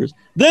shapeshifters.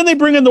 Then they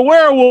bring in the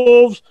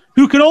werewolves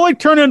who can only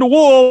turn into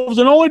wolves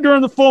and only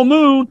during the full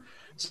moon.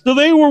 So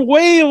they were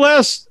way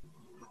less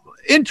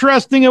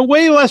interesting and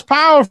way less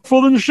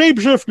powerful than the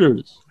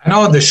shapeshifters. I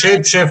know the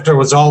shapeshifter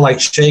was all like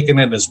shaking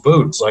in his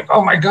boots, like,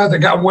 "Oh my god, they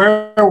got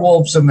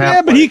werewolves in that."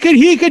 Yeah, but he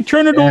could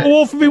turn into a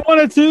wolf if he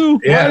wanted to.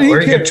 Yeah, or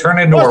he could turn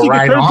into a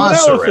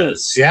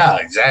rhinoceros. Yeah,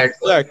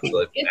 exactly. He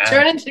could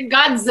turn into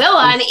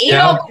Godzilla and eat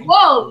all the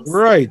wolves.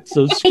 Right.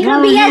 So he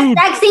could be a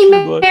sexy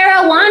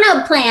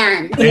marijuana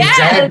plant.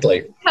 Exactly.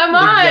 Yes. Come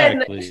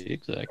on.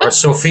 Exactly. Or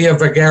Sofia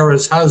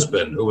Vergara's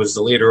husband, who was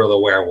the leader of the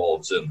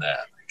werewolves in that.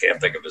 I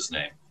can't think of his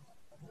name.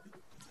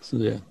 So,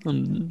 yeah,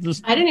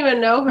 I didn't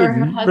even know her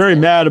husband. Very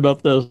mad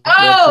about this.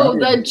 Oh,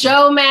 the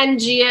Joe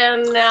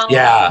Manganiello.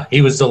 Yeah,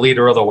 he was the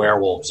leader of the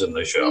werewolves in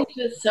the show.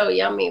 He's just so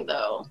yummy,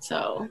 though.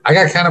 So I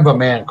got kind of a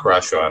man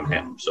crush on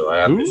him, so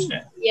I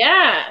understand.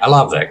 Yeah, I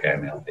love that guy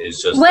now.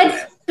 He's just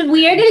what's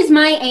weird is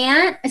my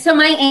aunt. So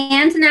my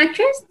aunt's an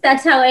actress.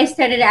 That's how I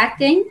started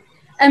acting.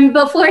 And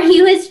before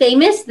he was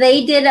famous,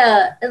 they did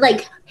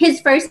his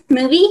first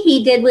movie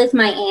he did with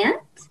my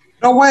aunt.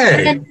 No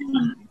way.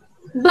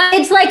 But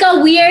it's like a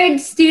weird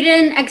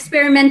student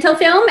experimental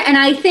film, and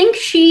I think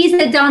she's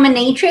a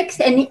dominatrix,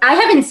 and I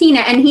haven't seen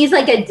it, and he's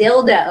like a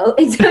dildo.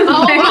 It's my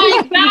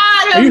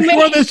god! Are you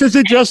sure this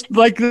isn't just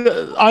like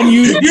on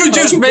YouTube? You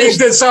just made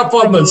this up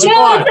on the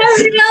spot.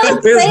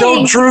 There's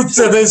no truth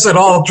to this at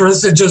all.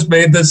 Tristan just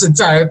made this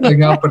entire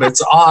thing up, and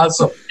it's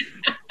awesome.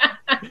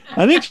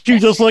 I think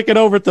she's just looking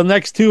over at the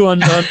next two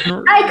on I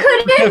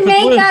couldn't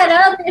make that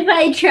up if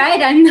I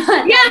tried. I'm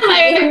not. Yeah,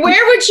 like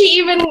where would she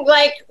even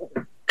like?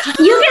 You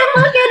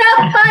can look it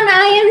up on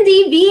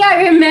IMDb.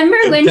 I remember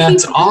when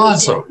that's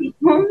awesome. She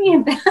told me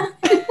about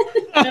it.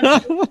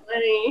 That's so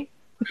funny.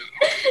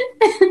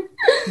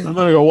 I'm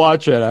gonna go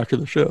watch that after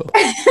the show.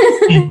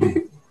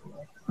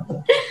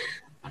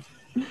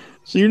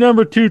 So you're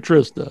number 2,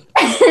 Trista.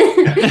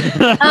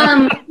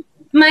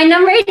 My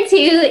number 2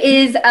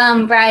 is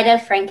Bride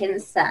of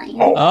Frankenstein.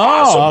 Oh,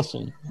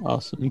 awesome.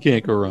 You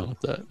can't go wrong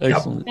with that.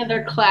 Excellent.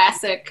 Another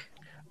classic.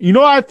 You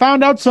know, I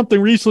found out something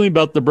recently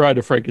about the Bride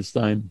of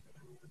Frankenstein.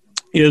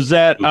 Is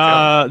that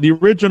the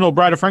original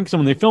Bride of Frankenstein,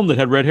 when they filmed it,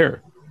 had red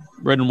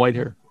and white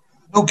hair.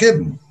 No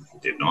kidding.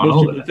 Did not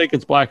know that. I think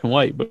it's black and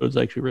white, but it was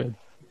actually red.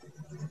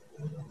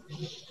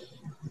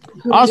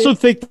 I also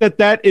think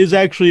that is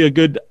actually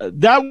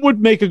that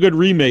would make a good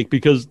remake,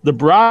 because the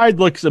bride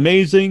looks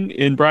amazing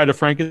in Bride of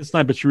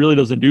Frankenstein, but she really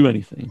doesn't do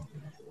anything.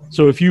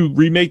 So if you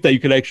remake that, you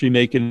could actually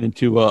make it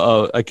into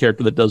a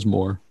character that does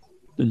more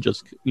than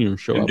just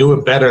show up. Do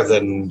it better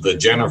than the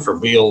Jennifer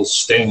Beals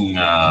Sting.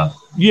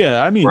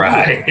 Yeah, I mean,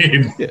 right.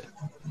 Yeah.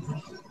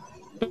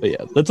 But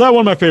yeah, that's not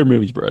one of my favorite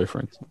movies, Bride of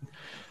Frankenstein.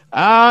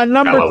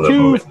 Number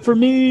 2 for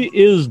me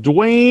is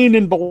Dwayne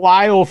and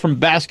Belial from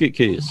Basket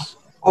Case.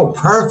 Oh,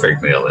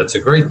 perfect, Neil. That's a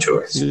great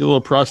choice. A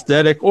little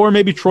prosthetic, or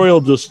maybe Troy I'll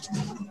just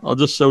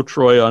sew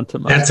Troy onto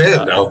my. That's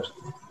it. No.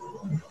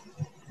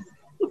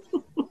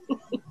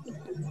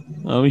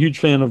 I'm a huge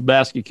fan of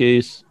Basket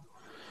Case.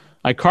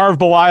 I carved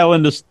Belial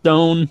into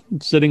stone,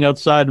 sitting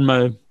outside in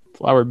my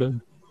flower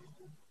bed.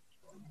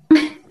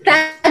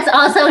 That's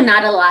also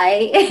not a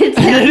lie.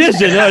 It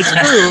isn't. No, it's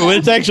true.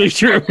 It's actually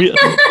true.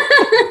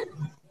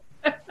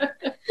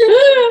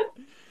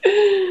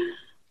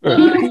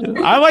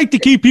 I like to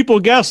keep people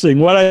guessing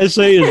what I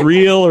say is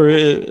real, or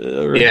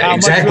yeah,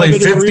 exactly.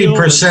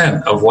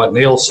 50% of what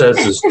Neil says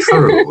is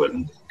true,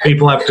 and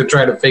people have to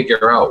try to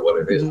figure out what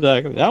it is.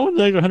 Exactly. That one's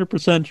like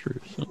 100% true.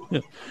 So,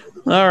 yeah.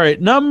 All right,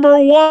 number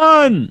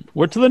 1.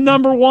 We're to the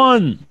number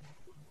 1.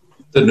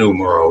 The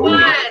numero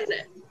 1.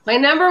 My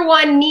number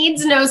 1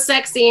 needs no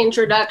sexy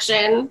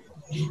introduction.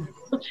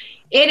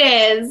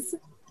 It is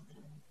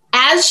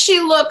as she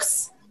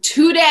looks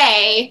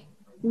today.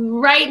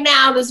 Right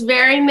now, this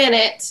very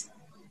minute,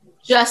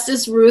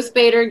 Justice Ruth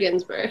Bader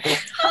Ginsburg.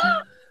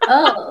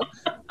 Oh.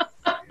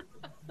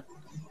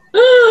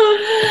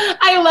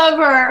 I love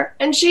her,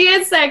 and she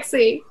is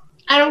sexy.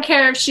 I don't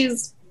care if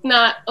she's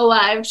not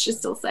alive, she's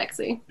still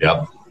sexy.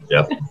 Yep.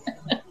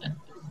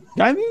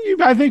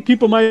 I think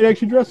people might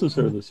actually dress as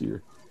her this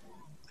year.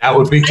 That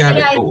would be kind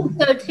of cool.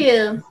 I think so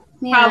too.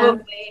 Yeah.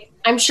 Probably.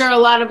 I'm sure a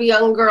lot of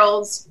young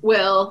girls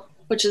will,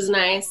 which is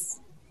nice.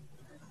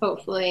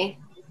 Hopefully.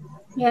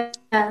 Yeah.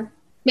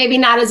 Maybe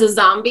not as a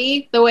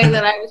zombie, the way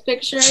that I was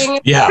picturing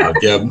it. Yeah.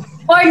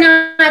 Or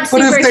not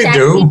super what if they sexy.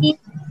 do?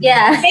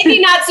 Yeah.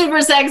 Maybe not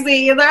super sexy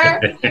either.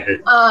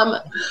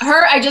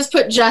 I just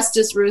put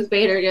Justice Ruth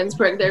Bader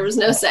Ginsburg. There was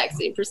no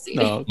sexy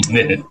proceeding.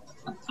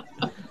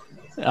 No.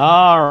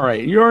 All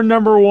right. Your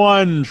number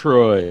 1,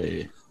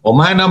 Troy. Well,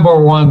 my number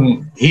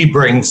 1, he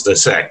brings the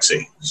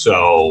sexy.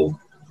 So,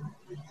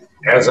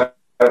 as I've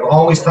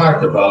always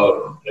talked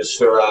about,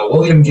 Mr.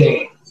 William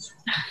Gaines,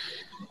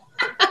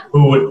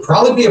 who would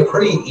probably be a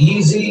pretty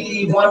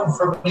easy one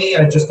for me.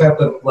 I just have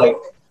to,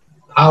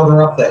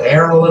 powder up the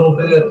hair a little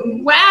bit.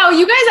 Wow,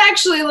 you guys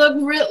actually look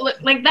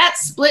like that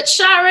split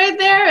shot right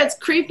there. It's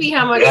creepy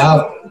how much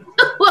you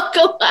look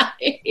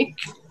alike.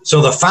 So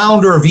the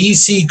founder of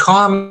EC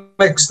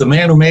Comics, the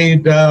man who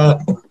made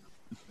the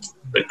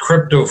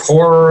Crypt of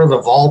Horror, the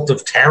Vault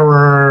of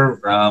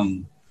Terror,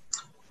 and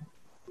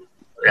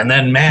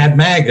then Mad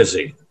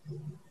Magazine.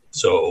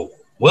 So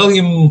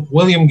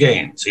William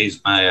Gaines. He's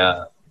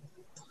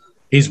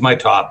my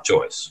top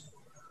choice,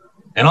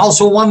 and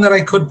also one that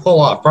I could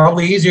pull off.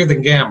 Probably easier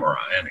than Gamera,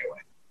 anyway.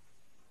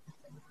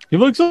 He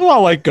looks a lot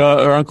like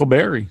our Uncle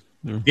Barry.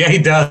 Yeah, he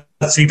does.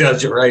 He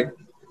does. You're right.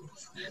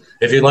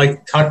 If you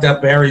like tucked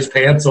up Barry's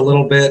pants a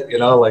little bit,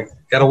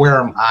 got to wear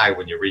them high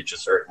when you reach a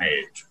certain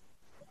age.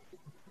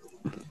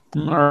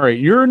 All right,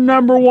 you're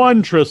number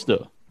one,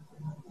 Trista.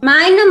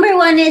 My number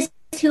one is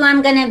who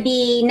I'm going to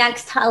be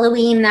next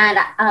Halloween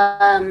that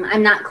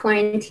I'm not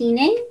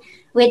quarantining,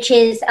 which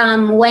is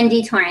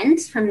Wendy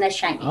Torrance from The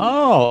Shining.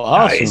 Oh,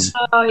 awesome. Nice.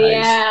 Oh,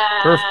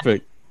 yeah.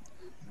 Perfect.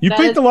 You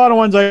picked a lot of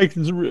ones I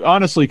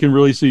honestly can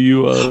really see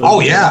you.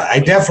 Yeah, I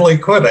definitely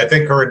could. I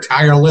think her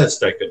entire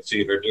list, I could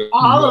see her doing.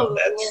 All of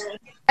them.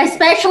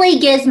 Especially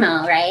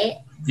Gizmo, right?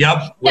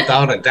 Yep,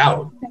 without a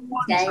doubt.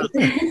 Okay.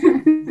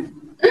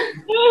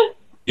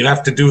 You'd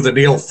have to do the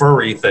Neil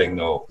furry thing,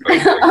 though.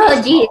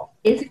 Oh, geez.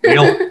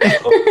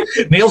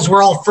 Neil's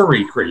were all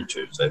furry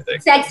creatures, I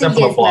think. Sexy except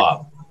for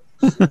Bob.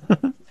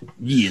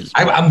 Yes.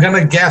 I'm going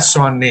to guess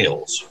on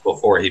Neil's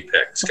before he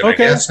picks. Can I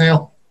guess,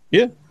 Neil?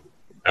 Yeah.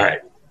 All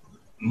right.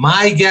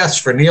 My guess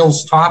for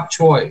Neil's top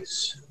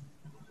choice,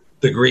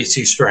 the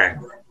Greasy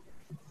Strangler.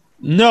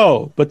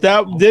 No, but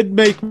that did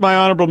make my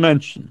honorable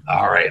mention.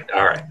 All right.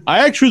 I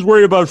actually was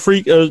worried about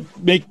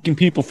making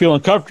people feel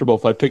uncomfortable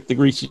if I picked the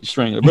Greasy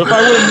Strangler. But if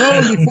I would have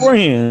known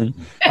beforehand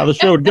how the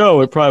show would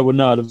go, it probably would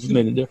not have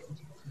made a difference.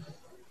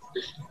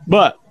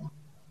 But,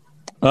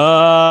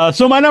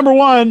 so my number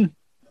one,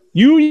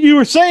 you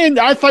were saying,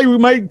 I thought you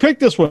might pick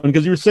this one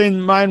because you were saying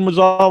mine was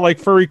all like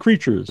furry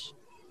creatures.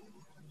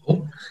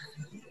 Oh.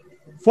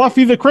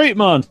 Fluffy the Crate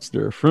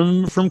Monster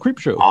from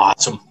Creepshow.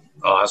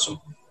 Awesome.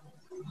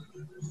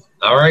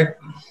 All right.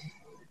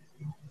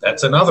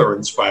 That's another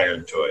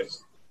inspired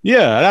choice.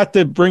 Yeah, I'd have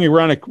to bring it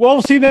around.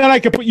 Well, see,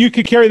 then you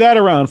could carry that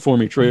around for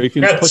me, Troy.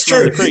 That's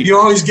true. You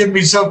always give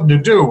me something to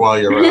do while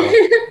you're around.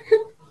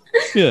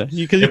 Yeah.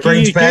 It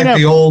brings back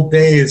the old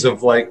days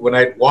of like when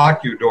I'd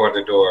walk you door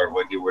to door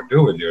when you were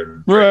doing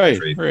your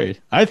Right.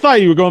 I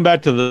thought you were going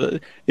back to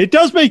it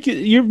does make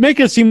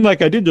it seem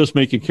like I did just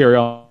make you carry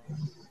all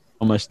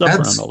my stuff around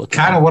all the time. That's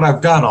kind of what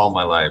I've done all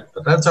my life,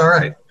 but that's all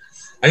right.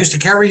 I used to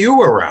carry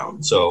you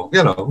around, so,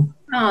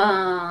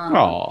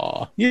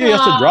 Aw. Yeah, you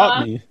have to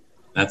drop me.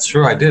 That's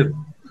true, I did.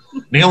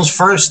 Neil's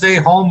first day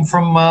home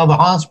from the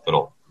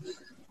hospital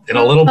in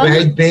a little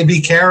baby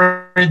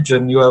carriage,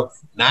 and you have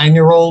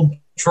 9-year-old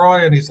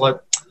Troy, and he's like,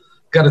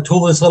 got to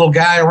tool this little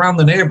guy around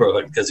the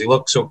neighborhood because he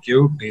looks so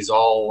cute, and he's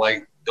all,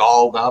 like,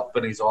 dolled up,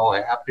 and he's all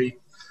happy.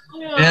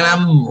 Yeah. And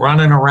I'm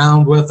running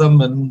around with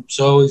him, and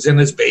so he's in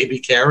his baby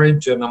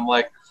carriage, and I'm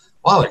like,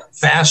 well, the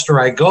faster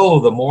I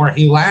go, the more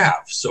he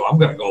laughs. So I'm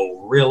going to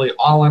go really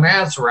hauling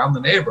ass around the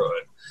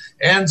neighborhood.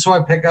 And so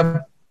I pick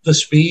up the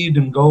speed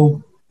and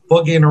go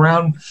boogieing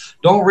around.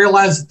 Don't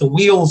realize that the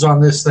wheels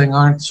on this thing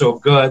aren't so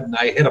good. And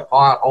I hit a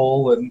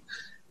pothole and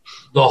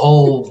the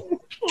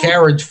whole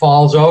carriage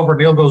falls over.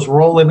 Neil goes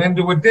rolling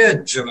into a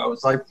ditch. And I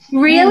was like,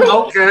 really?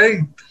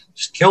 Okay.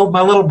 Just killed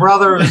my little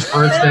brother his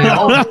first day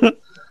home.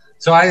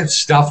 So I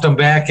stuffed him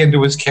back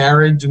into his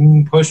carriage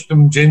and pushed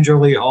him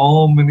gingerly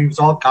home, and he was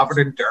all covered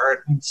in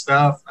dirt and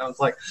stuff. I was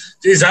like,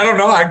 geez, I don't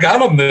know. I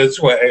got him this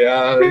way.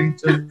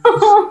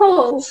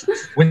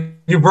 When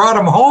you brought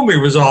him home, he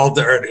was all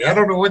dirty. I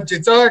don't know what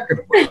you're talking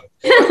about.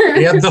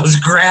 He had those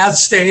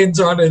grass stains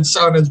on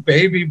his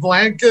baby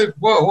blanket.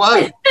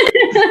 What?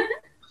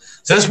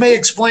 So this may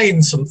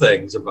explain some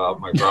things about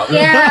my brother.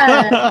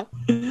 Yeah.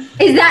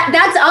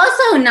 That's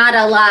also not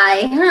a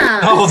lie, huh?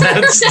 Oh,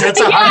 that's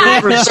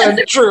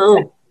 100%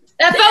 true.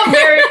 That felt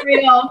very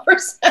real.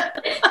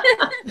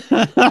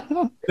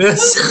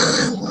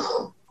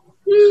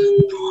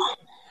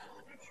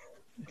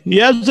 He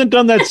hasn't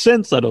done that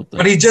since, I don't think.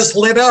 But he just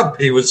lit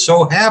up. He was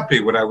so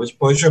happy when I was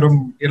pushing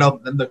him,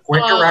 and the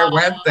quicker I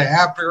went, the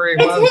happier he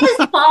was. It's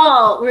his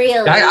fault,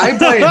 really. I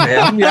blame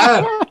him,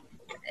 yeah.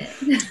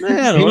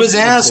 Man, he was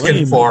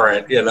asking for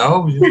it, He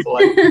was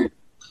like,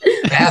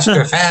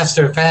 faster.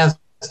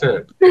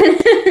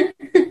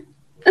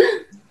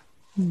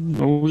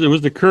 It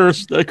was the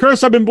curse. The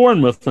curse I've been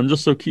born with. I'm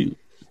just so cute.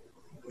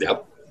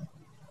 Yep.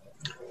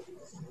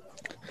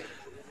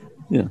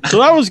 Yeah. So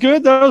that was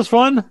good. That was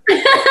fun.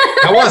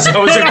 That was a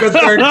good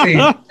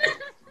 13.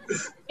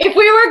 If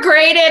we were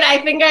graded, I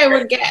think I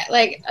would get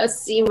like a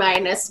C-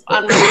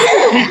 on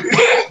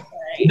my.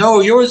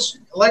 No, yours,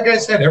 like I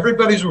said,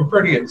 everybody's were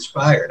pretty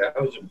inspired. I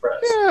was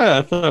impressed. Yeah,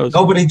 I thought it was.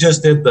 Nobody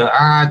just did the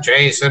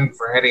Jason,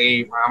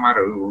 Freddy,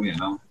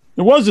 Mamadou,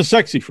 It was a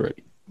sexy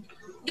Freddy.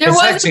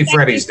 Sexy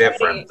Freddy's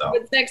different, though.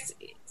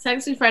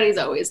 Sexy Freddy's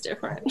always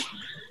different.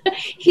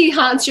 He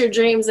haunts your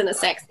dreams in a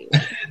sexy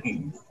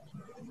way.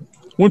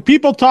 When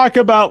people talk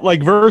about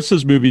like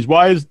versus movies,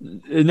 why is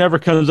it never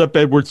comes up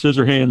Edward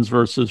Scissorhands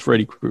versus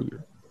Freddy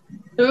Krueger?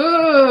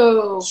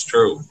 Ooh, it's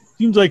true.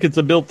 Seems like it's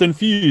a built-in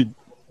feud.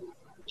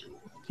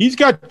 He's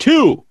got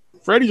 2.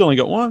 Freddy's only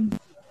got 1.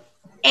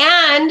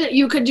 And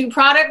you could do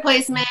product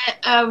placement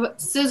of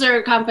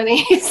scissor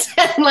companies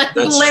and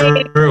That's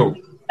true.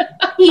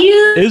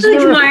 Huge Is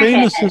there a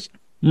market. famous?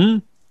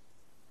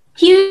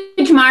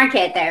 Huge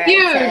market there.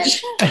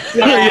 Huge.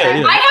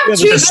 Yeah. I have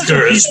two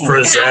Sisters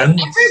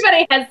presents.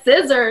 Everybody has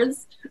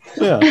scissors.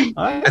 Yeah,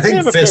 I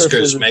think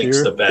Fiskars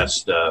makes the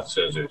best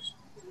scissors.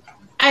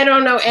 I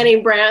don't know any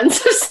brands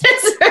of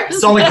scissors.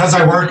 It's only because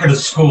I work at a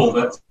school.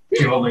 That's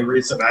the only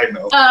reason I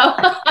know.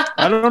 Oh.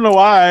 I don't know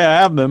why I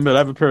have them, but I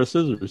have a pair of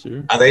scissors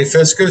here. Are they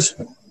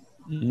Fiskars?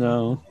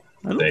 No,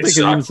 I don't They think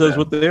it even suck, says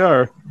what they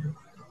are.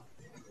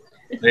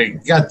 They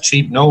got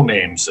cheap,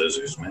 no-name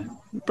scissors, man.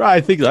 I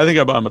think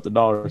I bought them at the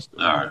dollar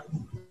store. All right.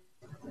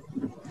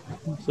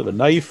 So the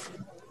knife.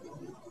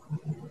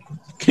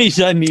 In case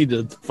I need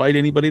to fight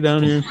anybody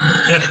down here.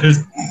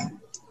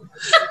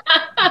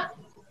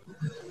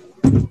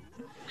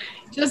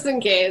 Just in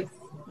case.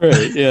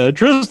 Right, yeah.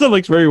 Tristan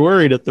looks very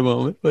worried at the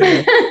moment. But,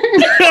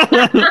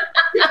 yeah.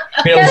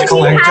 His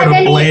collection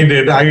of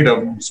bladed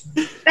items.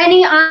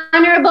 Any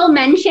honorable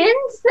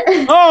mentions?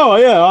 Oh,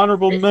 yeah,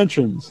 honorable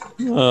mentions.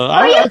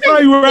 I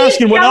thought you were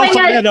asking what else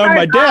I had on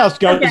my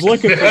desk. I was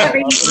looking for it.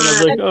 I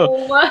was like,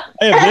 oh,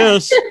 I have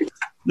this.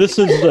 This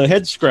is the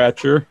head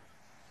scratcher.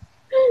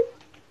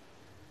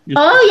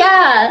 Oh,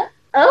 yeah.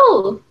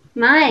 Oh,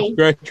 my.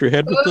 Scratch your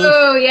head with this.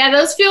 Oh, yeah,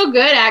 those feel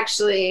good,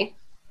 actually.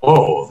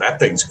 Oh, that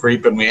thing's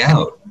creeping me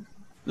out.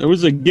 There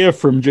was a gift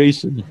from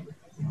Jason.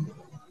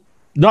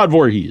 Not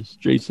Voorhees.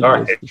 Jason. All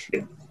right.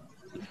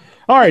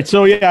 All right,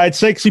 so yeah, it's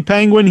Sexy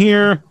Penguin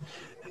here.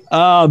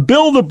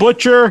 Bill the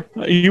Butcher.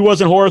 He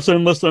wasn't Horace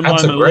listed on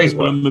That's my a great list,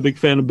 but one. I'm a big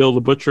fan of Bill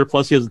the Butcher.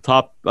 Plus, he has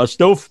a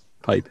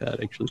stovepipe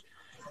hat, actually.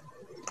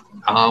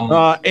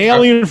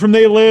 Alien from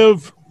They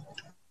Live,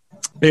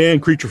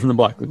 and Creature from the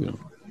Black Lagoon.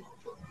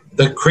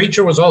 The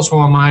Creature was also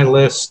on my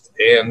list,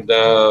 and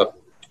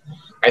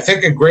I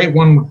think a great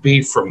one would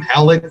be From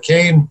Hell It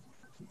Came,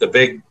 the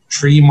big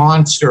tree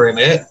monster in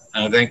it.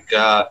 I think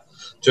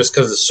just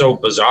because it's so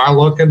bizarre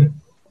looking.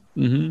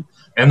 Mm-hmm.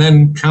 And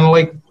then kind of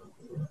like,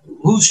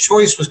 whose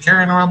choice was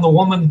carrying around the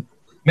woman?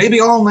 Maybe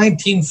all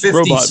 1950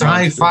 Robot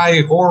sci-fi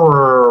monster.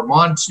 horror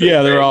monsters.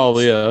 Yeah, they're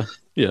all, yeah.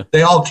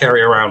 They all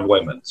carry around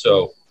women.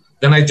 So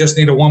then I just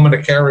need a woman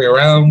to carry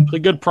around. It's a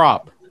good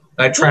prop.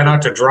 I try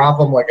not to drop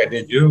them like I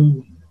did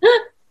you.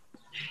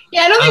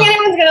 Yeah, I don't think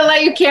anyone's going to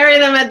let you carry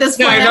them at this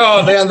point. Yeah,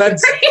 I know.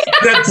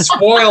 That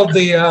spoiled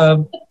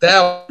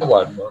that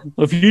one.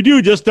 If you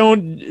do, just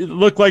don't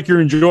look like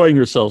you're enjoying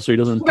yourself so he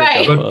doesn't pick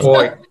up Good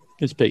point.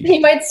 his pace. He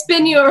might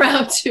spin you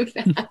around too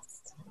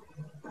fast.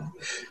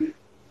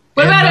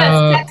 What about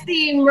a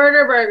sexy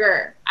murder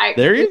burger?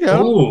 There you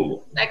go.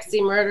 Ooh.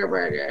 Sexy murder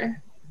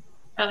burger.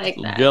 I like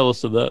I'm that.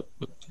 jealous of that.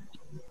 But...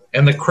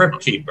 And the Crypt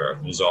Keeper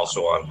is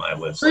also on my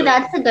list. Oh,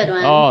 that's a good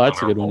one. Oh,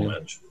 that's a good one. Yeah.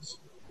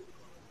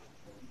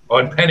 Oh,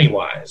 and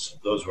Pennywise.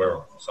 Those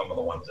were some of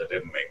the ones that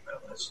didn't make my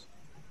list.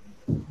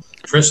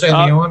 Tristan,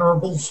 the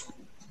honorables?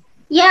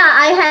 Yeah,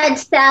 I had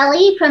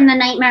Sally from The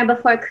Nightmare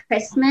Before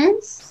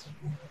Christmas.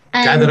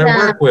 And, Guy that I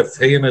work with,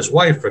 he and his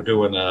wife are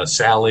doing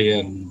Sally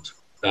and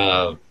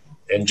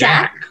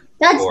Jack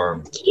That's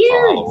for cute.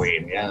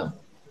 Halloween. Yeah.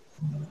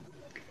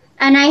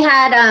 And I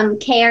had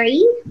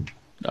Carrie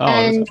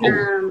and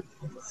Good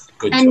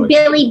and choice.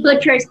 Billy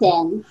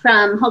Butcherson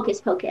from Hocus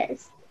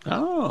Pocus.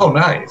 Oh,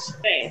 nice.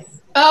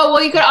 Oh,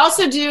 well, you could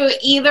also do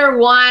either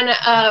one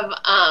of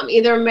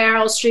either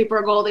Meryl Streep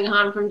or Goldie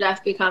Hawn from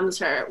Death Becomes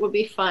Her. It would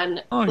be fun.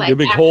 Oh, the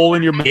big hole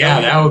in your belly.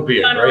 Yeah, that would be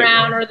a run great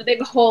around, one. or the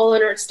big hole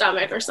in her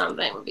stomach or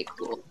something would be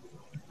cool.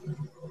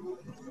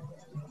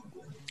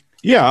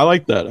 Yeah, I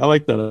like that. I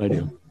like that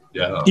idea.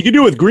 Yeah. You could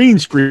do it with green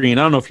screen.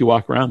 I don't know if you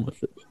walk around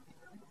with it.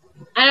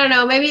 I don't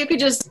know. Maybe you could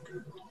just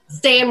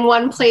stay in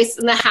one place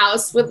in the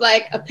house with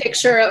like a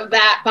picture of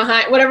that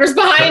behind whatever's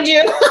behind you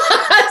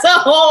as a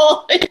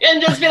whole, and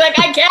just be like,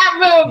 I can't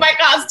move. My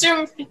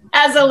costume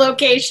as a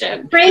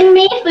location. Bring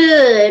me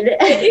food.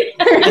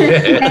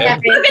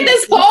 Look at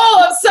this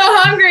hole. I'm so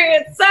hungry.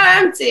 It's so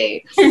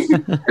empty.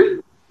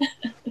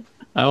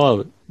 I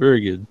love it.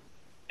 Very good.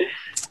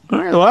 All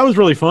right. Well, that was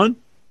really fun.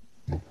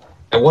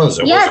 It was.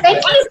 Yeah,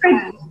 thank you for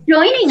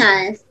joining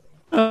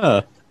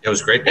us. It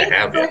was great to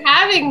have you. For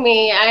having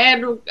me. I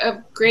had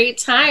a great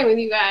time with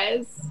you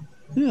guys.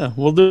 Yeah,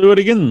 we'll do it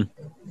again.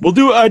 We'll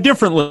do a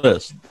different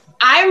list.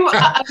 I'm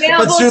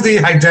available. Let's do the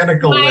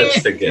identical for my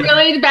list again.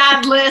 Really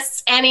bad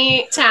lists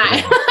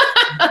anytime.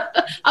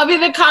 I'll be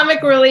the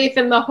comic relief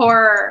in the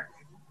horror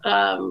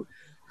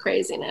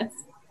craziness.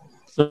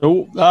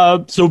 So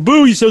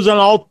Boo, he says on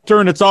Alter,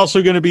 and it's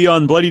also going to be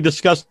on Bloody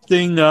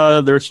Disgusting.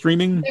 They're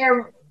streaming.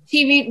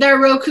 Their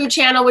Roku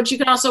channel, which you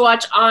can also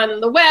watch on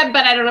the web,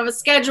 but I don't have a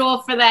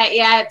schedule for that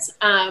yet.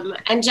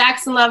 And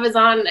Jackson Love is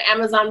on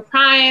Amazon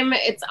Prime.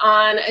 It's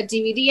on a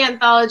DVD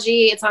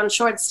anthology. It's on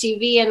Shorts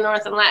TV in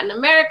North and Latin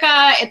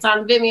America. It's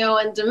on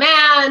Vimeo on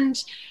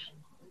demand.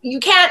 You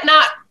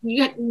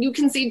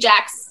can see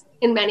Jax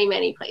in many,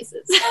 many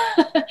places.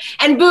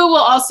 And Boo will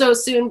also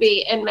soon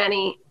be in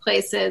many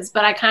places,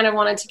 but I kind of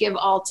wanted to give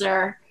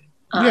Alter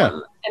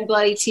and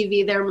Bloody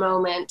TV their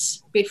moment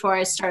before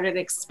I started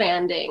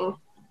expanding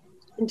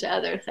into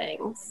other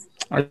things.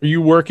 Are you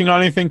working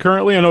on anything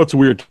currently? I know it's a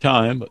weird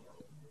time, but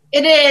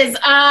It is.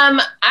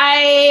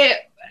 I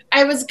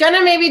I was going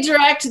to maybe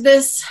direct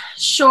this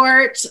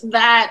short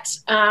that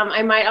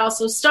I might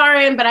also star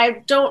in, but I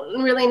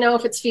don't really know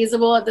if it's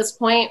feasible at this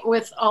point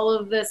with all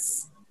of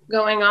this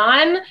going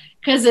on,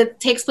 because it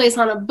takes place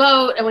on a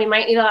boat and we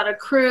might need a lot of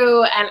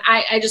crew, and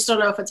I just don't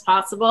know if it's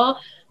possible.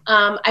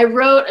 I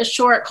wrote a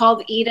short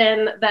called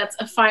Eden that's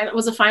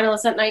was a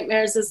finalist at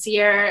Nightmares this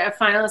year, a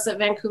finalist at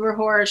Vancouver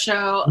Horror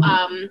Show,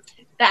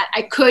 that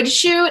I could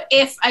shoot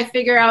if I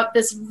figure out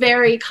this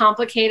very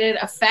complicated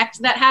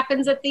effect that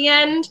happens at the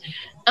end.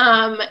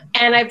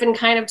 And I've been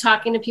kind of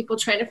talking to people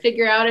trying to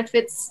figure out if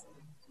it's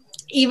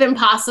even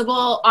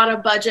possible on a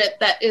budget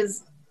that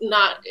is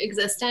not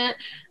existent.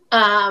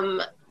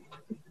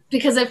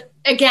 Because if,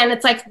 again,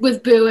 it's like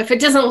with Boo, if it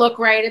doesn't look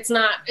right, it's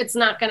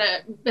not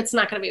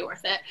gonna be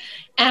worth it.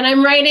 And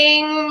I'm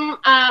writing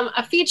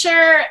a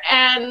feature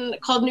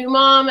called New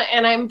Mom,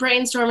 and I'm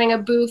brainstorming a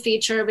Boo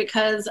feature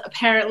because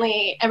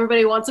apparently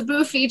everybody wants a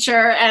Boo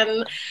feature.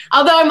 And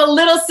although I'm a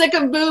little sick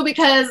of Boo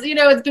because,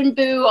 it's been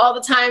Boo all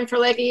the time for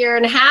like a year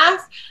and a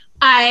half,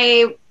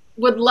 I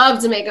would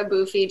love to make a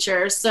Boo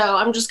feature. So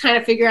I'm just kind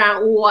of figuring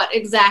out what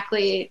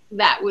exactly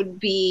that would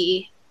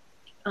be.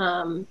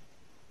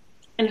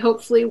 And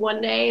hopefully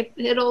one day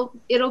it'll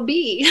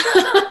be.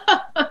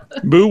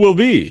 Boo will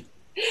be.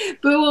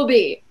 Boo will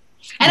be.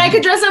 And I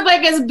could dress up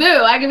like as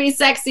Boo. I could be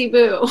sexy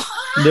Boo.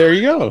 There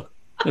you go.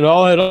 It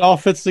all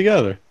fits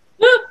together.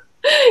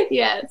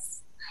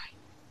 Yes.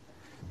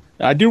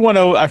 I do want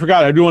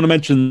to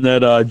mention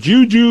that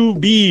Juju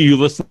B, who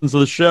listens to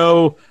the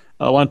show,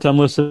 a one-time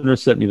listener,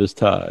 sent me this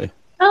tie.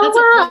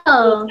 Oh,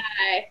 wow.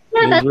 Tie.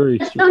 Yeah,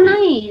 that's so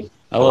nice.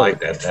 I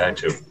like that tie,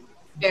 too.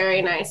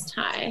 Very nice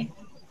tie.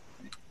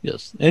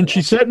 Yes, and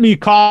she sent me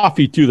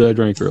coffee too that I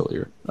drank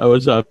earlier. I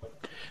was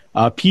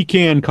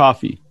pecan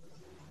coffee.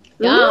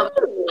 Yum!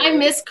 I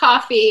miss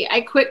coffee.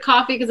 I quit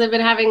coffee because I've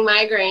been having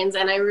migraines,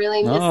 and I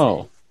really miss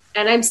it.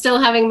 And I'm still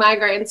having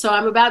migraines, so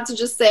I'm about to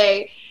just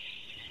say,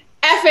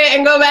 "F it,"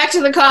 and go back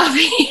to the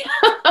coffee.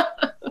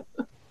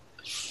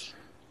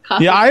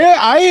 Yeah,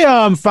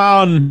 I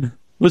found it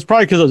was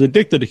probably because I was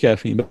addicted to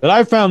caffeine, but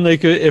I found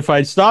like if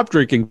I stopped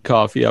drinking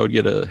coffee, I would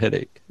get a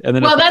headache. And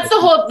then that's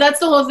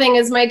the whole thing.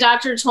 Is my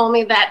doctor told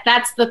me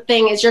that's the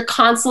thing, is you're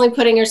constantly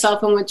putting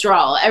yourself in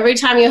withdrawal every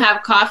time you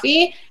have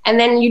coffee, and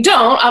then you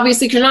don't,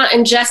 obviously, because you're not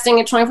ingesting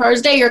it 24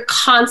 hours a day. You're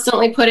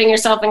constantly putting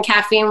yourself in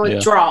caffeine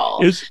withdrawal.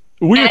 It's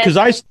weird because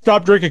I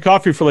stopped drinking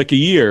coffee for like a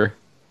year,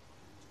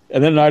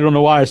 and then I don't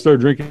know why I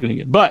started drinking it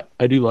again, but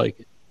I do like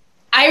it.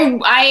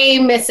 I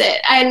miss it,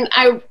 and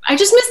I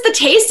just miss the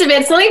taste of it.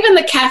 It's not even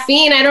the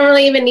caffeine. I don't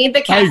really even need the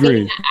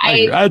caffeine. I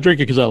agree. I drink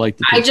it because I like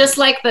the taste. I just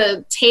like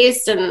the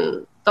taste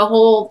and the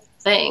whole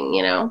thing,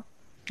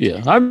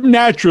 Yeah, I'm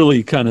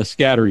naturally kind of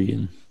scattery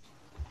and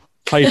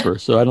hyper,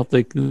 so I don't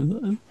think.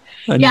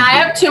 I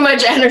have too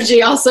much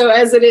energy also,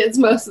 as it is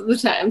most of the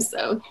time,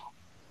 so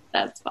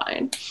that's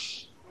fine.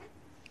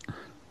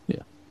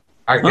 Yeah.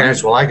 All right,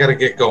 guys. Well, I got to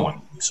get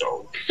going.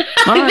 So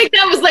I think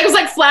that was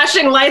like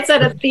flashing lights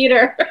at a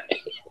theater.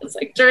 It's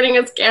like turning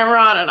his camera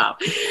on and off.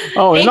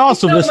 Oh, and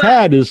also this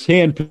hat is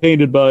hand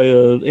painted by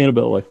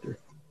Annabelle Lecter.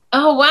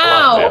 Oh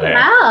wow!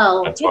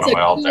 Wow, that's one of my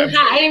all-time.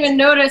 I didn't even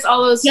notice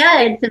all those. Yeah,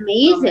 it's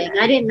amazing.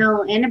 I didn't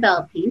know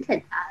Annabelle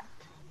painted that.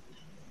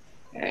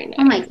 Very nice.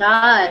 Oh my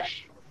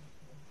gosh!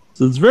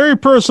 So it's very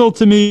personal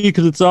to me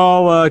because it's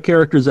all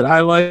characters that I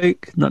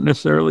like, not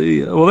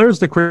necessarily. Well, there's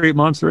the Crate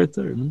Monster right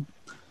there.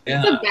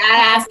 Yeah. It's a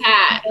badass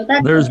hat.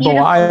 Oh, there's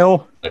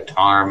Belial. The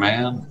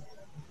Tarman.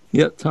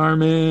 Yep,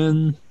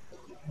 Tarman.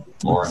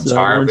 Lawrence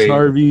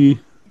Harvey.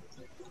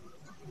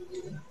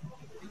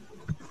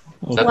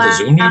 Is that the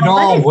Zuni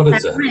doll? What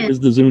is that? It's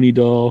the Zuni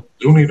doll.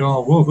 Zuni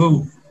doll,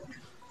 woohoo.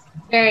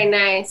 Very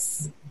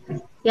nice.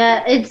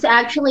 Yeah, it's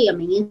actually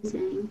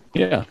amazing.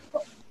 Yeah,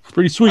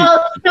 pretty sweet.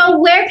 Oh, so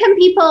where can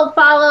people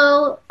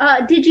follow?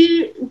 Did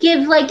you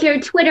give like your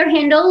Twitter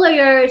handle or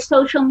your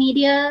social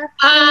media?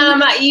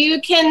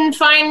 You can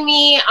find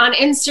me on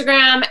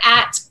Instagram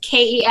at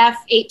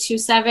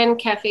KEF827,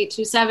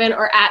 KEF827,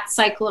 or at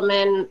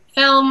Cyclamen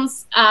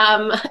Films.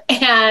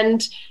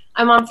 And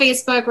I'm on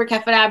Facebook,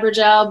 Rakefet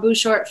Abergel, Boo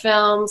Short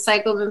Films,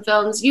 Cyclamen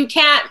Films. You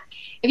can't,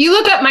 if you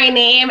look up my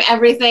name,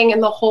 everything in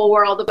the whole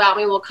world about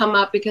me will come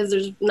up because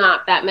there's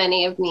not that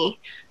many of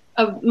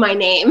my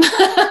name.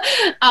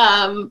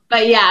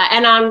 But yeah,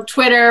 and on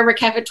Twitter,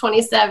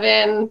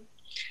 Rakefet27.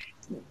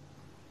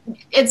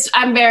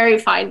 I'm very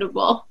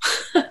findable.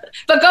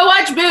 But go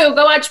watch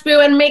Boo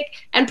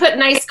and put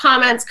nice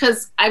comments,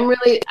 because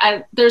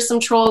there's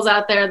some trolls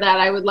out there that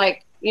I would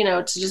like,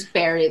 to just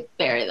bury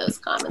those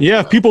comments.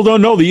 Yeah, people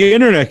don't know the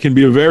internet can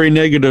be a very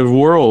negative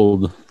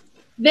world.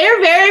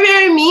 They're very,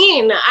 very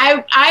mean.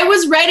 I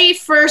was ready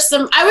for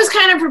I was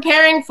kind of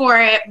preparing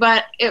for it,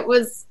 but it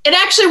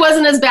actually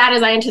wasn't as bad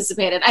as I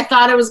anticipated. I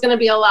thought it was going to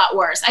be a lot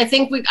worse. I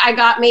think I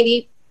got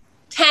maybe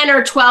 10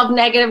 or 12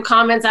 negative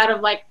comments out of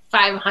like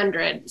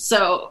 500.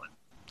 So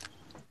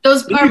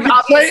Those are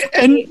obviously,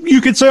 and you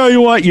could say all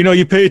you want,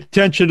 you pay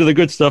attention to the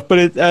good stuff, but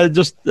it I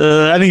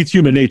think it's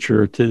human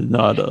nature to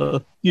not.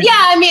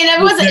 I mean, it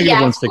wasn't.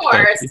 Yeah, of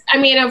course. I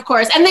mean, of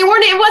course, and they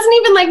weren't. It wasn't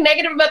even like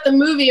negative about the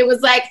movie. It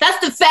was like,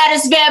 that's the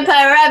fattest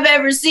vampire I've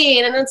ever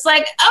seen, and it's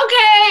like,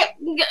 okay,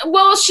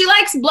 well, she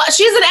likes blood.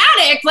 She's an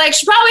addict. Like,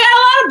 she probably had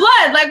a lot of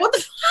blood. Like, what the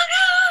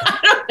fuck? I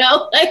don't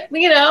know. Like,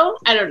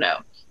 I don't know.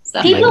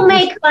 People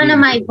make fun of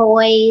my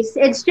voice.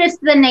 It's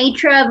just the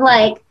nature of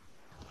like.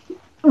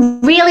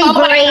 Really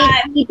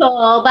brave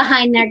people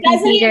behind their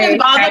computers. Doesn't even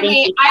bother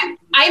me.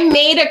 I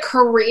made a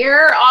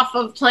career off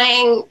of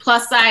playing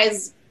plus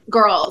size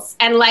girls,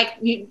 and like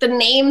the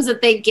names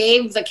that they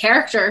gave the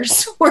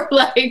characters were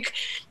like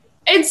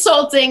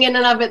insulting in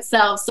and of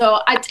itself. So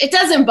it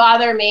doesn't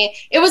bother me.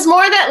 It was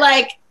more that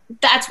like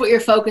that's what you're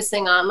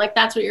focusing on. Like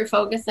that's what you're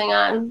focusing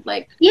on.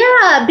 Like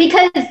yeah,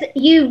 because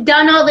you've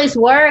done all this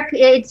work.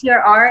 It's your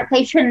art.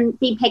 They shouldn't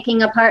be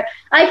picking apart.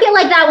 I feel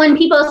like that when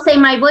people say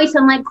my voice,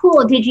 I'm like,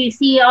 cool. Did you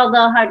see all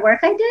the hard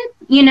work I did?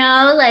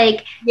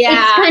 Like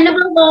it's kind of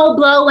a low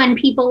blow when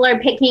people are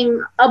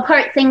picking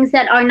apart things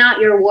that are not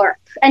your work.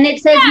 And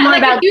it says more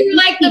about if you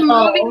like the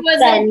movie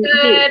wasn't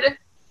good,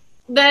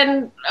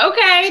 then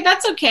okay,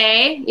 that's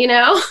okay.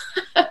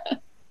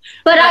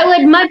 But I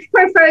would much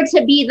prefer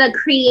to be the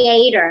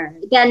creator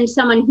than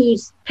someone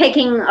who's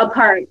picking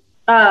apart.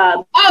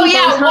 One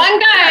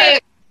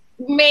guy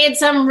made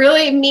some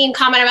really mean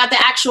comment about the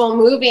actual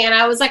movie, and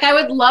I was like, I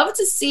would love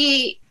to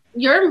see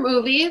your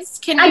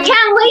movies. I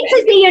can't wait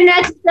to see your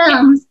next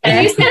films.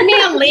 Can you send me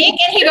a link?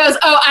 And he goes,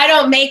 oh, I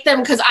don't make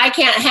them because I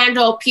can't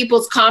handle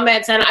people's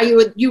comments, and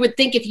you would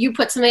think if you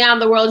put something out in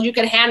the world, you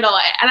could handle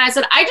it. And I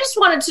said, I just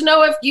wanted to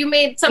know if you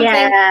made something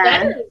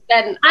better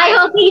than I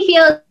hope he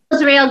feels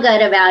real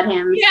good about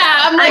him. Yeah,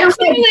 I'm like,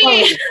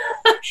 clearly,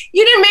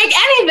 you didn't make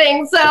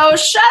anything, so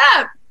shut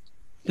up.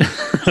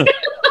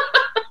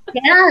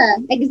 Yeah,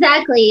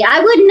 exactly.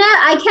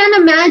 I can't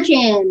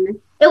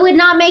imagine. It would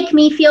not make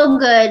me feel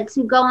good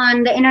to go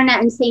on the internet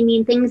and say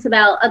mean things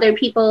about other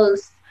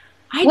people's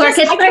work,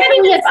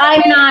 especially if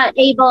I'm not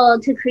able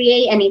to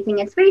create anything.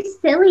 It's very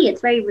silly.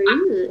 It's very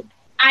rude.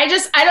 I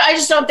just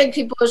don't think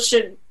people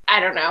should.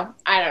 I don't know.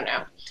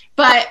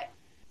 But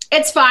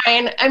it's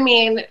fine. I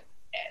mean,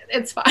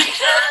 it's fine.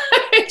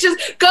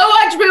 Just go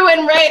watch Boo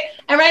and write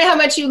how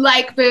much you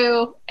like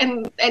Boo,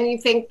 and you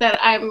think that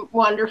I'm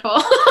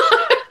wonderful.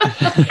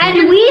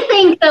 And we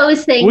think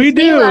those things. We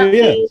do.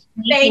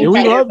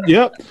 We loved.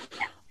 Yep.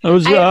 I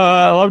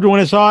loved when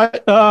I saw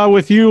it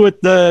with you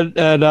at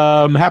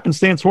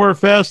Happenstance Horror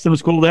Fest. It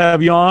was cool to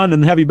have you on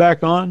and have you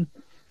back on.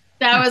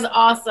 That was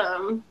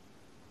awesome.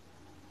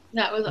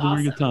 That was awesome.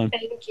 A good time.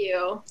 Thank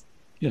you.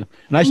 Yeah,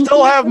 and I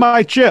still have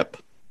my chip.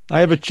 I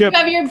have a chip. You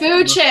have your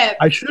Boo chip.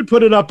 I should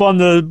put it up on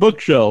the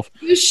bookshelf.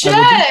 You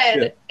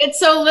should. It's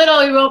so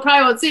little you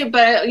probably won't see it,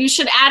 but you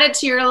should add it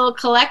to your little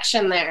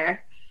collection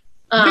there.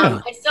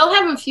 I still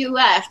have a few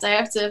left. I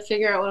have to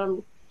figure out what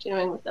I'm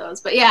doing with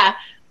those. But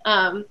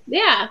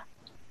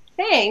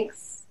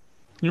thanks.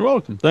 You're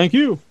welcome. Thank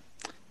you.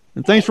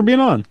 And thanks for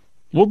being on.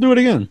 We'll do it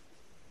again.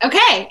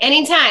 Okay,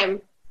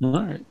 anytime.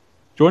 All right.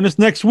 Join us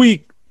next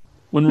week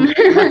when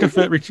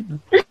Rakafet reaches.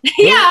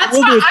 Yeah, that's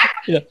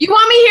fine. You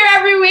want me here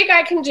every week?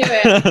 I can do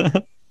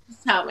it.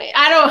 Just tell me.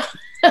 I don't.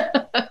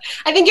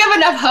 I think you have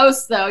enough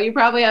hosts, though. You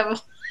probably have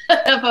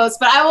enough hosts,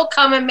 but I will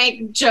come and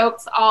make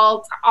jokes all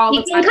the time.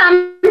 You can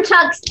come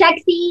talk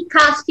sexy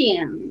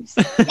costumes.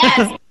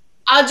 Yes.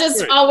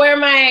 I'll wear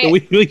my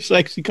really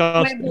sexy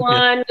costume.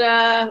 My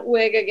blonde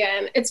wig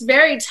again. It's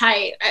very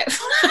tight. I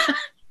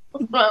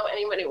don't know if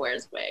anybody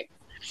wears wigs.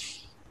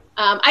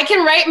 I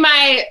can write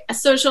my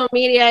social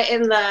media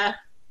in the.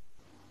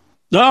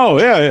 Oh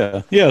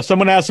yeah.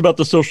 Someone asked about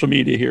the social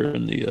media here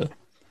in the.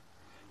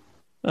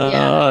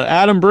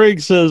 Adam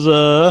Briggs says,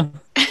 I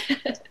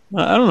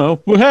don't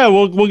know.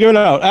 We'll give it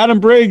out. Adam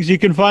Briggs, you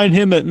can find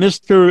him at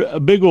Mr.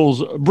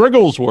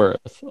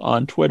 Brigglesworth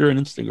on Twitter and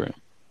Instagram.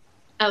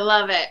 I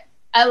love it.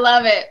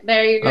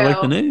 There you go. I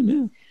like the name.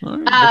 Yeah. All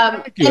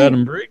right. Thank you,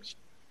 Adam Briggs.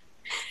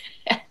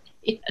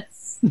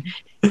 Yes. And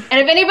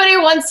if anybody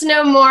wants to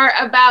know more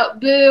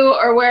about Boo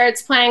or where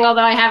it's playing,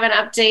 although I haven't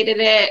updated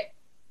it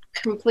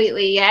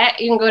completely yet,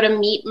 you can go to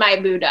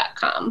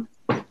meetmyboo.com,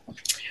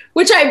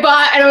 which I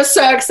bought, and I was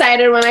so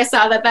excited when I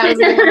saw that was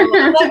like,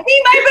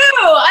 Meet My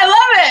Boo! I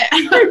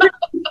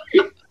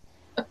love it!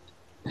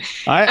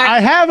 I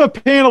have a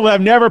panel that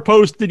I've never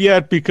posted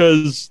yet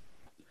because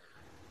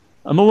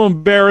I'm a little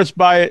embarrassed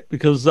by it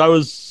because I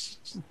was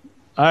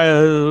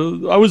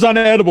on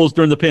edibles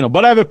during the panel,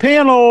 but I have a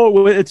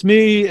panel. It's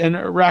me and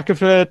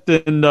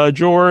Rakafet and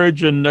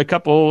George and a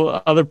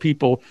couple other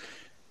people.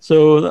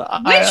 So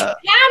which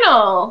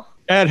panel?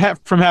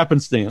 From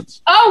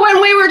Happenstance. Oh,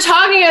 when we were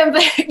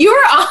talking, you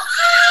were on.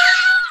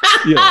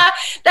 Yeah.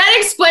 That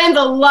explains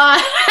a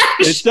lot.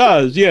 Actually. It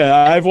does.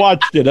 Yeah, I've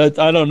watched it.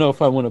 I don't know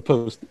if I want to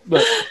post it,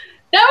 but.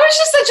 That was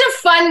just such a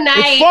fun night.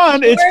 It's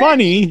fun. It's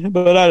funny,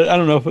 but I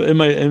don't know if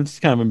it's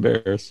kind of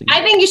embarrassing.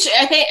 I think you should.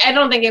 I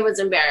don't think it was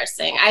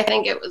embarrassing. I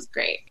think it was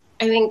great.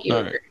 I think you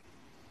agree.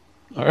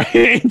 All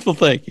right. Well,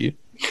 thank you.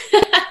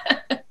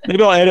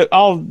 Maybe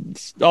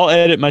I'll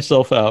edit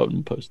myself out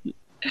and post it.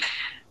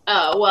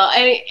 Oh well,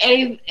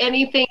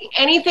 anything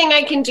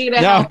I can do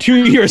to now, help.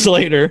 2 years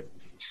later.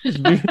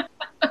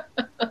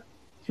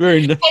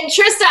 Very nice. And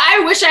Trista,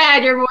 I wish I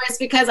had your voice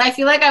because I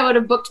feel like I would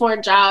have booked more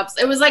jobs.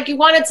 It was like you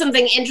wanted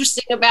something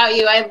interesting about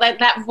you. I like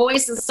that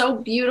voice is so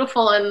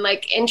beautiful and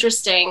like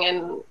interesting,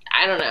 and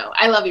I don't know.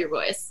 I love your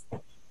voice.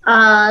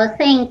 Oh,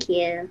 thank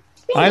you.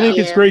 I think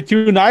it's great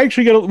too, and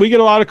we get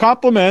a lot of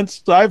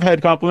compliments. I've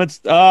had compliments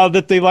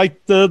that they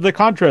like the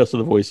contrast of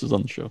the voices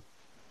on the show.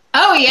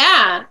 Oh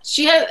yeah,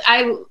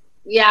 I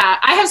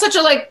have such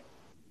a like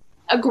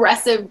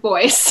aggressive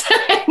voice,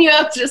 and you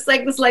have just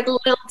like this like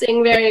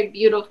lilting, very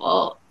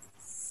beautiful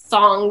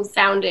song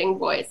sounding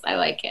voice. I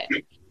like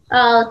it.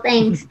 Oh,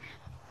 thanks.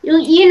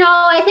 You know,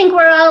 I think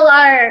we're all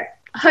our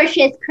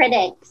harshest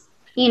critics.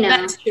 You know,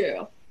 that's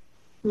true.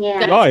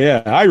 Yeah. Oh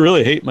yeah, I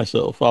really hate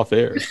myself off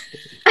air.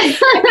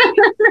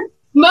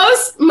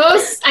 most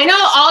I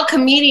know all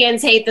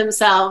comedians hate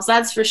themselves,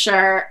 that's for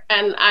sure,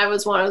 and I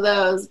was one of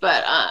those.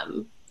 But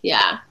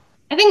yeah,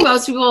 I think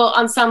most people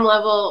on some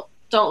level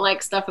don't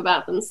like stuff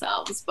about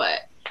themselves,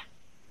 but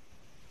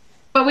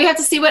we have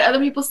to see what other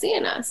people see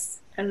in us,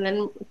 and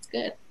then it's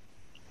good.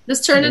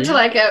 This turned into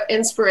like an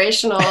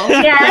inspirational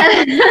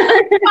podcast.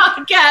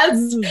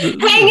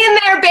 Hang in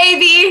there,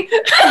 baby.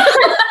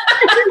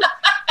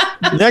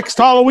 Next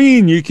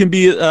Halloween, you can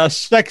be a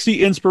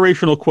sexy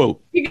inspirational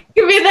quote. You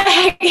can be the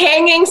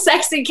hanging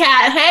sexy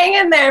cat. Hang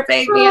in there,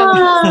 baby.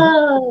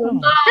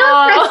 Oh.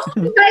 Don't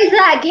sexify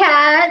that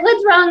cat.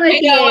 What's wrong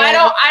with you?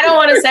 I don't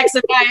want to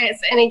sexify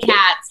any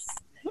cats.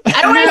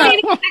 I don't want to see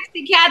any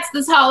sexy cats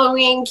this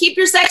Halloween. Keep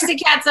your sexy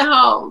cats at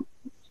home.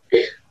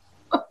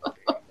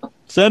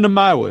 Send them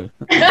my way.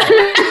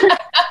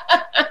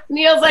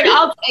 Neil's like,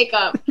 I'll take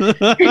them. Come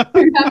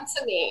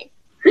to me.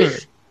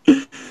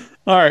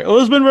 All right. Well,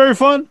 it's been very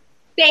fun.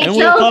 Thank you.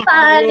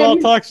 We'll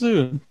talk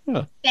soon.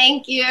 Yeah.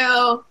 Thank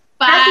you.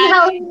 Bye. Happy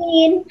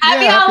Halloween.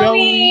 Happy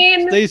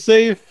Halloween. Stay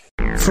safe.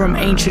 From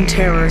ancient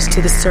terrors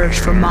to the search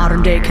for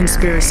modern-day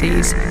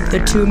conspiracies, The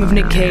Tomb of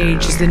Nick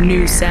Cage is the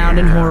new sound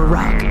in horror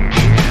rock.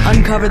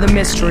 Uncover the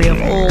mystery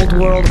of old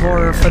world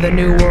horror for the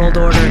new world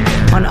order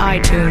on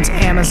iTunes,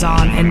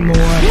 Amazon, and more.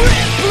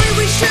 Ripley,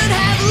 we should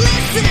have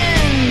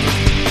listened.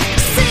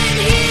 Sit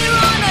here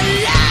on a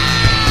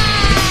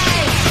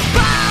lie.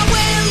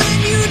 Powell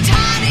and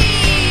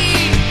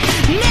Utani.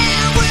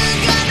 Now we're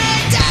gonna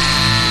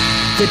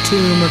die. The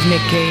Tomb of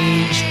Nick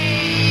Cage.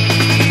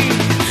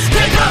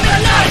 They're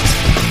coming night.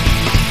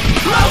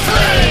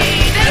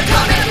 Mostly, they're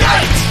coming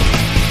night.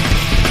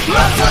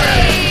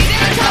 Mostly,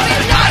 they're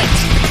coming night.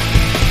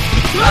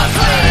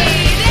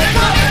 Mostly, they're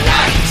coming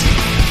night.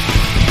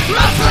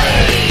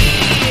 Mostly.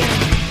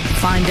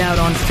 Find out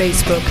on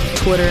Facebook,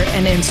 Twitter,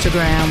 and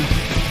Instagram.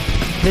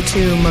 The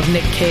Tomb of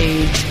Nick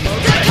Cage.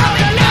 They're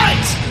coming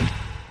night.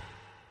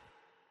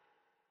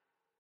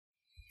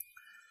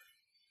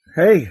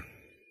 Hey.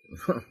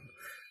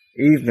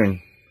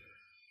 Evening.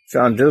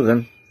 John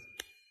Dugan.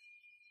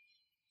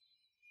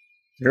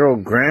 Your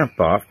old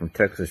grandpa from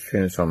Texas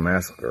Chainsaw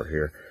Massacre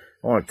here.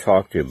 I want to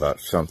talk to you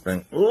about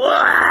something. Or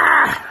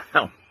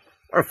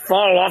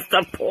fall off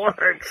the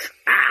porch.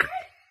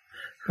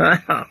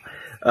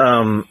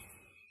 I'm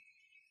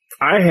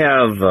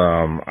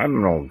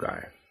an old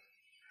guy.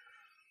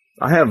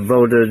 I have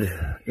voted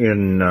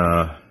in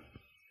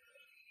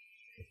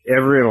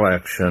every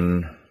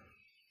election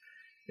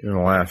in the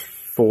last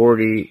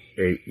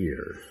 48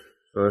 years.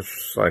 So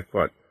it's like,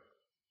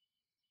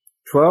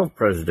 12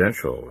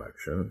 presidential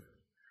elections.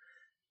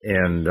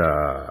 And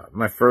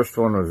my first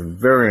one was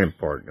very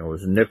important. It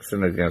was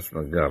Nixon against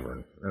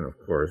McGovern. And, of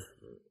course,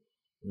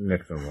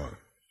 Nixon won.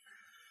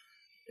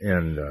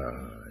 And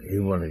he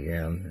won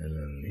again. And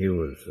then he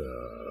was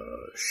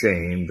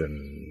shamed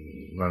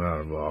and run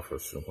out of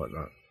office and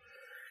whatnot.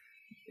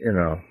 You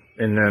know.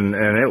 And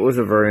it was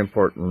a very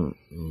important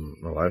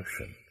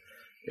election.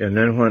 And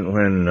then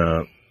when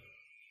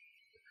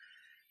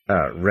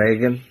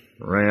Reagan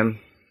ran,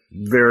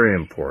 very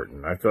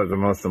important. I thought the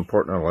most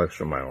important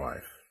election of my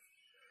life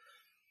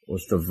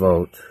was to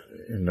vote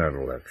in that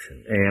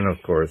election. And,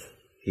 of course,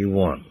 he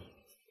won.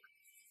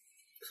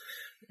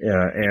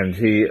 Yeah, and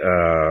he,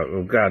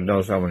 God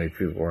knows how many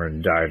people were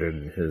indicted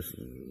in his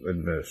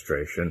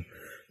administration.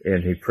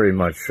 And he pretty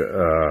much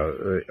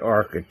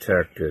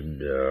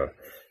architected,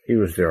 he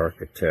was the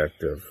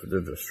architect of the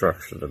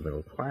destruction of the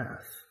middle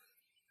class.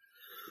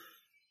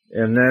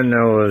 And then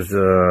there was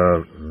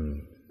a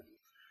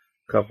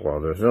couple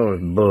others. There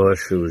was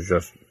Bush, who was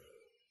just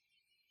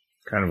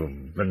kind of a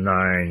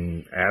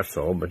benign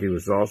asshole, but he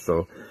was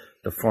also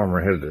the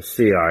former head of the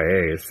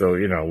CIA. So,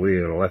 you know,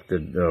 we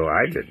elected, no,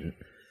 I didn't,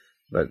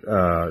 but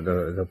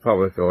the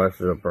public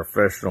elected a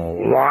professional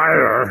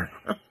liar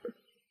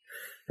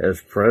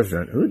as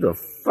president. Who the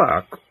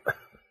fuck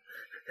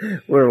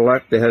would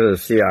elect the head of the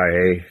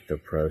CIA to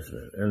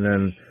president? And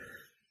then,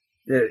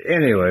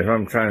 anyway, what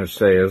I'm trying to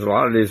say is a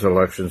lot of these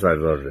elections I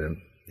voted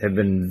in have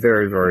been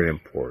very, very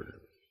important.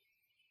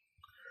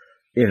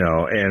 You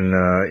know, and,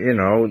 you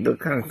know, the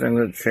kind of thing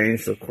that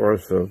changed the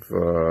course of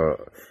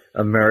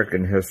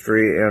American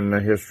history and the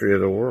history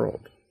of the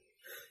world.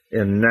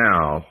 And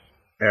now,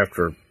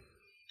 after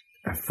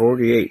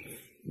 48,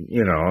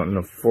 in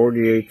the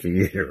 48th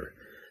year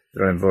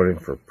that I'm voting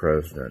for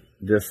president,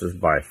 this is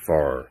by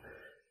far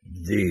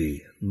the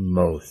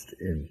most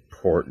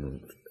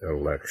important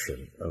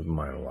election of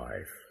my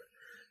life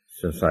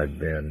since I've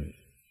been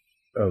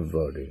of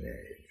voting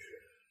age.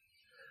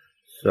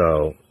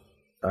 So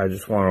I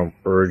just want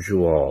to urge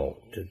you all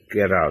to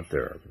get out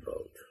there and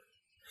vote.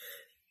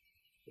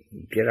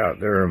 Get out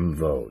there and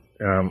vote.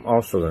 And I'm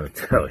also going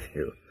to tell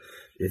you,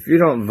 if you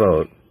don't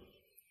vote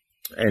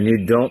and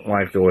you don't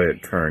like the way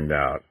it turned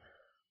out,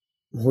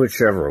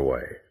 whichever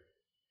way,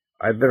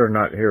 I better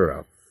not hear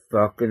a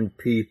fucking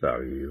peep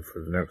out of you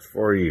for the next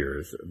 4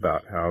 years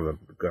about how the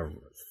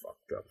government's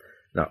fucked up.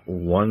 Not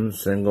one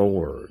single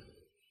word.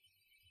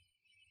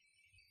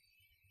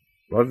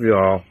 Love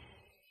y'all.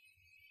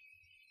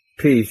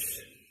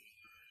 Peace.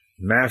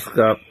 Mask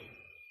up.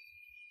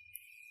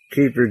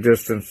 Keep your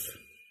distance.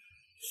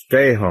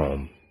 Stay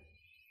home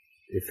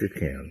if you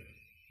can.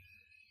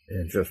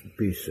 And just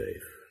be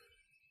safe.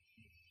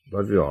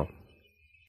 Love y'all.